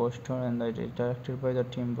release poster, and it is directed by the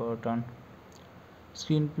Tim Burton.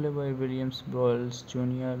 Screenplay by Williams Broyles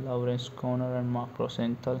Jr., Lawrence Conner, and Mark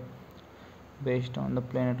Rosenthal. Based on The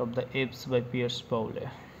Planet of the Apes by Pierce Bowley.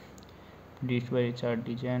 Produced by Richard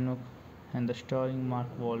D. Zanuck, and the starring Mark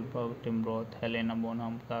Wahlberg, Tim Roth, Helena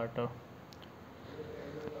Bonham Carter,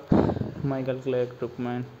 Michael Clarke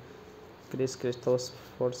Druckmann, Chris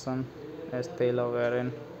Christopherson, Estella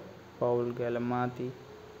Warren, Paul Giamatti,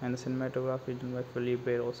 and the cinematography done by Felipe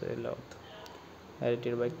Roth.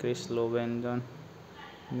 Edited by Chris Lobenjon.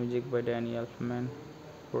 Music by Danny Elfman.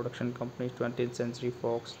 Production company 20th Century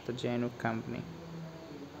Fox, the Zanuck Company.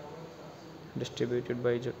 Distributed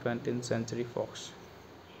by 20th Century Fox.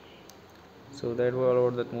 So that was all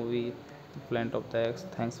about that movie, Planet of the Apes.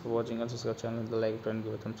 Thanks for watching. Also subscribe channel, the like button,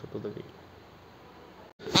 give a thumbs up to the video.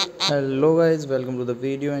 Hello guys, welcome to the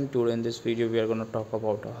video, and today in this video we are going to talk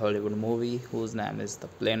about a Hollywood movie whose name is The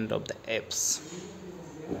Planet of the Apes.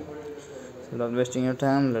 So without wasting your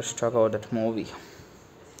time, let's talk about that movie.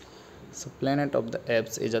 So Planet of the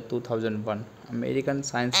Apes is a 2001 American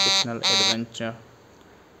science fictional adventure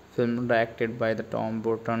film directed by Tom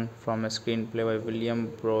Burton from a screenplay by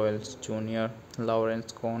William Broyles Jr.,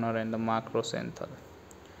 Lawrence Conner, and Mark Rosenthal.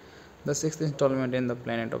 The sixth installment in the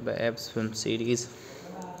Planet of the Apes film series.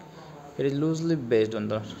 It is loosely based on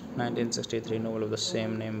the 1963 novel of the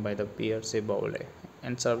same name by the Pierce Bowley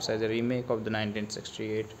and serves as a remake of the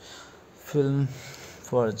 1968 film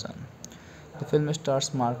version. The film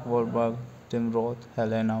stars Mark Wahlberg, Tim Roth,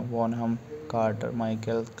 Helena Bonham Carter,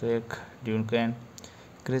 Michael Craig Duncan,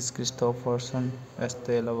 Chris Christopherson,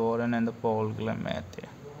 Estella Warren, and Paul Giamatti.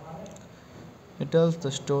 It tells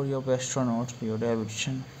the story of astronaut Leo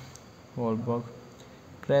Davidson Wahlberg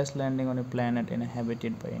crash landing on a planet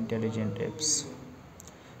inhabited by intelligent apes.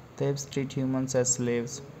 The apes treat humans as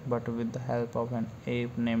slaves, but with the help of an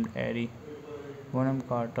ape named Ari Bonham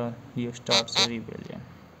Carter, he starts a rebellion.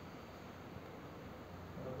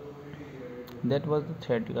 That was the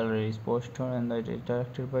theatrical release poster, and it is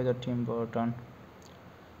directed by the Tim Burton.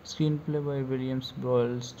 Screenplay by Williams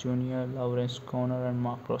Broyles Jr., Lawrence Conner, and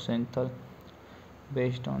Mark Rosenthal.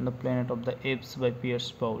 Based on The Planet of the Apes by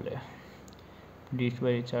Pierce Bowley. Produced by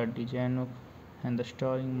Richard D. Zanuck, and the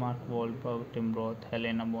starring Mark Wahlberg, Tim Roth,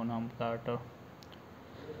 Helena Bonham Carter,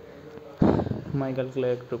 Michael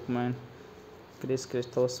Clarke Druckmann, Chris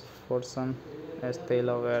Christopherson,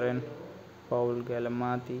 Estella Warren, Paul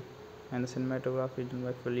Giamatti, and the cinematography done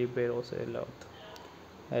by Felipe Roth.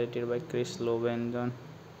 Edited by Chris Lobenjon.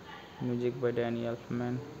 Music by Danny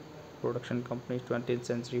Elfman. Production company 20th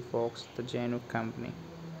Century Fox, the Zanuck Company.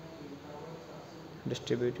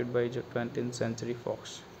 Distributed by 20th Century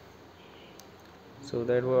Fox. So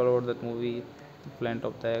that was all about that movie, Planet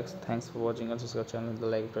of the Apes. Thanks for watching. Also subscribe channel, the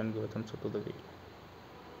like button, give a thumbs up to the video.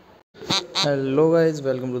 Hello guys,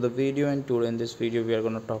 welcome to the video, and today in this video we are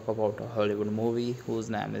going to talk about a Hollywood movie whose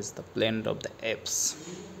name is The Planet of the Apes.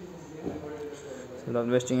 So without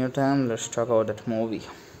wasting your time, let's talk about that movie.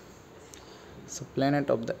 So Planet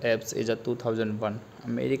of the Apes is a 2001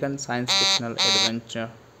 American science fictional adventure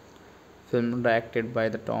film directed by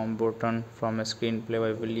Tom Burton from a screenplay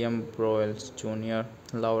by William Broyles Jr.,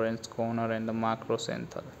 Lawrence Conner, and Mark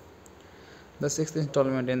Rosenthal. The sixth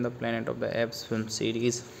installment in the Planet of the Apes film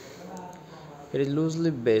series. It is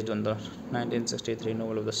loosely based on the 1963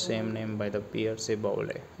 novel of the same name by the Pierce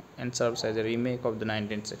Bowley and serves as a remake of the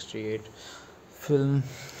 1968 film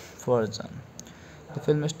version. The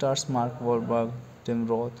film stars Mark Wahlberg, Tim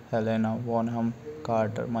Roth, Helena Bonham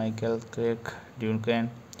Carter, Michael Craig Duncan,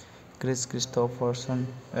 Chris Christopherson,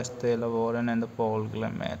 Estella Warren, and Paul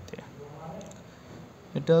Giamatti.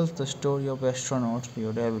 It tells the story of astronaut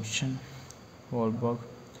Leo Davidson Wahlberg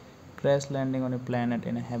crash landing on a planet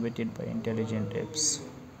inhabited by intelligent apes.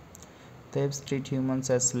 The apes treat humans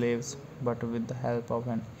as slaves, but with the help of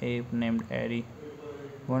an ape named Ari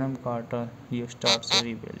Bonham Carter, he starts a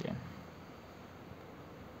rebellion.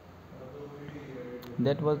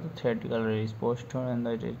 That was the theatrical release poster, and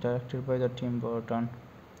it is directed by Tim Burton.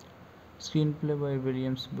 Screenplay by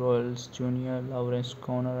Williams Broyles Jr., Lawrence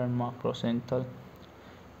Conner, and Mark Rosenthal.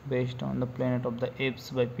 Based on The Planet of the Apes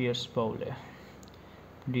by Pierce Bowley.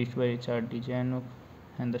 produced by Richard DeJanook,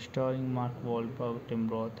 and the starring Mark Wahlberg, Tim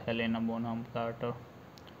Roth, Helena Bonham Carter,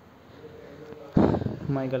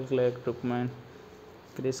 Michael Clark Druckmann,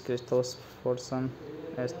 Chris Christopherson,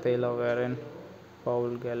 Estella Warren,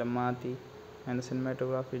 Paul Giamatti, and the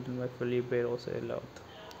cinematography is done by Felipe Roth,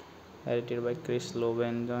 edited by Chris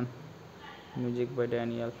Lovenjon, music by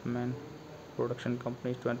Danny Elfman, production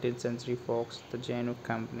company 20th Century Fox, the Janook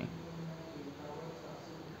Company,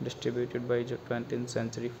 distributed by 20th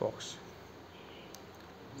Century Fox.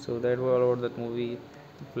 So that was all about that movie,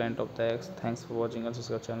 Planet of the Apes. Thanks for watching. Also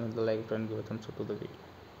subscribe channel, the like button, give a thumbs up to the video.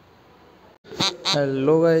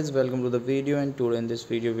 Hello guys, welcome to the video, and today in this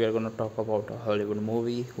video we are going to talk about a Hollywood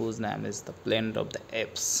movie whose name is The Planet of the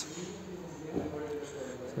Apes.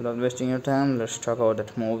 So without wasting your time, let's talk about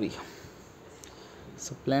that movie.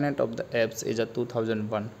 So Planet of the Apes is a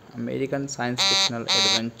 2001 American science fictional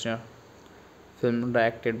adventure film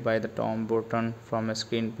directed by the Tom Burton from a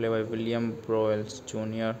screenplay by William Broyles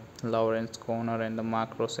Jr., Lawrence Conner and the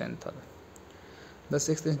Mark Rosenthal. The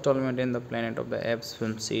sixth installment in the Planet of the Apes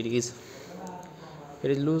film series. It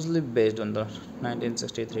is loosely based on the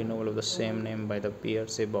 1963 novel of the same name by the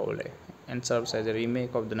Pierce Boulle and serves as a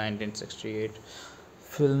remake of the 1968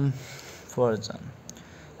 film version.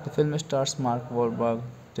 The film stars Mark Wahlberg,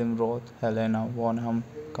 Tim Roth, Helena Bonham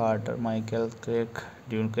Carter, Michael Clark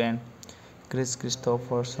Duncan, Chris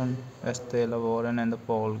Christopherson, Estella Warren, and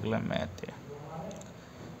Paul Giamatti.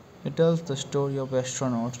 It tells the story of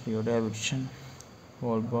astronaut Leo Davidson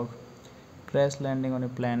Wahlberg crash landing on a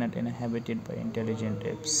planet inhabited by intelligent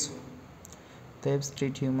apes. The apes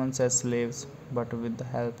treat humans as slaves, but with the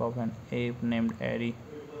help of an ape named Ari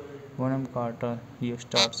Bonham Carter, he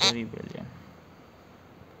starts a rebellion.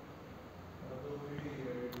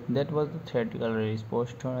 That was the theatrical release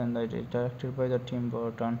poster, and it is directed by the Tim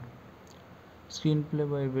Burton. Screenplay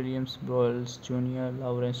by Williams Broyles Jr.,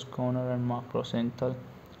 Lawrence Conner and Mark Rosenthal,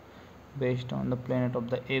 based on The Planet of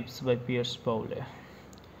the Apes by Pierce Boulle.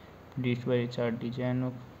 Produced by Richard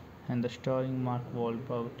DeJanook, and the starring Mark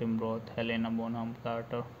Wahlberg, Tim Roth, Helena Bonham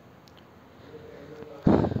Carter,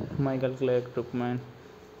 Michael Clark Druckmann,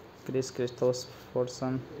 Chris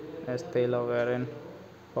Christopherson, Estella Warren,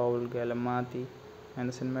 Paul Giamatti, and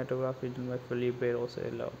the cinematography is done by Felipe Roth,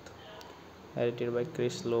 edited by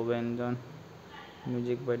Chris Lovenjon,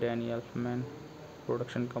 music by Danny Elfman,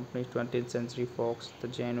 production company 20th Century Fox, the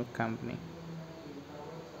Janook Company,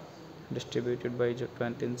 distributed by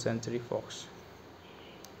 20th Century Fox.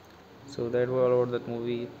 So that was all about that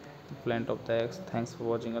movie, Planet of the Apes. Thanks for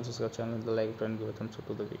watching. Also subscribe channel, the like button, give a thumbs up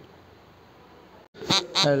to the video.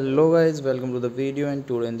 Hello guys, welcome to the video, and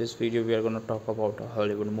today in this video we are going to talk about a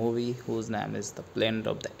Hollywood movie whose name is The Planet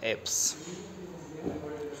of the Apes.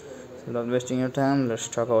 So without wasting your time, let's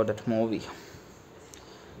talk about that movie.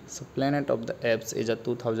 So Planet of the Apes is a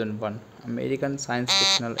 2001 American science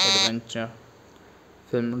fictional adventure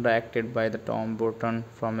film directed by the Tom Burton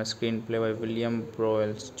from a screenplay by William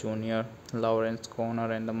Broyles Jr., Lawrence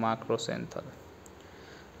Conner and the Mark Rosenthal.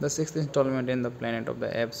 The sixth installment in the Planet of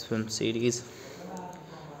the Apes film series.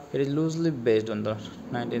 It is loosely based on the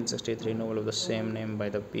 1963 novel of the same name by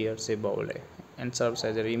the Pierce Boulle and serves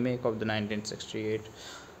as a remake of the 1968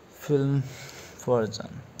 film version.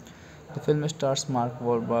 The film stars Mark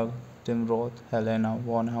Wahlberg, Tim Roth, Helena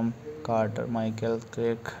Bonham Carter, Michael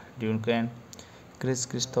Clark Duncan, Chris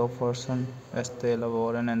Christopherson, Estella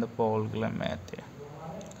Warren, and Paul Giamatti.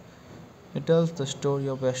 It tells the story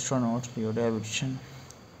of astronaut Leo Davidson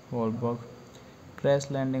Wahlberg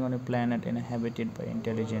crash landing on a planet inhabited by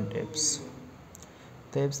intelligent apes.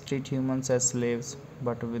 The apes treat humans as slaves,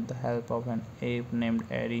 but with the help of an ape named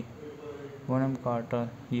Ari Bonham Carter,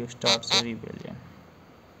 he starts a rebellion.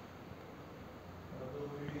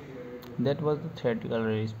 That was the theatrical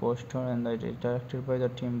release poster, and it is directed by the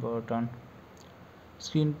Tim Burton.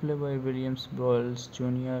 Screenplay by Williams Broyles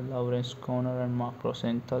Jr., Lawrence Conner and Mark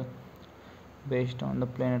Rosenthal, based on The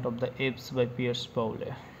Planet of the Apes by Pierce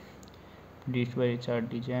Boulle. Produced by Richard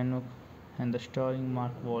DeJanook, and the starring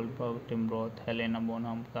Mark Wahlberg, Tim Roth, Helena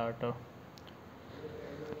Bonham Carter,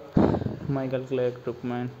 Michael Clark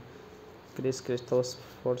Druckmann, Chris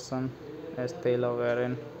Christopherson, Estella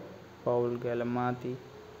Warren, Paul Giamatti,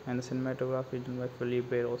 and the cinematography is done by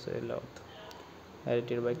Felipe Roth,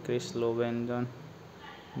 edited by Chris Lovenjon,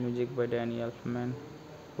 music by Danny Elfman,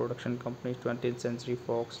 production company 20th Century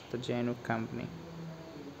Fox, the Janook Company,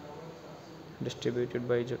 distributed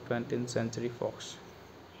by 20th Century Fox.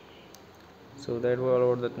 So that was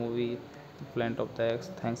all about that movie, Planet of the Apes.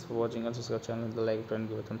 Thanks for watching. Also subscribe channel, the like button,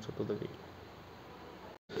 give a thumbs up to the video.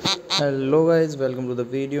 Hello guys, welcome to the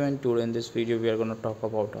video, and today in this video we are going to talk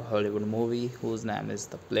about a Hollywood movie whose name is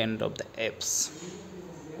The Planet of the Apes.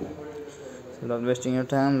 Without wasting your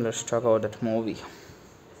time, let's talk about that movie.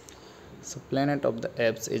 So, Planet of the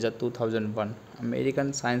Apes is a 2001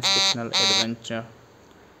 American science fictional adventure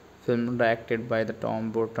film directed by the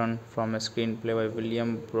Tom Burton from a screenplay by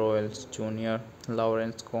William Broyles Jr.,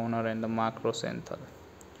 Lawrence Conner, and the Mark Rosenthal.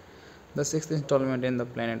 The sixth installment in the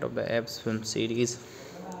Planet of the Apes film series.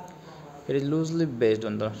 It is loosely based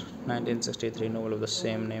on the 1963 novel of the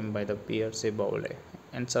same name by the Pierce Boulle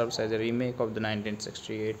and serves as a remake of the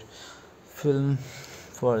 1968 film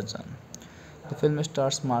version. The film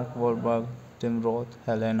stars Mark Wahlberg, Tim Roth,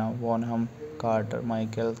 Helena Bonham Carter,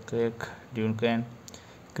 Michael Craig Duncan,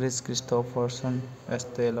 Chris Christopherson,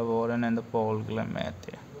 Estella Warren, and Paul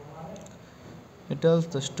Giamatti. It tells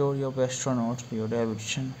the story of astronaut Leo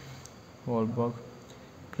Davidson Wahlberg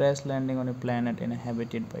crash landing on a planet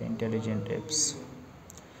inhabited by intelligent apes.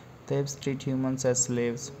 The apes treat humans as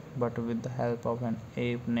slaves, but with the help of an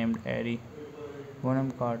ape named Eddie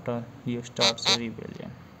Bonham Carter, he starts a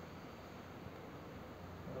rebellion.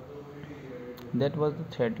 That was the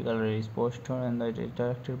theatrical release poster, and it is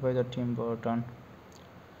directed by the Tim Burton.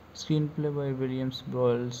 Screenplay by Williams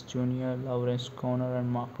Broyles Jr., Lawrence Conner,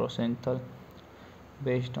 and Mark Rosenthal,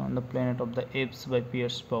 based on The Planet of the Apes by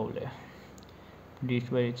Pierce Boulle.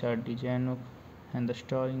 Produced by Richard DeJanouk, and the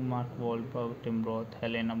starring Mark Wahlberg, Tim Roth,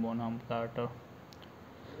 Helena Bonham Carter,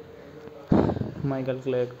 Michael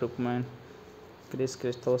Clark Druckmann, Chris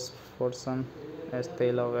Christopherson,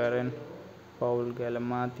 Estella Warren, Paul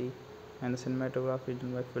Giamatti, and the cinematography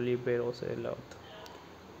done by Felipe Roth,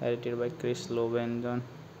 edited by Chris Lobenjon,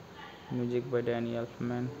 music by Danny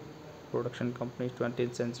Elfman, production company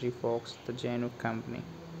 20th Century Fox, the Janouk Company,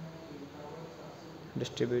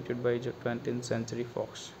 distributed by 20th Century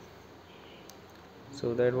Fox.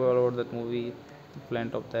 So that was all about that movie,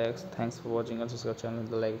 Planet of the Apes. Thanks for watching. Also subscribe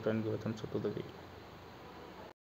channel, like it and give a thumbs up to the video.